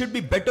end should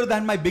be better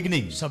than my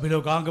beginning. सभी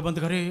लोग आंख बंद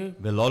करें,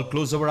 We'll all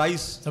close our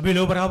eyes. सभी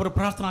लोग बराबर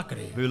प्रार्थना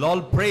करें। We will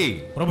all pray.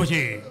 Prabhu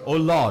ji, Oh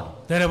Lord,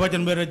 तेरे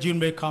वचन मेरे जीवन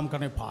में काम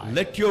करने पाए,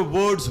 let your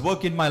words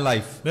work in my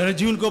life. मेरे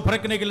जीवन को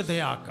परखने के लिए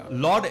दया कर।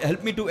 Lord,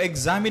 help me to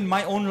examine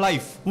my own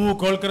life. मुंह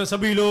खोलकर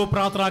सभी लोग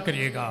प्रार्थना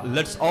करिएगा।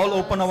 Let's all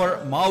open our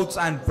mouths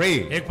and pray.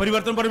 एक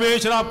परिवर्तन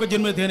परमेश्वर आपके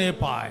जीवन में देने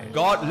पाए।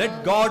 God, let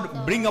God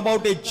bring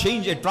about a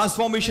change, a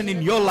transformation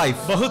in your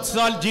life. बहुत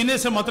साल जीने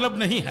से मतलब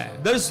नहीं है,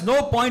 There is no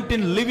point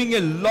in living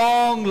a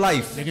long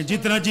life. लेकिन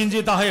जितना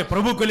जीता है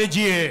प्रभु के लिए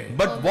जिए,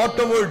 But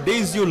whatever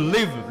days you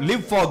live,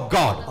 live for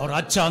God. और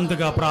अच्छा अंत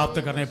का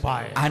प्राप्त करने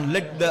पाए। And let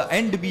the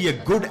end be a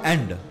good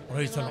end.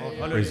 Praise the Lord.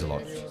 Praise the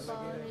Lord.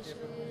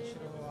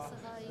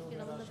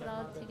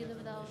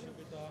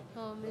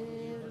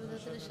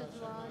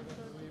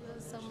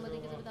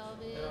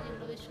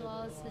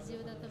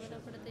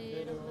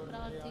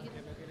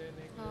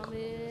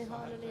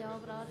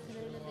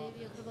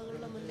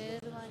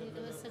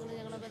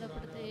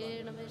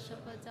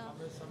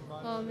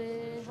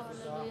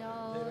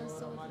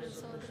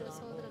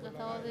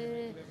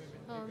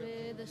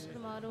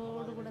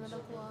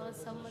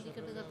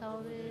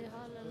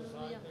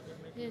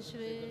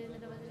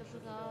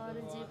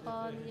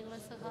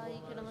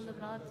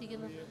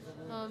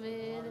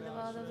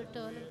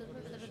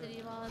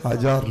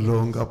 हजार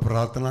लोगों का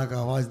प्रार्थना का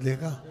आवाज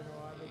देगा।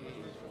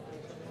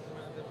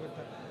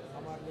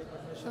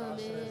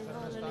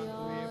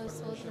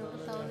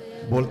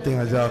 बोलते हैं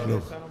हजार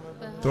लोग।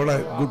 थोड़ा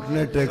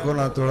घुटने टेको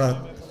ना, थोड़ा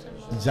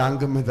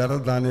जांघ में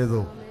दर्द आने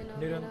दो।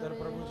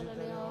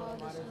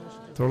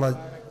 थोड़ा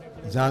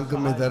जांघ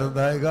में दर्द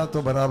आएगा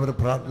तो बराबर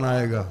प्रार्थना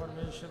आएगा।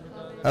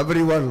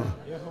 एवरीवन,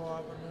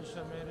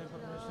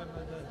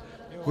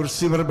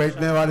 कुर्सी पर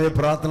बैठने वाले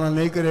प्रार्थना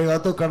नहीं करेगा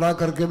तो खड़ा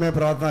करके मैं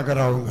प्रार्थना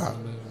कराऊंगा।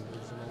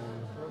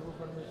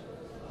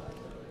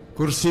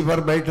 कुर्सी पर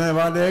बैठने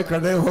वाले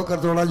खड़े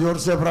होकर थोड़ा जोर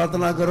से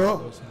प्रार्थना करो।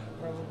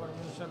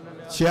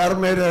 चेयर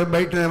में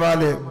बैठने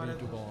वाले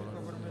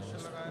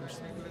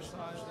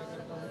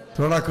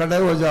थोड़ा खड़े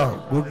हो जाओ,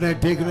 घुटने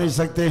ठीक नहीं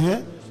सकते हैं,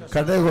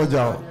 खड़े हो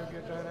जाओ।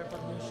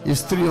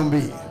 स्त्रियों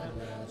भी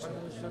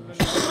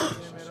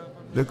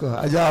देखो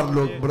हजार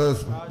लोग,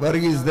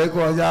 वर्गीस देखो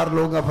हजार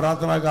लोगों का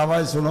प्रार्थना का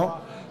आवाज सुनो।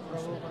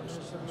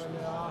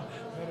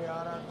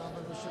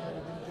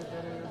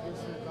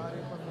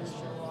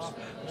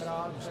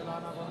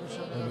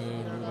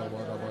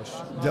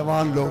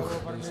 जवान लोग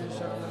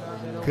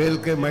खेल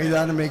के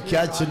मैदान में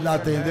क्या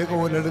चिल्लाते हैं, देखो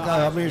वो लड़का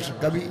हमेशा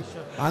कभी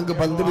आंख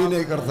बंद भी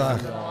नहीं करता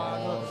है।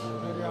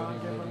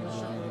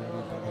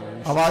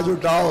 आवाज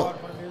उठाओ,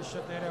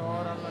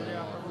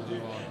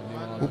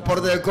 ऊपर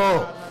देखो।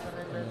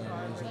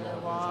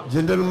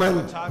 जेंटलमैन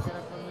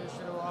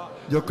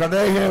जो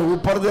खड़े हैं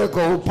ऊपर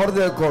देखो, ऊपर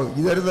देखो,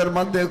 इधर इधर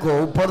मत देखो,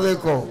 ऊपर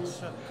देखो।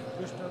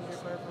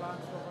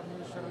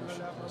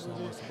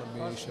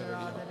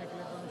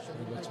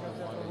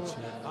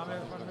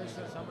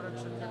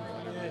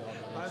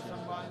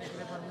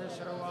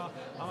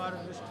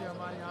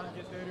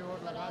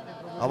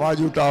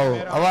 आवाज उठाओ,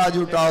 आवाज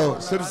उठाओ,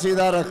 सिर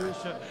सीधा रख।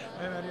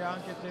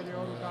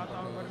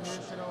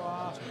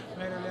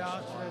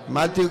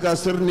 मैथ्यू का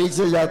सिर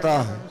नीचे जाता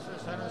है।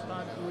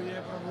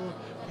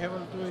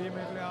 केवल तू ही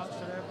मेरे लिए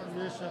आश्रय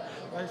परमेश्वर,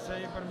 वैसे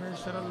ही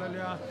परमेश्वर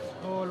अल्लाह,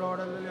 ओ लॉर्ड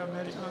अल्लाह,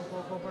 मेरी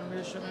आंखों को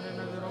परमेश्वर, मेरे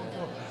नजरों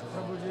को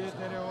प्रभु जी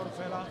तेरे और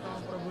फैलाता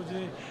हूँ प्रभु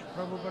जी।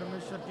 प्रभु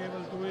परमेश्वर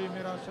केवल तू ही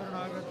मेरा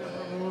शरणागत है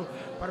प्रभु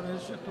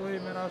परमेश्वर, तू ही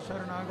मेरा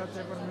शरणागत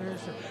है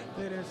परमेश्वर।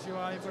 तेरे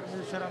सिवाय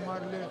परमेश्वर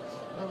हमारे लिए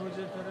प्रभु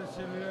जी, तेरे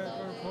से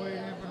कोई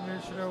नहीं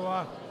परमेश्वर हुआ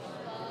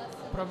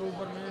प्रभु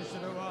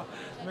परमेश्वर हुआ,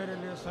 मेरे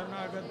लिए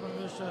शरणागत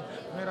परमेश्वर,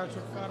 मेरा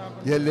छुटकारा।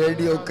 ये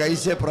लेडियो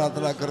कैसे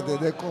प्रार्थना करते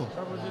देखो,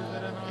 प्रभु जी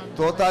तेरे नाम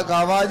तोता का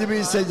आवाज भी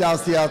इससे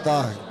जास्ती आता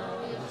है।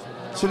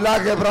 चिल्ला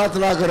के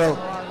प्रार्थना करो।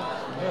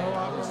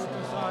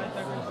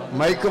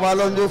 माइक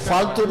वालों जो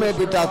फालतू में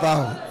बिठाता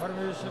हूँ,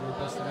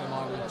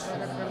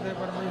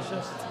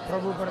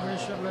 प्रभु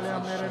परमेश्वर ले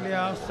मेरे लिए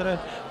आश्रय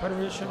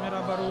परमेश्वर, मेरा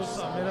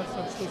भरोसा, मेरा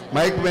सब कुछ।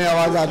 माइक में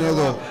आवाज आने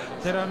दो,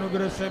 तेरा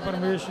अनुग्रह से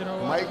परमेश्वर,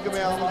 माइक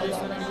में आवाज।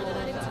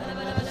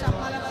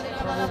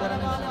 प्रभु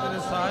परमेश्वर तेरे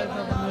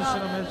सहायता परमेश्वर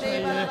हमें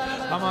चाहिए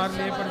हमारे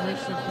लिए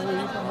परमेश्वर, तू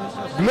ही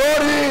परमेश्वर।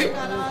 ग्लोरी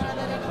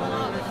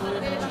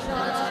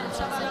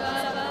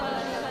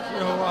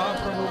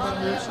प्रभु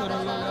परमेश्वर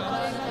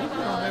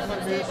हमें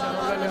परमेश्वर,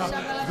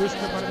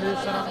 दुष्ट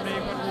परमेश्वर अपने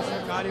परमेश्वर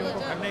कार्यों को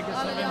करने के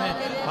समय में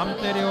हम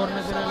तेरे ओर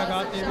नजरें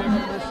लगाते हुए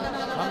परमेश्वर,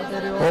 हम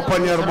तेरे ओर ओपन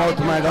योर माउथ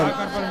मैडम,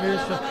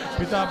 परमेश्वर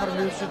पिता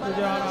परमेश्वर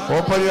तुझे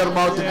ओपन योर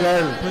माउथ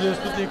गर्ल, तुझे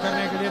स्तुति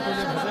करने के लिए,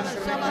 तुझे भजन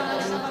करने के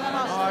लिए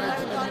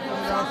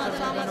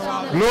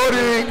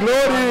glory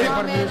glory.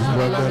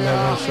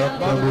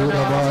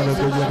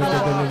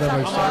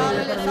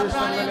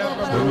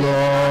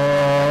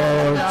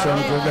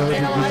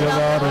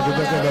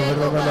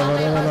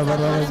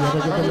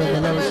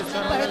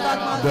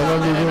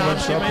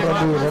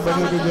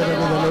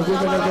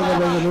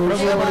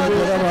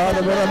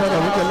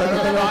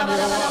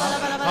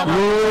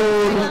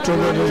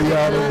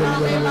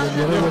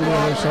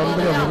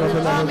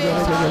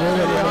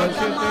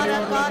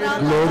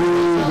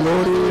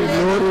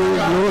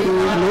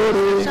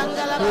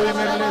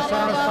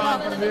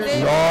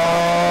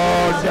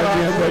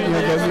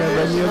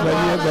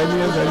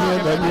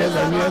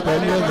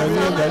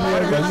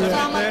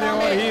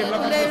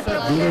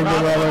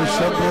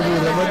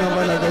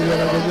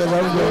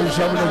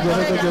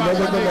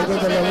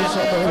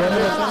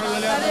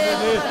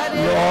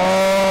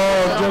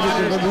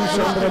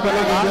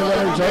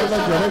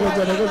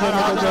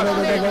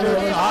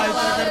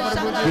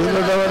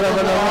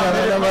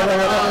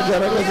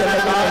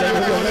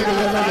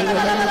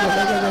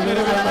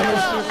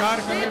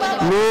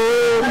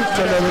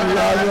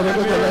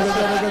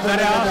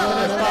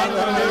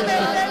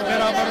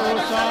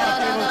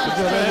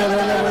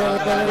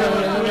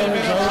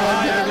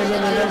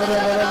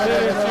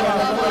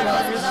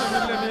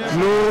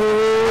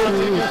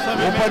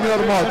 Open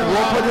your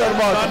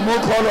mouth, मुंह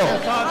खोलो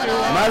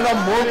मैडम,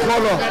 मुंह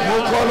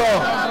खोलो,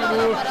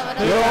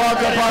 यहोवा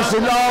के पास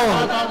लाओ।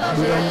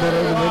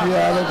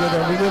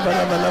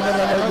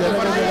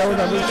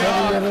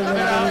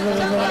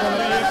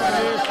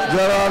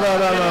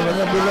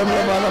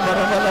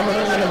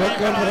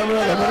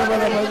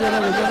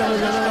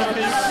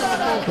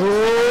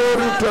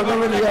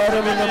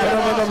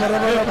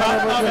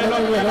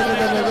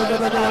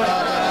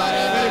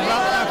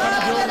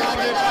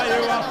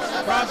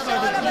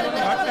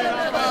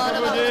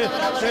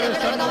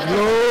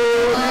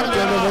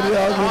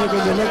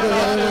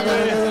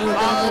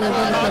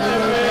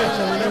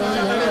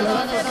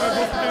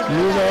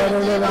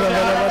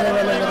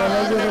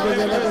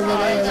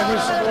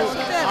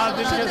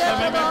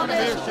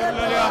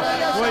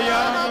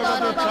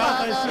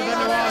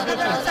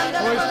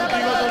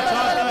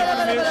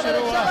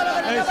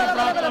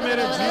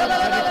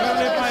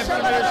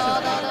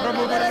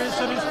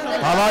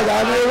 आवाज आ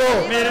रही हो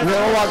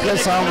यहोवा के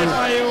सामने,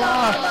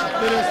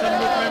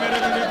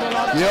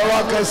 यहोवा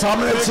के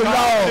सामने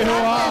चिल्लाओ,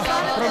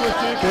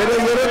 तेरे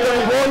विरुद्ध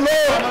बोलो।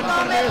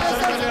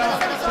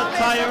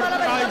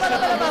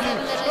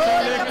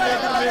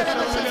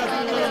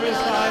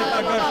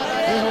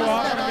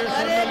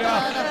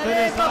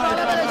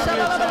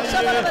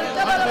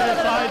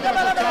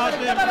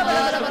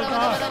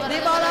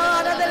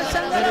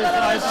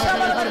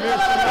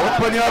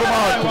 Open your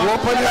mouth,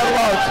 open your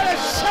mouth.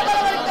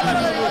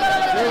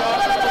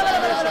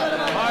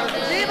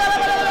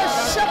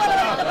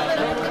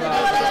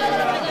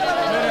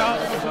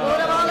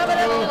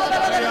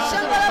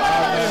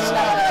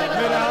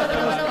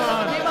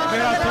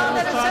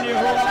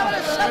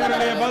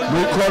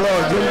 मुंह खोलो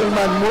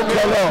जेंटलमैन, मुंह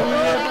खोलो।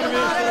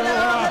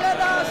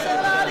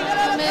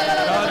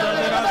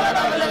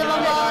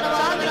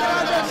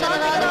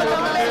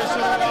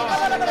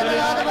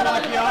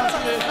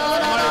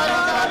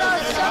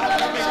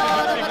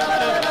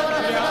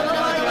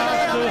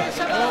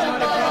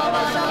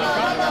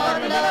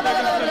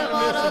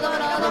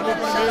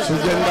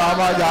 सुगंध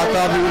आवाज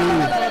आता भी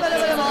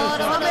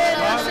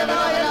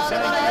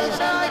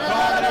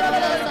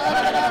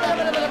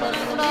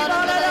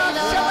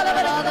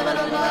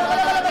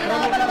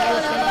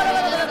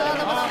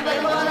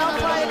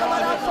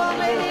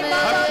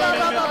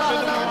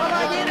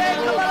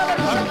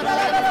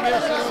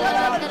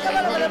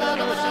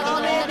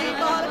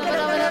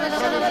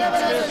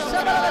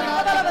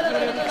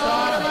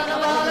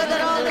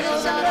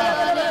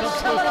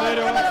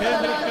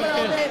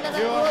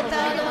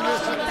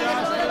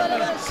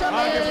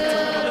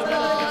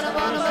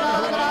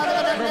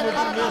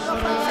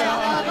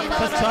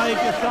सच्चाई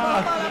के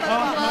साथ,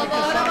 आत्मा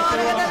के साथ,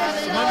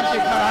 मन की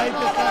कढ़ाई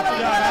के साथ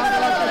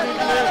आराधना करने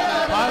के लिए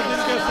आज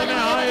दिन के समय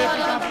आए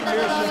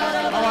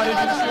हमारी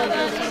के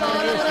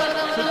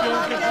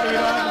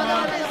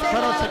विराजमान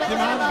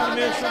सर्वशक्तिमान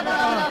परमेश्वर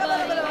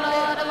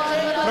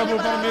प्रभु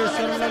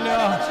परमेश्वर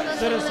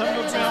तेरे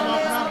सम्मुख में हम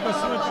अपना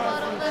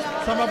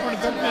समर्पण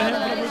करते हैं।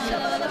 प्रभु जी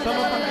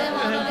समर्पण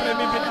करते हैं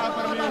प्रेमी पिता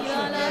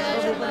परमेश्वर,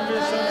 प्रभु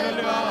परमेश्वर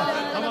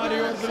हमारी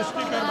ओर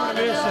दृष्टि कर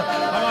परमेश्वर,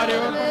 हमारी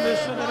ओर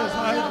परमेश्वर तेरे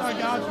सहायता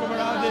के हाथ को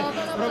बढ़ा दे।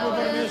 प्रभु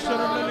परमेश्वर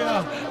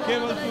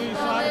केवल तू ही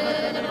सहायता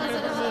करने के लिए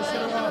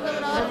परमेश्वर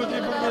प्रभु जी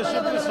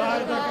परमेश्वर की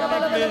सहायता करने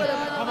के लिए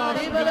हम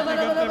आपसे विनती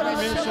करते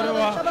परमेश्वर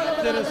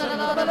तेरे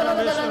सम्मुख में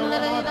परमेश्वर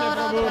आते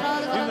प्रभु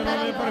इन दिनों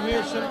में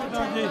परमेश्वर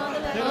पिता जी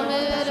तेरे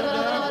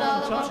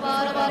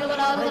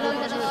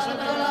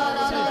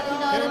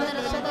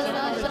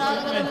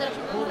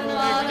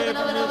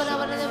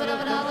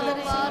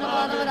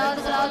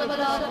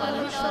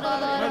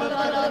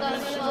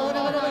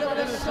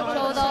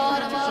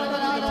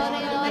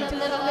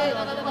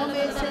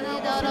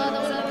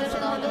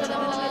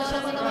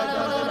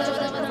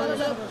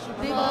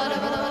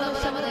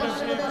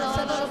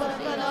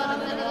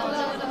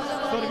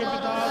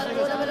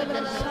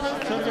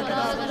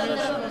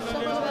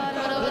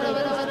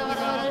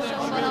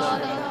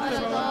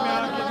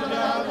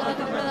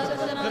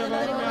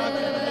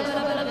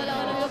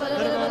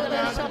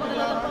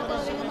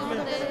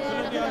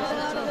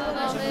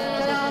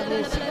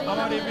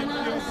हमारी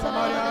विनतियों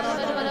हमारे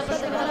आराधना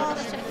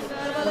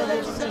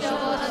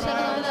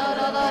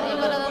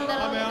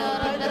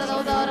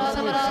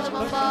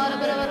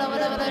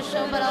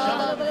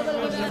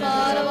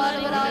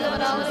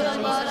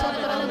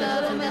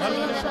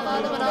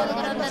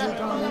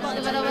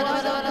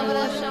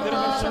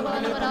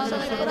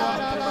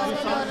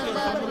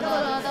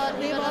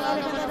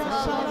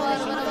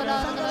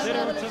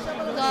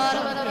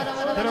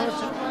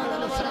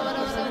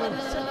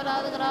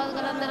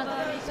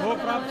वो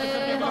प्राप्त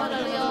करने वाले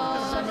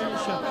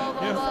परमेश्वर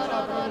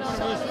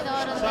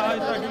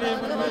सहायता के लिए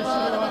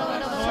परमेश्वर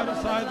हमारी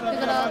सहायता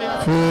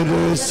फिर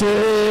से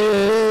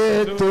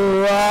तू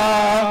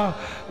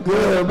आग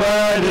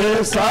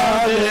बरसा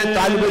दे,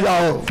 ताली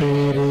बजाओ।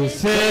 फिर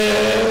से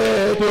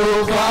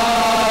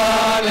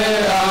तूफान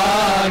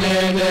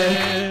आने दे,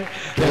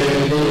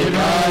 तेरी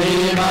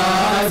महिमा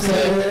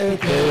से,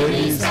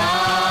 तेरी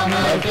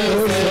सामर्थ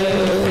से,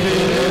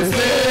 फिर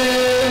से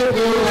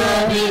तू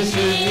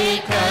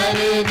अभिषेक कर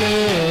दे।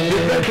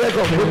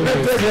 फिर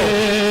से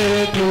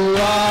तू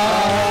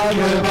आग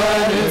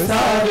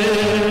बरसा दे,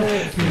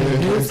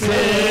 फिर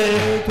से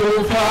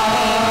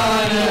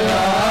तूफान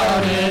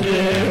आने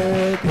दे,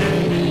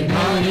 तेरी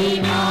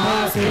महिमा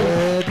से,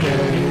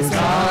 तेरी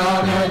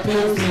सामर्थ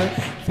से,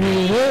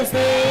 फिर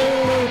से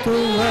तू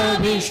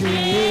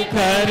अभिषेक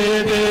कर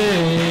दे।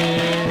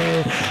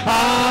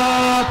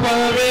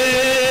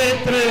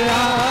 पवित्र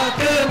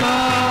आत्मा,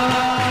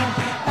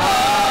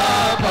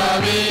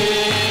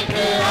 पवित्र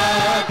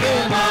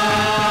आत्मा,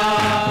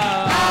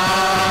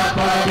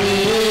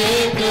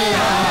 पवित्र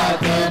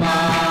आत्मा,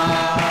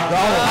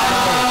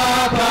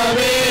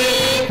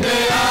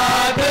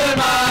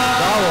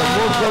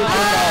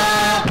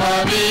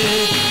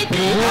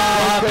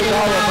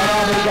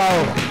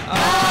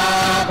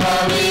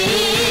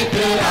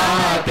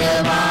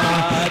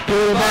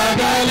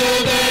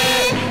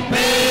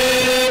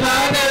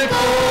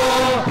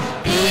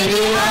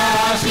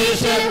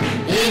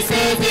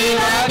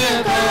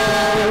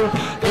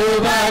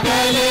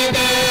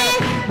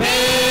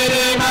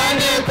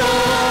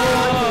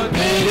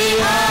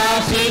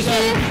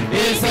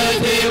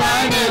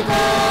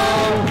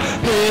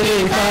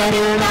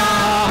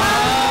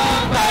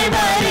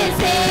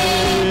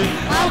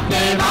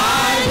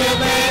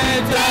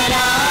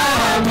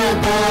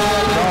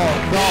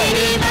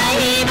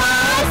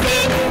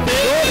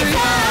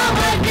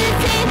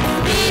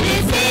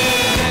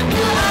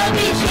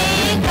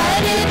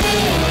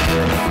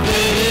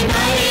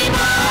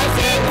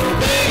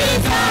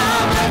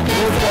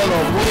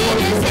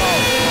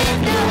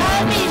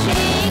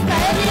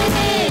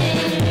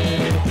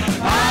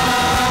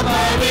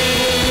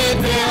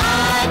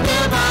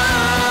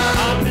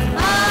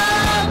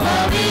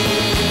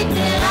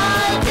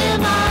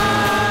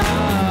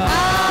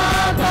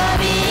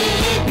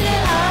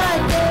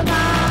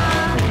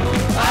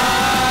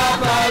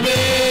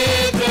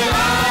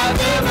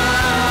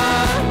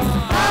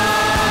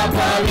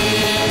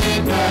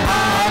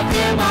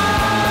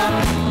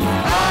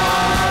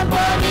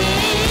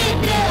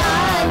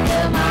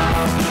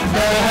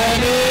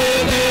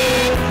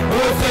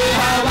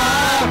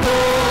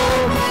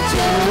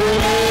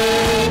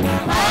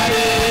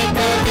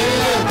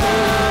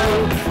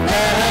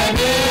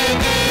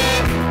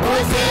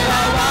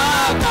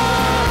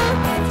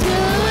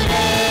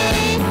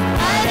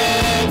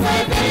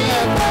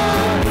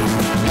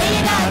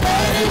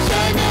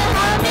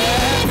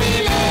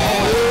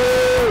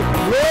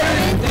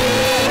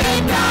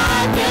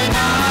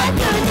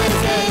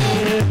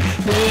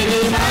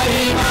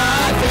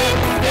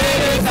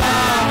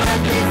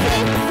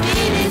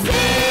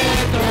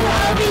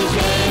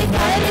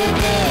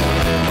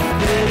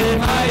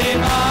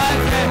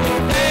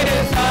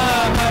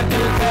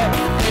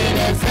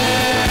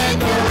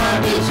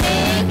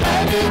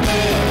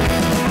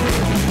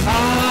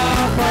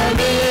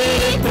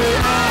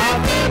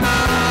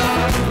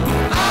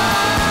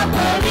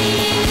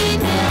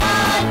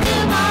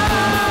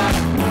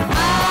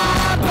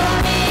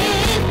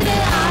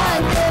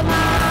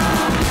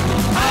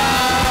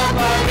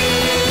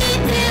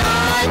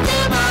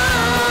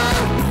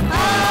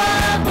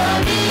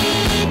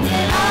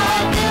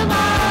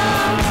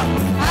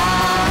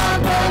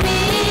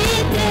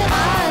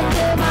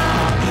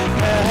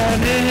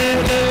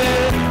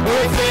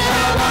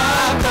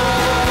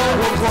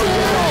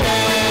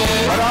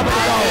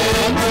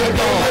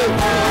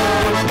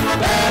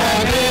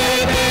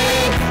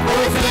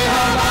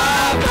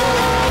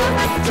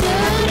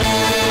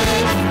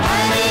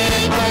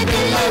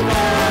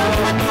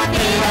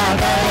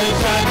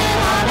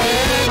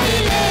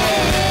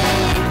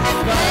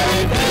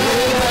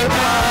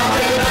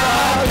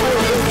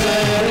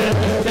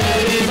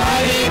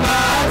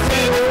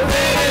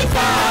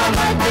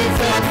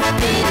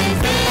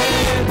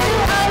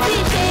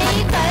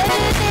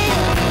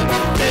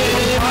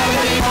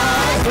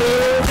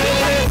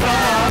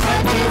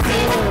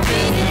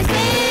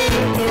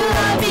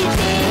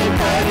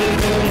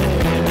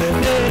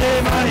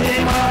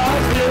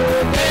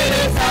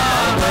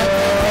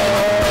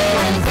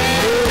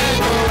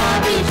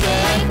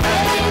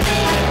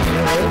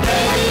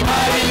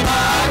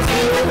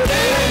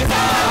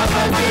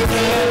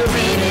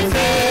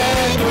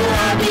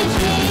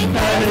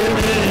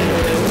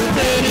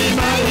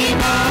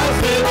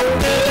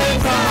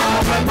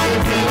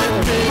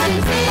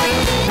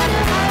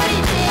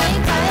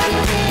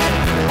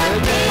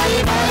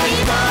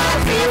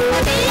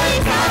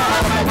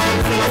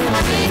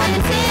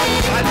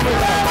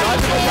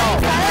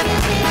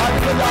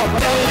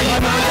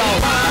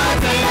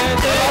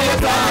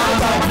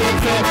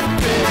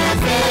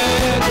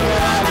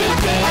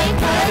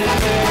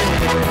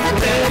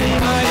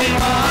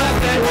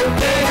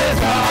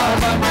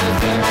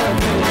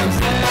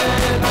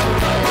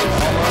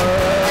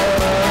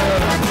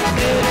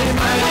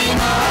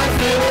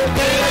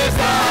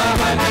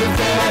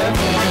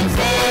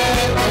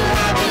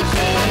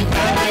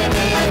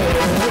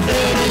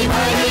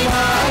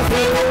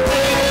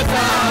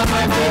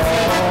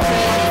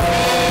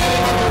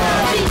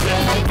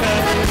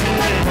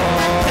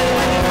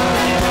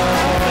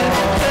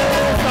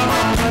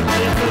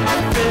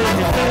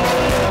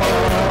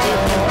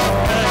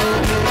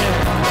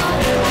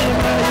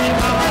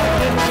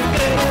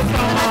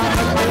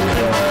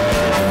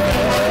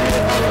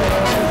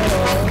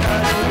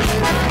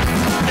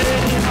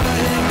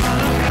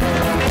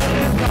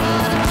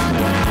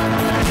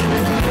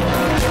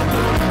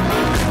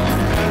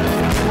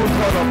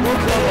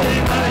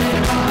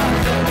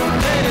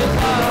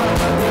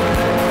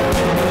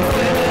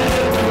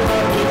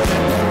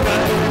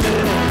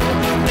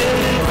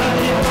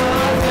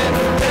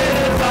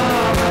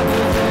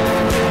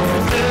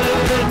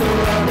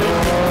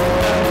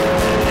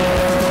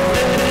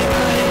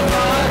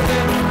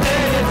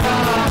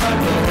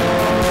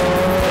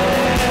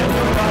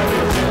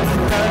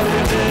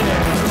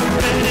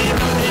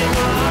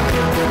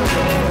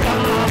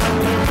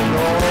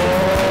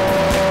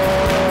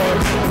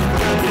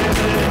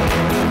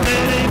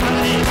 तेरी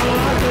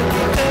महिमा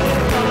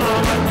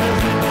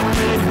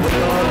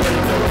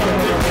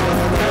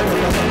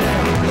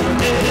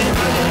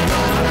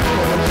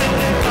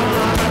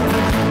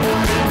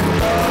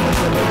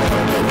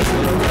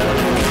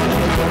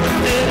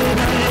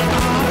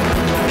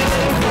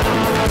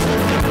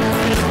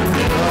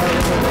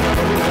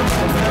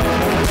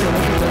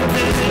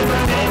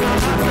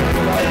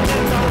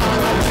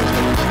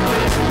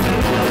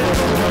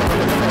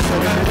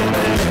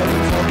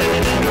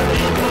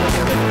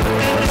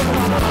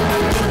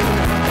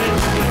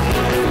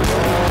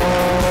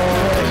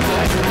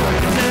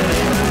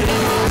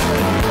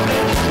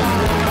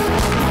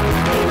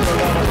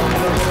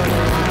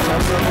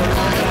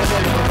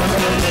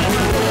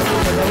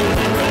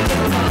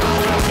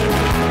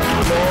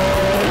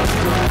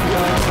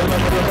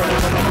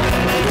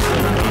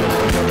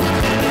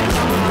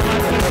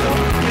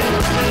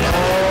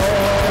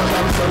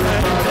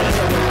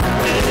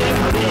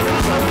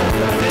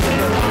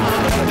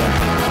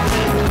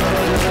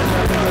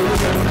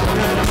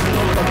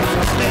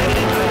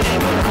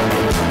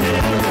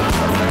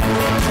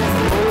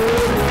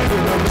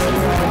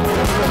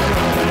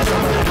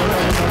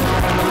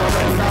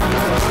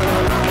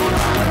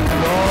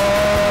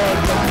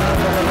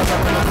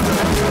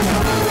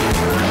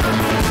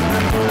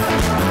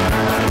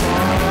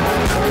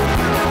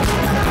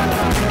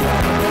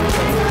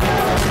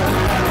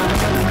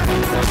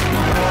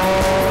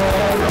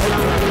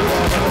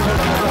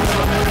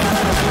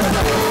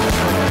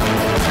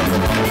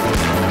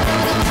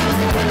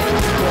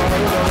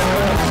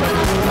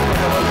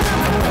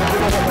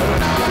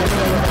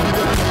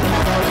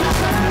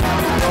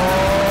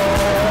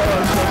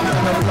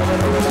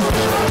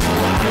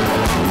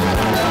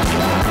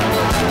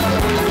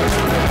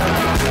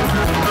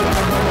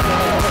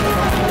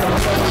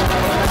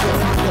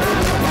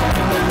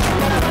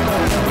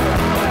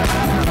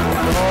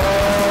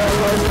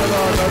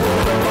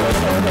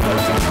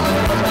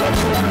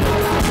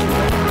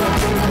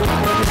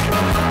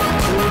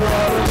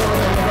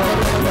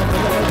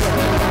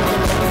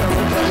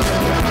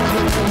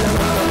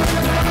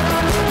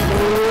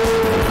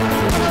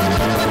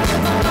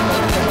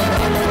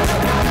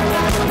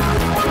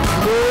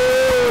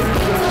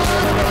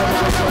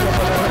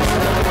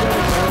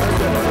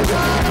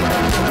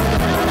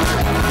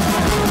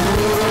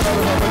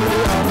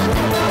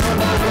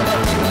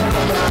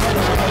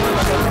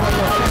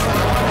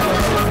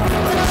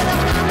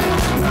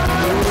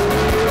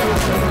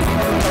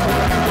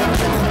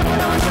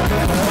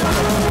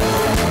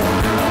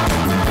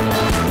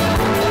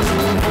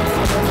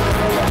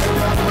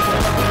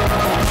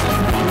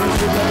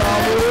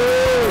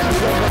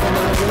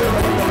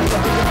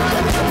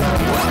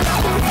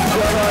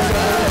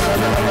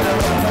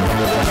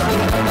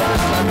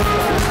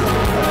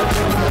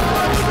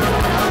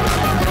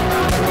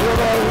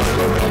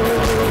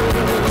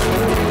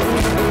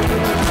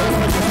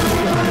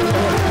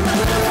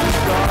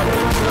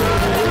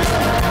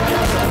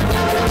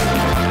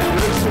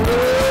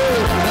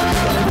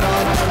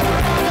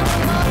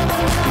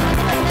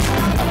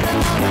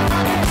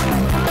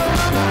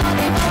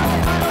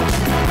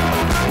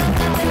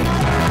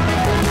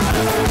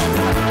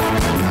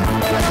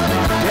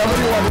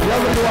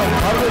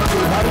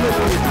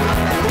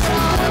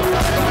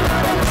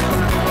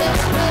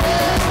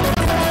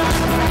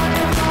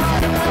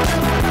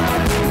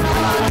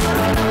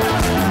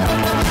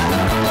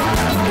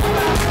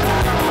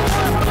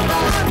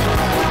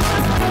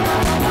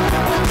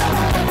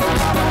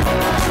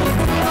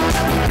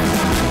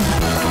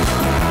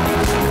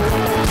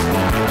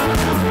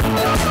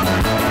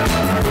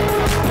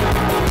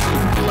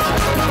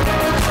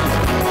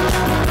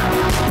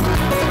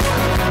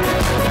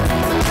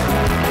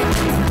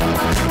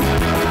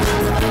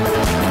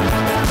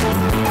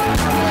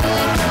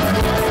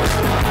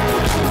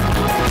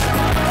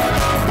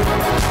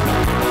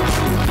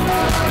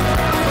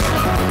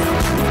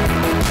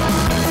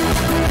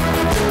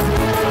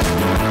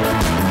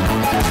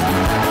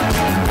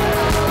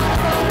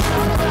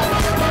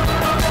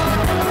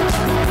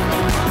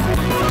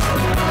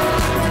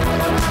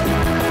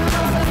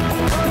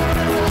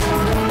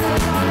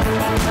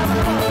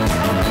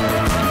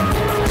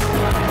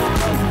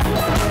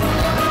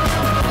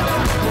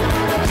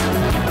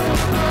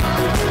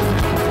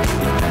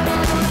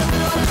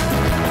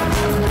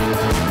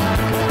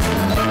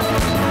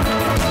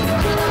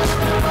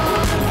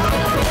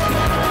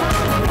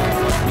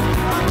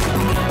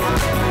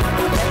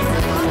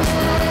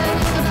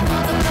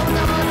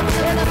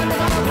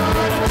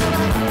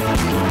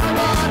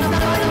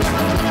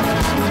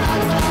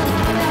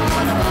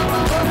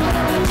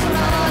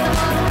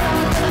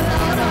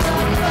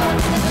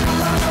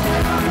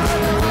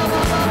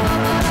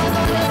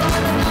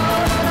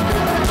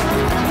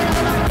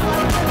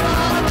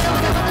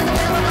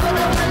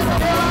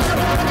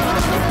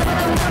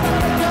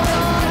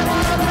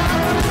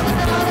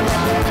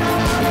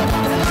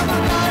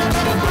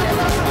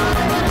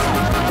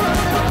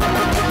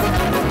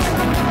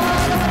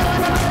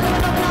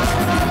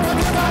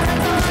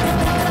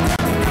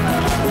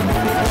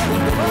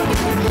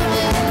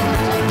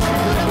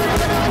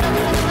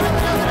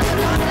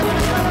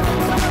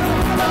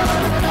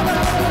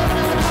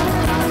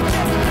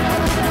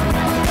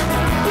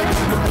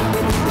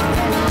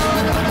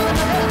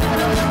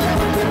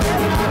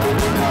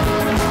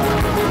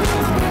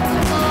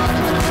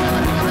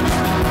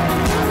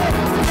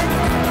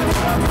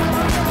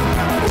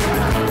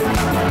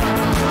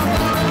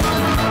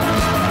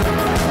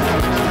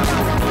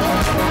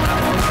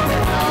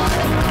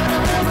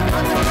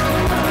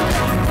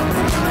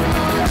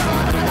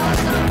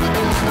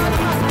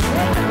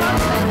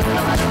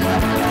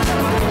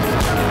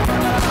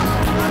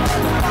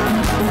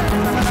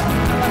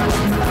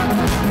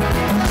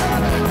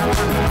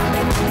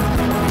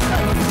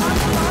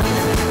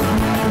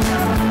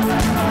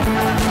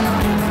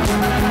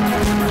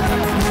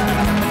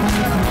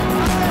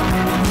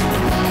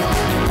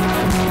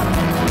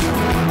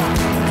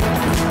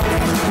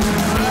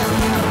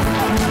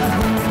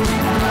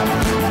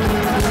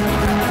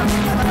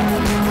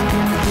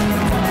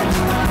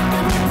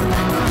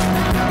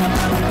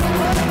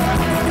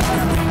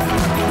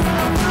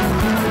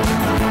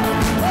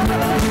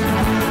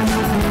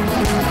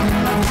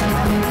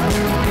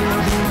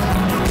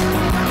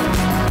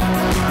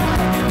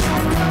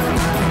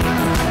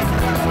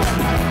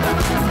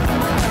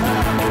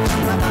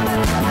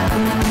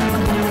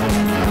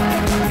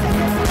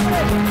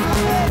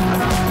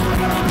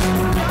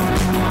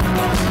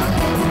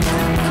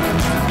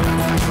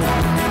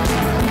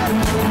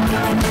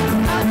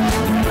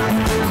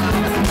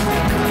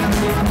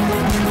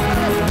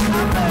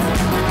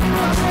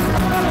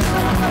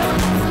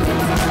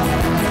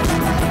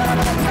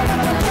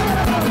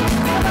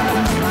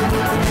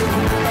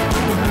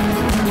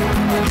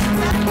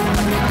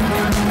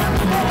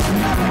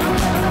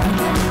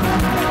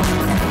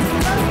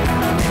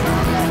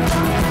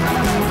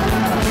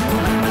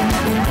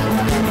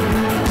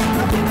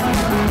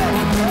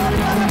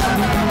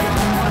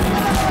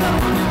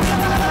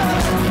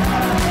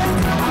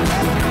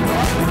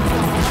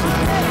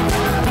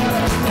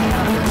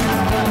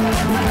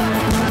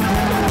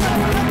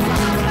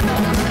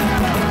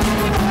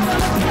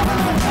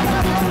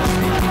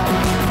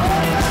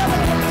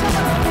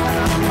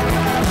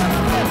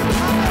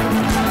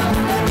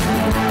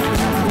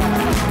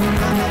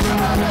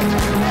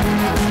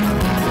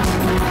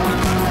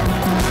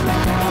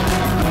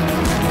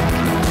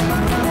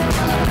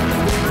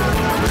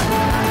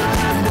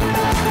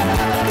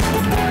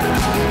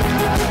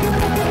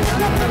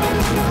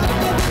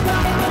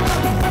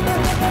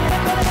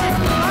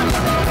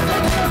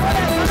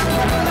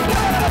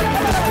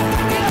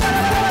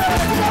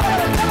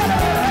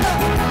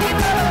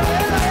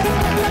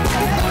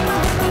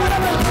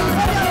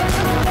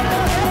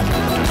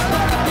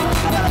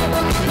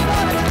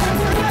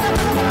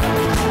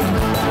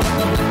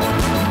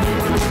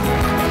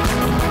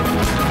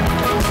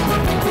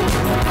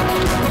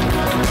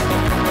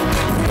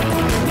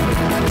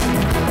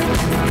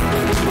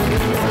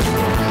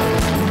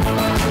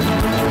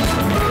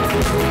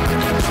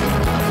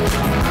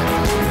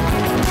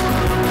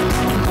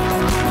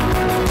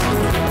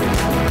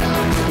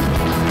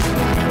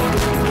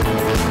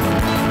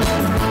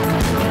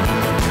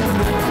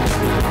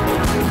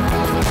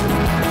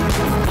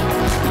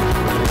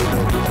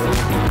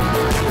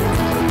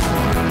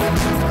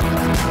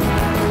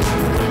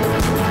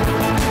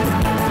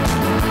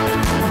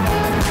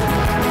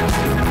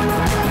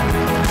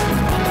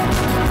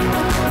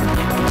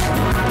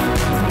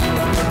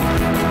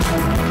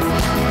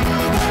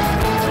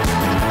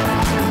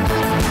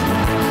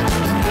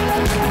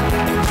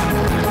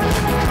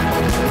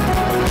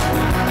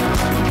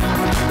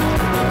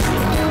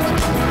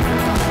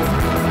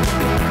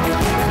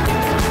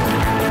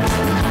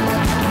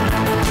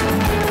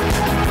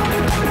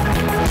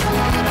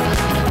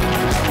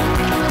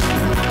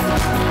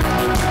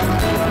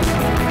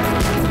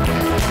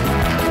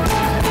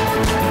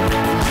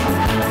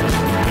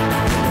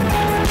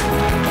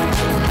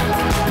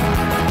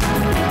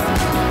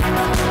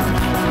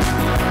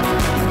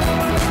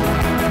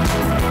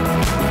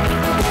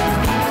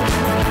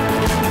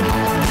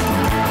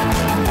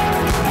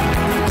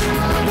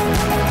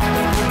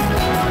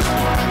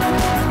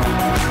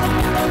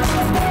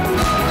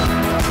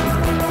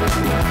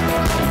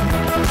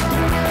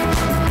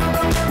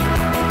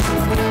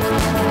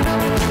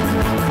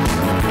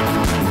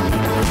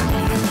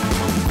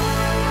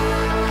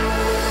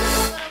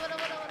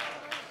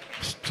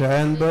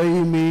Stand by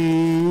me,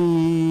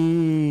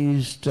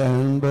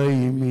 stand by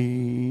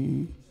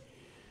me.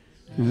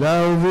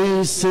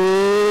 Loving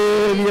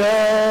Savior,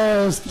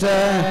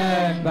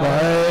 stand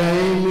by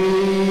me.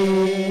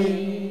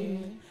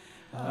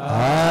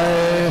 I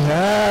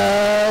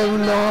have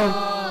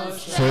not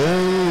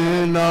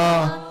strength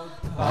nor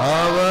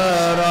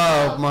power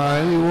of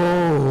my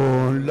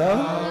own.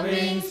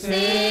 Loving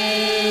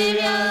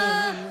Savior,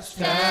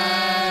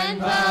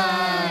 stand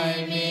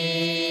by me.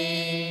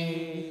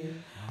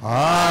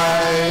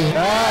 I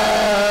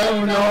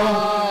have no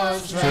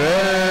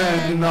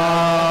strength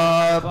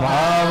nor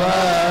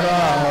power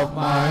of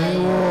my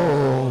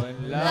own.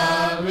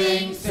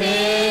 Loving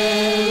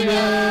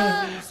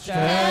Savior,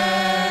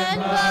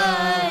 stand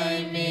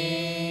by me.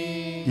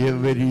 A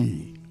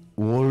very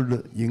old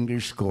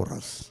English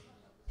chorus.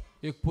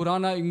 एक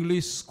पुराना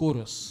English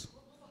coarse.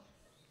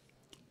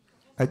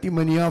 I think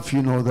many of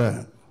you know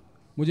that.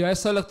 मुझे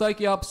ऐसा लगता है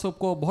कि आप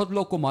सबको बहुत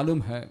लोग को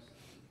मालूम है.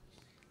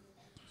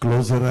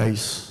 Close your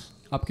eyes.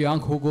 आपकी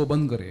आंखों को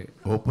बंद करें.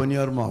 Open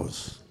your mouth.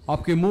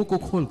 आपके मुंह को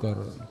खोलकर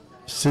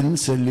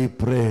sincerely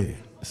pray.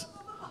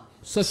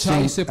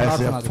 सच्चाई से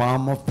प्रार्थना as a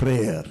form of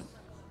prayer.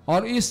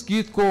 और इस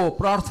गीत को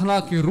प्रार्थना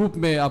के रूप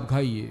में आप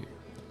गाइए.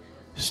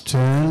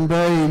 Stand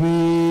by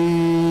me,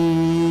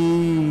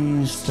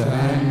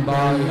 stand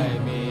by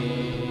me.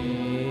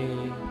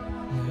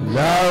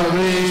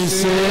 Loving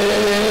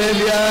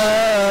Savior,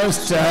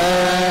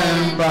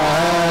 stand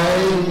by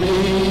me.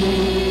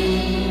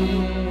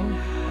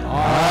 I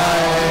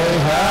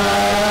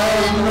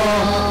have no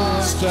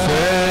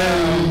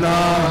strength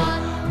nor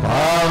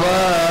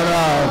power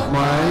of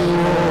my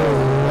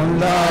own.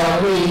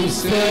 Loving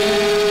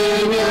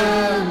Savior,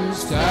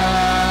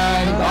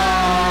 stand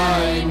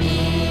by me.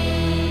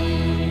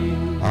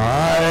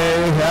 I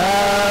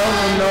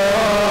have no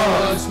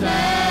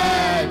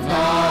strength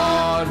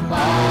nor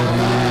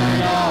power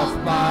of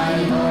my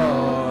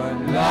own.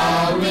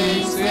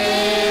 Loving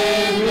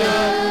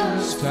Savior,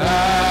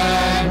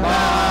 stand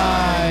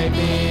by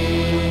me.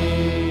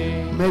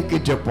 Make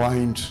it a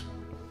point.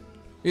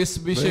 इस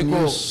विषय When को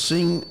you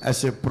sing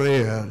as a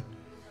prayer,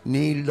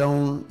 kneel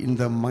down in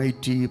the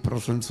mighty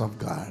presence of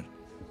God.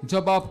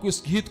 जब आप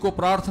इस गीत को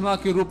प्रार्थना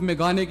के रूप में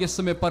गाने के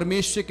समय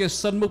परमेश्वर के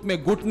सन्मुख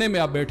में घुटने में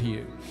आप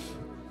बैठिए.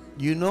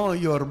 You know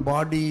your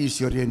body is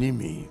your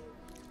enemy.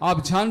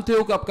 आप जानते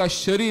हो कि आपका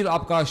शरीर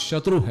आपका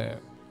शत्रु है.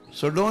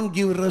 So don't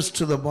give rest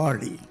to the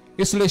body.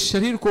 इसलिए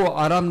शरीर को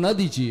आराम न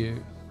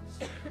दीजिए.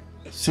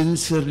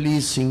 Sincerely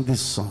sing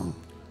this song.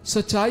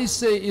 सच्चाई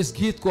से इस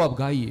गीत को आप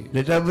गाइए.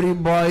 Let every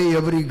boy,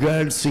 every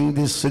girl sing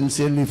this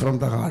sincerely from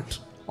the heart.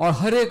 और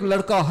हर एक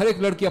लड़का हर एक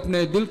लड़की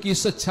अपने दिल की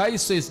सच्चाई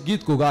से इस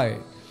गीत को गाए.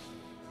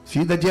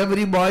 See that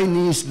every boy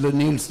kneels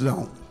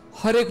down.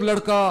 हर एक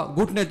लड़का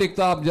घुटने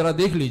टेकता आप जरा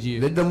देख लीजिए.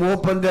 Let them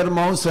open their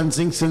mouths and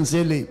sing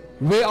sincerely.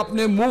 वे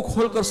अपने मुंह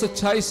खोलकर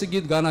सच्चाई से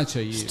गीत गाना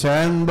चाहिए.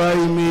 Stand by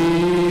me,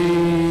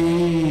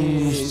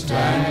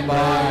 stand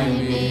by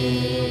me.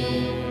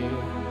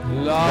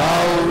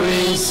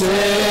 Loving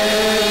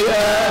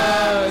Savior,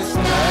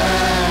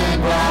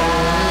 stand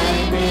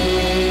by me.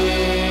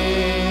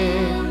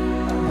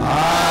 I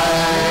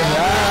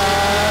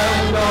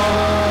have no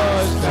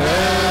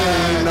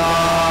strength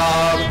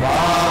nor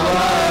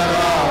power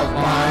of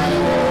my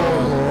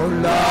own.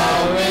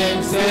 Loving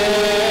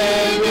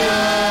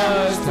Savior,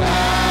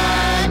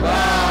 stand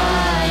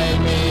by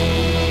me.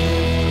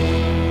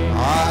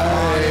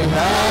 I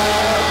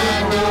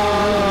have no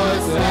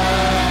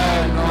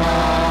strength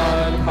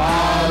nor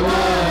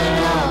power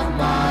of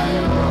my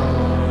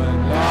own.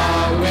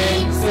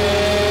 Loving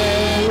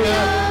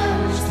Savior,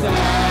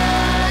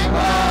 stand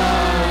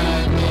by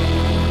me.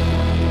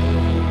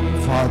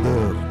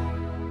 Father,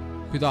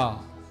 पिता,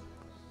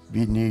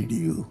 we need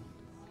you.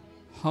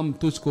 हम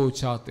तुझको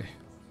चाहते हैं.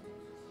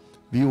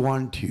 We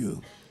want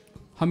you.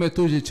 हमें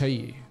तुझे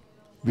चाहिए.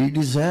 We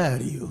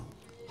desire you.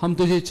 हम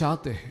तुझे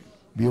चाहते हैं.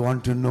 We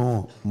want to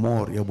know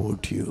more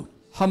about you.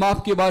 हम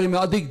आपके बारे में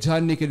अधिक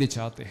जानने के लिए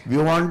चाहते हैं. We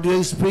want to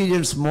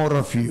experience more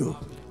of you.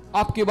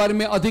 आपके बारे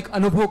में अधिक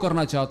अनुभव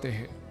करना चाहते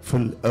हैं.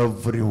 Fill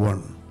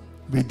everyone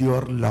with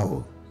your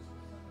love.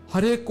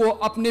 हर एक को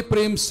अपने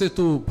प्रेम से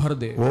तू भर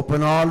दे.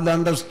 Open all the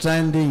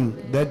understanding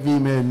that we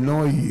may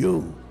know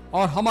you.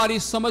 और हमारी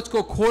समझ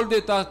को खोल दे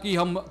ताकि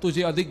हम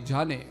तुझे अधिक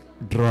जाने.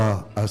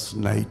 Draw us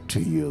nigh to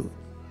you.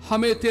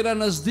 हमें तेरा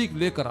नजदीक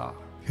लेकर आ.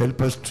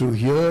 Help us to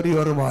hear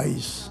your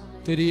voice.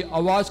 तेरी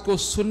आवाज को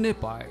सुनने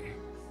पाए.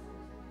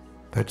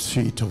 That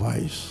sweet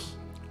voice.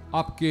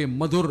 आपके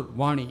मधुर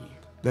वाणी.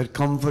 That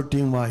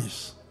comforting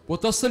voice. वो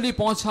तसल्ली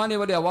पहुंचाने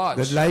वाली आवाज.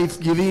 That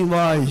life-giving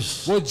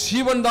voice. वो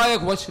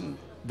जीवनदायक वचन.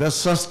 The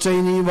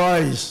sustaining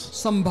voice.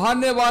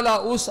 संभालने वाला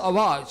उस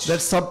आवाज.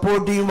 That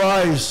supporting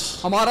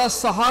voice. हमारा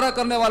सहारा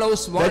करने वाला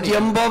उस That वाणी.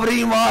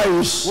 empowering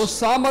voice. वो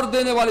सामर्थ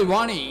देने वाली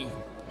वाणी.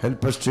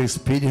 Help us to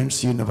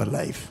experience you in our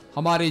life.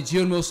 हमारे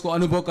जीवन में उसको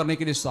अनुभव करने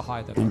के लिए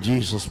सहायता. In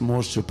Jesus'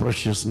 most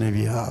precious name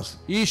we ask.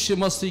 यीशु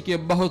मसीह के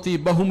बहुत ही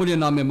बहुमूल्य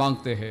नाम में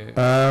मांगते हैं.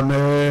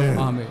 Amen.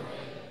 आमीन.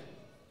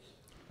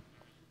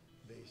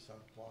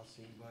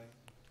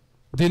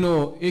 दिनों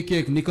एक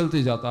एक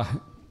निकलते जाता है.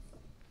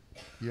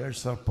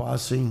 Years are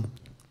passing.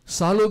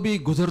 सालों भी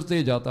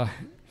गुजरते जाता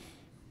है,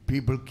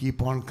 People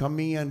keep on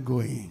coming and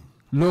going.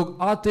 लोग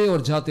आते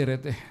और जाते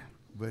रहते हैं।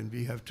 When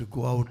we have to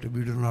go out,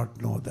 we do not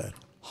know that.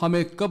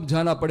 हमें कब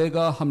जाना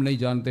पड़ेगा हम नहीं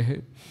जानते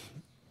हैं।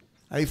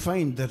 I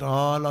find that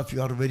all of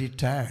you are very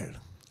tired.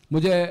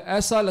 मुझे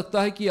ऐसा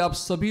लगता है कि आप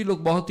सभी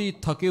लोग बहुत ही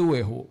थके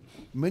हुए हो,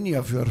 Many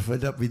of you are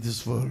fed up with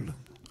this world.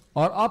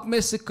 और आप में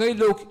से कई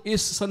लोग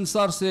इस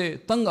संसार से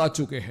तंग आ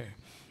चुके हैं।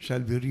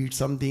 Shall we read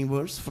something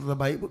verse for the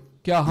Bible?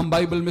 क्या हम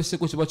बाइबल में से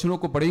कुछ वचनों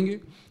को पढ़ेंगे?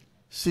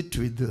 Sit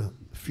with the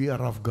fear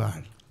of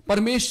God.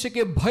 परमेश्वर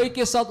के भय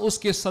के साथ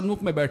उसके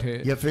सन्मुख में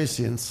बैठे।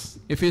 Ephesians,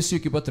 इफिसियों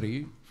की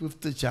पत्री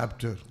 5th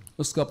chapter,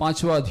 उसका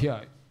 5वां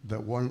अध्याय, the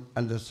 1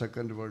 and the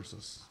 2nd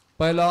verses.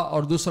 पहला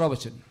और दूसरा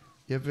वचन।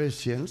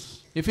 Ephesians,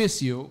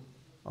 इफिसियों,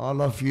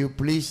 all of you,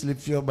 please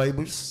lift your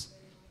Bibles.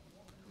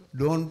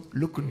 Don't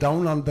look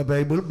down on the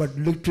Bible, but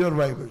lift your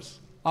Bibles.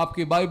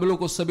 आपकी बाइबलों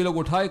को सभी लोग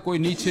उठाए, कोई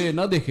नीचे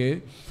न देखे।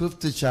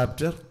 5th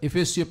chapter,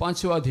 इफिसियों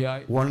 5वां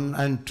अध्याय, 1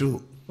 and 2.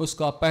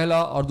 उसका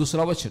पहला और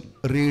दूसरा वचन।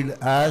 Read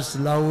as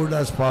loud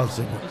as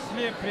possible.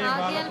 इसलिए प्रिय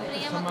ആകയാൽ बालकों के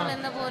പ്രിയമക്കൾ समान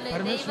എന്ന പോലെ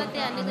परमेश्वर ദൈവത്തെ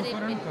का अनुकरण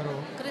അനുഗ്രഹിപ്പിൻ. करो,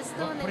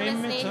 ക്രിസ്തു और നിങ്ങളെ प्रेम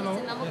में चलो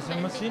സ്നേഹിച്ച് നമുക്ക് जैसे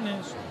വേണ്ടി मसीह ने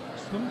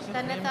तुमसे प्रेम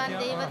തന്നെത്താൻ किया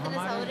और ദൈവത്തിന്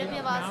हमारे लिए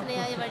अपने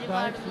आप സൗരഭ്യവാസനയായ को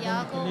വഴിപാടും शुद्धाई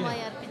യാഗവുമായി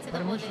के लिए അർപ്പിച്ചതുപോലെ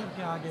परमेश्वर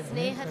के आगे भेंट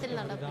സ്നേഹത്തിൽ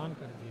करके നടക്കും. बलिदान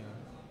कर दिया।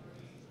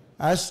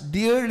 As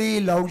dearly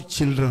loved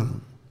children,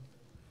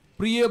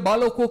 प्रिय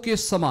बालकों के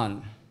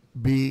समान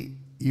be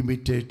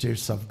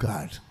imitators of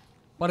God.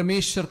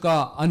 परमेश्वर का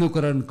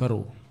अनुकरण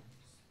करो।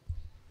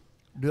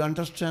 Do you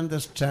understand the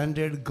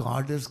standard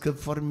God has kept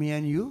for me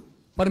and you?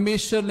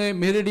 परमेश्वर ने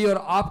मेरे लिए और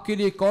आपके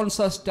लिए कौन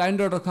सा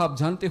स्टैंडर्ड रखा आप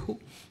जानते हो?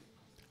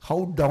 How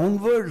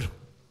downward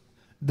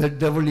the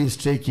devil is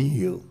taking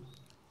you.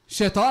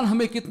 शैतान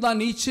हमें कितना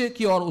नीचे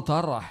की ओर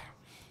उतार रहा है,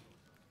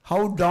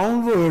 How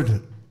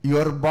downward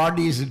your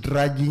body is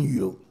dragging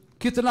you.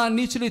 कितना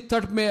निचली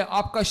तट में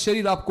आपका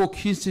शरीर आपको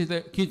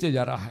खींचे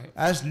जा रहा है।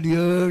 As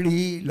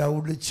dearly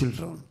loved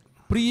children.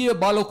 प्रिय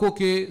बालकों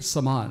के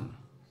समान।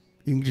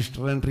 English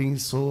rendering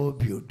so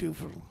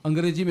beautiful.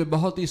 अंग्रेजी में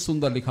बहुत ही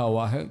सुंदर लिखा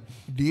हुआ है,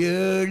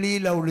 Dearly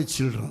loved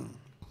children.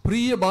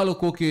 प्रिय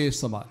बालकों के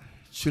समान।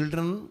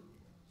 Children,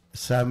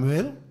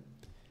 Samuel,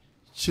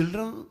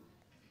 children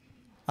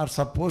are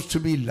supposed to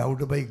be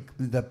loved by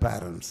the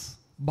parents.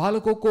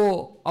 बालकों को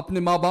अपने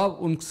माँ बाप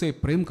उनसे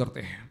प्रेम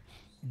करते हैं।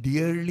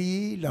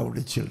 Dearly loved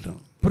children.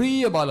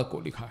 प्रिय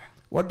बालकों लिखा है।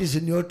 What is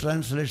in your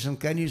translation?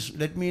 Can you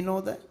let me know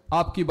that?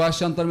 आपकी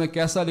भाषांतर में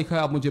कैसा लिखा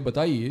है आप मुझे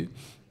बताइए।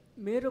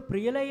 మీరు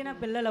ప్రియులైన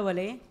పిల్లల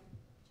వలె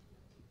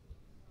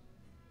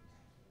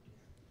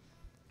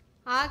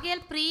ആകയാൽ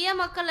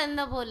പ്രിയമക്കൾ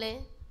എന്ന പോലെ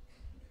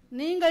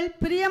நீங்கள்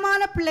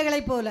பிரியமான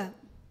பிள்ளைகளைப் போல.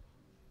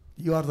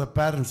 You are the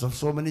parents of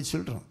so many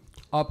children.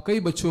 आप कई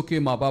बच्चों के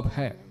माँ बाप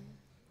हैं।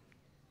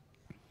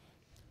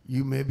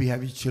 You may be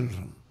having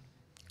children.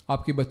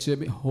 आपके बच्चे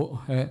भी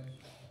हैं,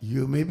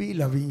 You may be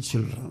loving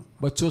children.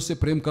 बच्चों से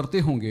प्रेम करते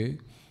होंगे।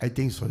 I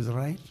think so is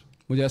right.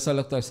 मुझे ऐसा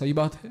लगता है सही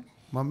बात है।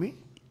 Mommy,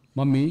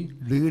 mummy,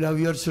 do you love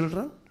your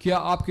children? क्या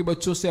आपके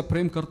बच्चों से आप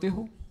प्रेम करते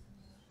हो?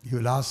 You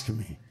will ask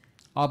me.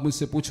 आप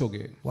मुझसे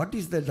पूछोगे What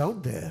is that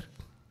out there?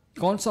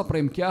 कौन सा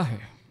प्रेम क्या है?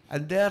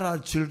 And there are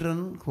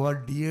children who are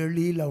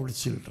dearly loved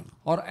children.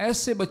 और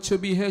ऐसे बच्चे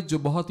भी हैं जो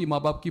बहुत ही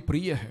माँ बाप की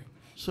प्रिय है।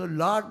 So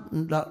Lord,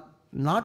 not